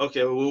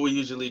 Okay, well, what we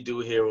usually do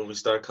here when we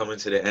start coming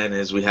to the end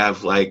is we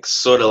have, like,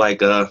 sort of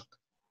like I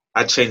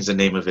change the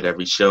name of it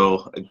every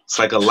show. It's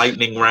like a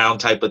lightning round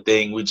type of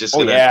thing. We're just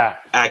gonna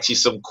ask you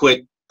some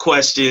quick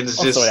questions.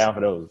 I'm so down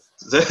for those.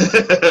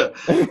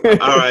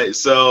 All right,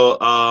 so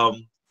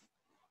an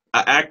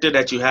actor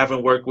that you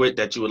haven't worked with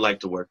that you would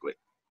like to work with?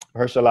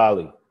 Herschel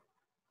Ali,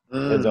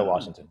 Denzel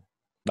Washington,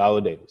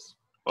 Viola Davis,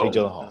 Jake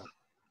Gyllenhaal.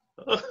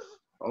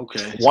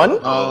 Okay.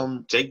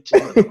 One? Jake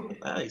Gyllenhaal.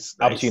 Nice.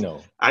 Al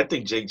Pacino. I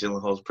think Jake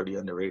Gyllenhaal is pretty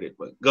underrated,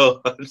 but go.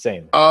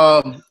 Same.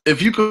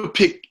 If you could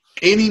pick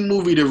any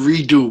movie to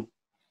redo,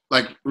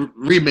 like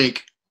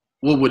remake,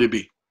 what would it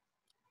be?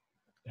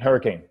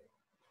 Hurricane.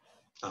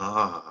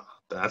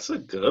 That's a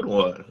good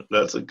one.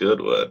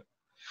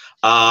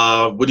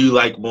 What do you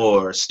like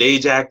more,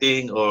 stage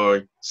acting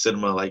or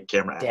cinema, like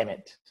camera acting? Damn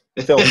it.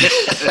 Film.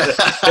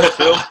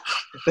 Film.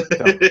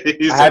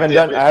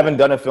 I haven't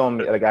done a film,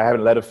 like, I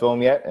haven't led a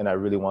film yet, and I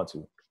really want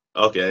to.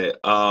 Okay.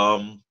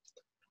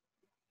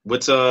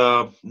 What's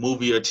a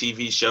movie or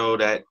TV show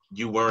that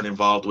you weren't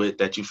involved with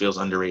that you feel is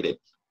underrated?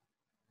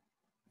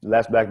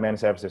 Last Black Man in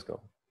San Francisco.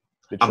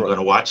 Detroit. I'm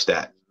gonna watch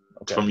that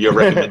from your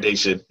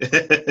recommendation.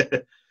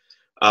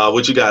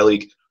 What you got,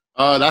 Leek?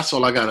 That's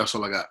all I got.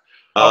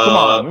 Oh, come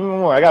on.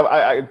 Come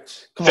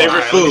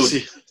on.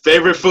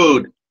 Favorite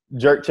food.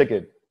 Jerk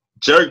chicken.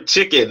 Jerk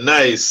chicken,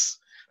 nice.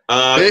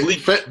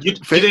 You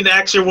didn't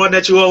ask your one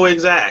that you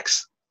always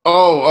ask.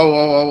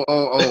 I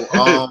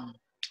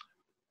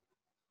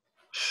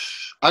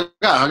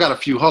got a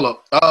few. Hold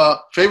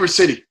up. Favorite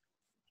city?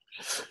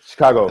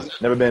 Chicago.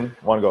 Never been.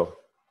 Want to go.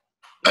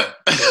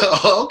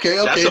 Okay.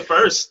 That's a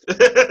first.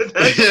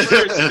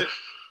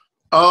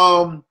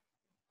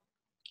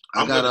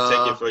 I'm gonna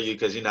take it for you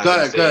because you're not. Go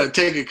ahead,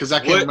 take it because I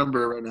can't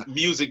remember it right now.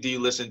 Music do you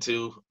listen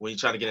to when you're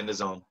trying to get in the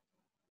zone?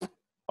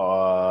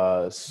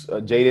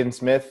 Jaden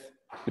Smith.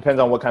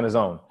 Depends on what kind of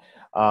zone.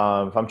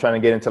 If I'm trying to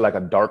get into like a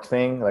dark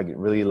thing, like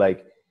really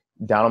like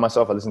down on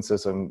myself, I listen to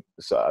some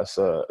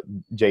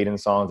Jaden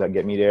songs that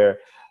get me there.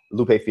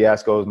 Lupe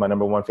Fiasco is my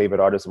 #1 favorite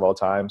artist of all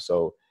time.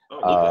 So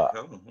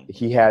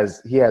he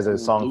has a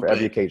song for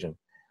every occasion.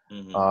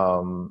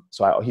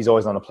 So he's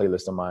always on a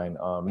playlist of mine. It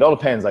all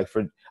depends. Like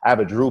I have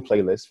a Drew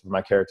playlist for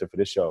my character for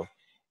this show,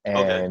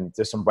 and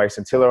there's some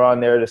Bryson Tiller on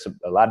there. There's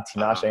a lot of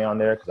Tinashe on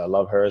there because I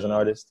love her as an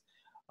artist.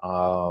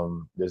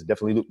 There's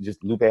definitely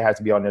just Lupe has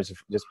to be on there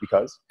just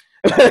because.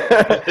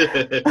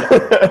 Okay.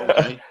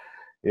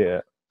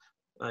 Yeah.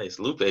 Nice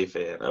Lupe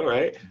fan. All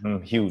right.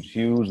 Huge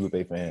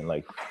Lupe fan.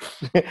 Like.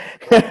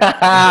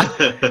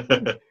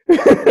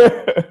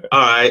 All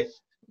right.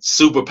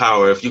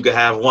 Superpower. If you could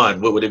have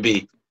one, what would it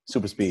be?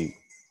 Super speed.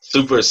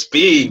 Super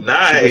speed.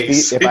 Nice. Super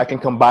speed. If I can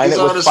combine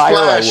it with fire,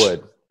 I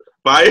would.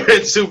 Fire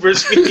and super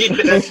speed.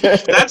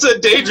 That's a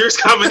dangerous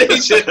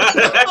combination.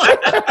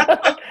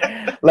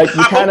 Like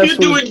you kind of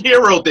doing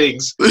hero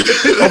things.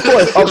 Of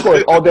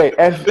course, all day.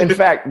 And in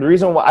fact, the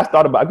reason why I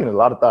thought about, I'm getting a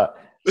lot of thought.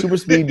 Super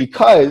speed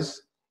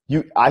because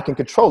I can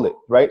control it,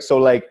 right? So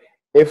like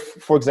if,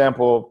 for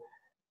example,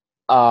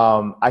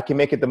 I can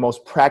make it the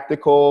most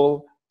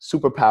practical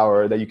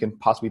superpower that you can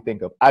possibly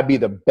think of. I'd be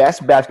the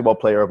best basketball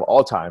player of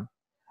all time.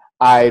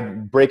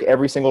 I'd break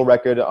every single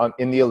record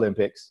in the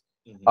Olympics.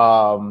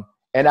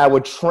 And I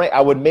would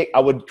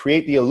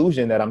create the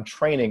illusion that I'm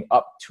training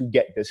up to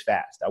get this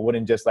fast. I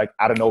wouldn't just like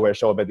out of nowhere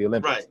show up at the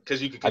Olympics. Right,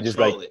 because you can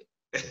control it.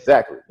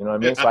 Exactly. You know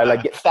what I mean? So I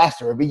like get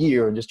faster every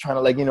year and just trying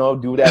to like,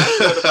 do that.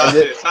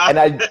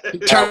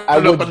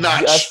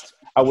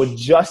 I would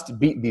just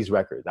beat these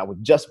records. I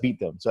would just beat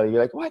them. So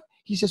you're like, what?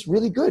 He's just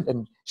really good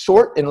and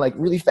short and like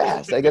really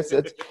fast. I guess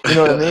that's, you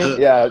know what I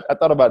mean? Yeah, I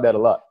thought about that a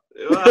lot.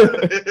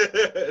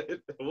 I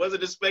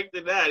wasn't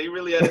expecting that. He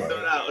really had to throw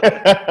it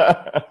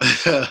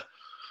out.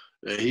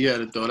 Yeah, he had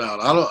to throw it out.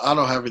 I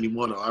don't have any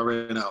more though. I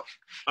ran out.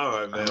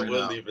 All right, man.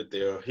 We'll leave it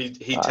there.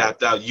 He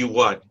tapped out. You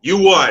won. You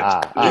won.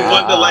 You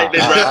won the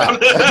lightning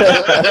round.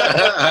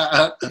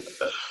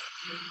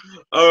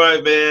 All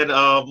right, man.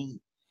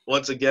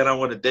 Once again, I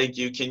want to thank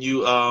you. Can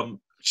you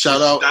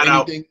shout out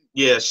anything?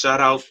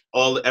 Shout out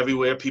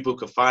everywhere people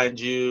can find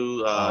you.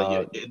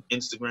 Your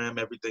Instagram,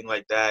 everything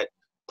like that.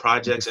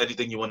 Projects,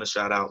 anything you want to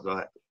shout out? Go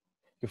ahead.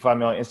 You can find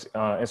me on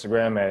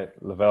Instagram at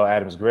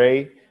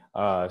Lovelladamsgray.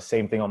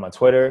 Same thing on my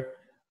Twitter.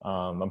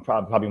 I'm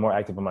probably more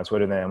active on my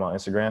Twitter than I am on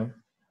Instagram.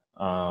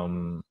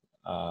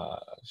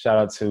 Shout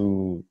out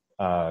to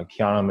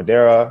Kiana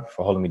Madeira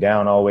for holding me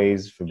down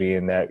always, for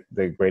being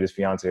the greatest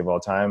fiance of all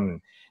time,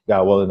 and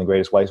God willing, the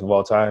greatest wife of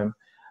all time.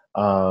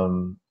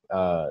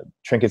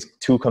 Trinkets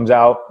 2 comes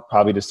out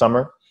probably this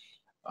summer.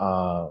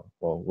 Well,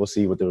 we'll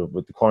see with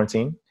the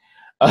quarantine.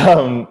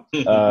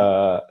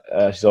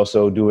 She's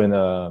also doing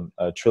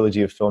a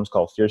trilogy of films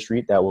called Fear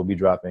Street that will be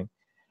dropping.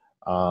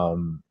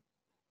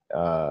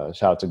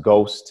 Shout out to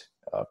Ghost,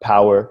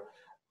 Power,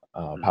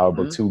 Power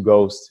Book 2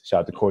 Ghost.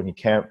 Shout out to Courtney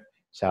Kemp.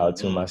 Shout out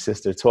to my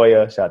sister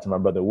Toya. Shout out to my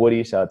brother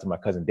Woody. Shout out to my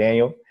cousin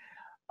Daniel.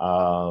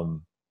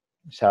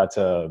 Shout out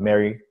to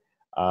Mary.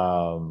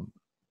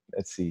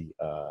 Let's see.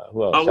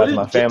 Who else? Shout out to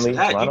my family.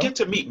 You get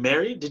to meet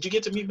Mary? Did you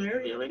get to meet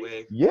Mary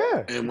already?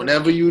 Yeah. And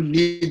whenever you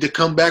need to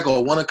come back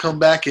or want to come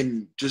back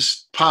and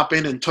just pop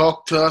in and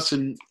talk to us,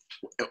 and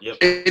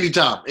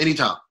anytime.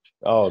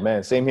 Oh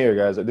man, same here,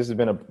 guys. This has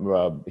been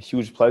a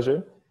huge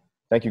pleasure.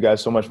 Thank you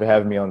guys so much for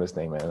having me on this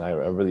thing, man. I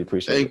really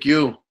appreciate it. Thank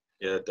you.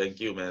 Yeah, thank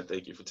you, man.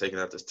 Thank you for taking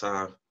out this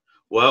time.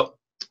 Well,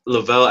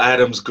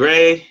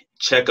 Lovelladamsgray,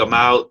 check him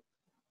out.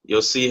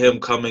 You'll see him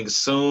coming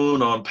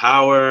soon on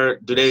Power.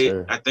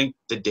 I think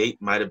the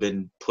date might have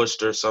been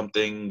pushed or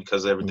something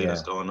because everything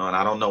that's going on.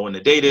 I don't know when the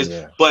date is,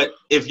 but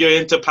if you're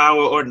into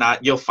Power or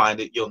not, you'll find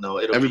it. You'll know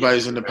it.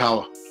 Everybody's into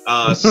Power.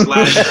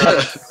 Slasher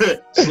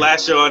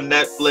on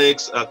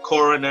Netflix,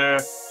 Coroner.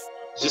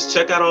 Just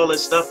check out all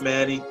his stuff,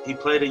 man. He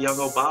played a young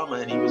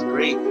Obama and he was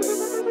great.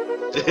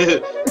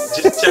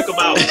 Just check him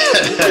out.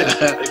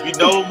 If you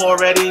know him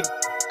already,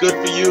 good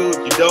for you. If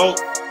you don't,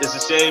 it's a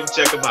shame.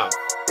 Check him out.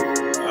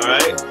 All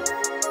right.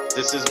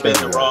 This has been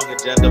the Wrong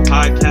Agenda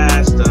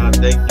podcast.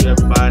 Thank you,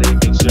 everybody.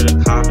 Make sure to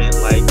comment,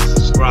 like,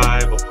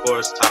 subscribe. Of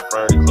course,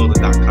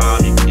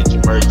 toppriorityclothing.com. You can get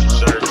your merch, your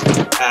shirts,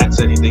 hats,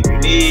 anything you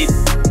need.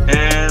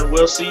 And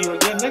we'll see you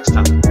again next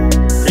time.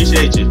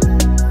 Appreciate you.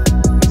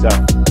 Peace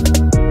out.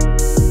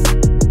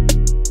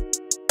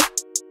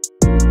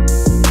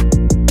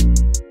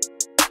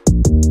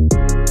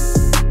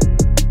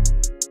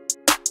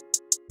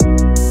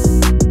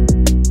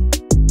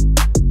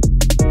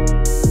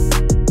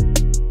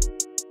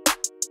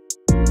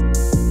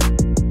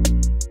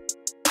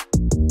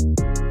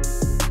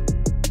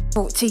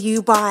 Brought to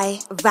you by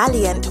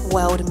Valiant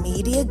World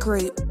Media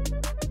Group.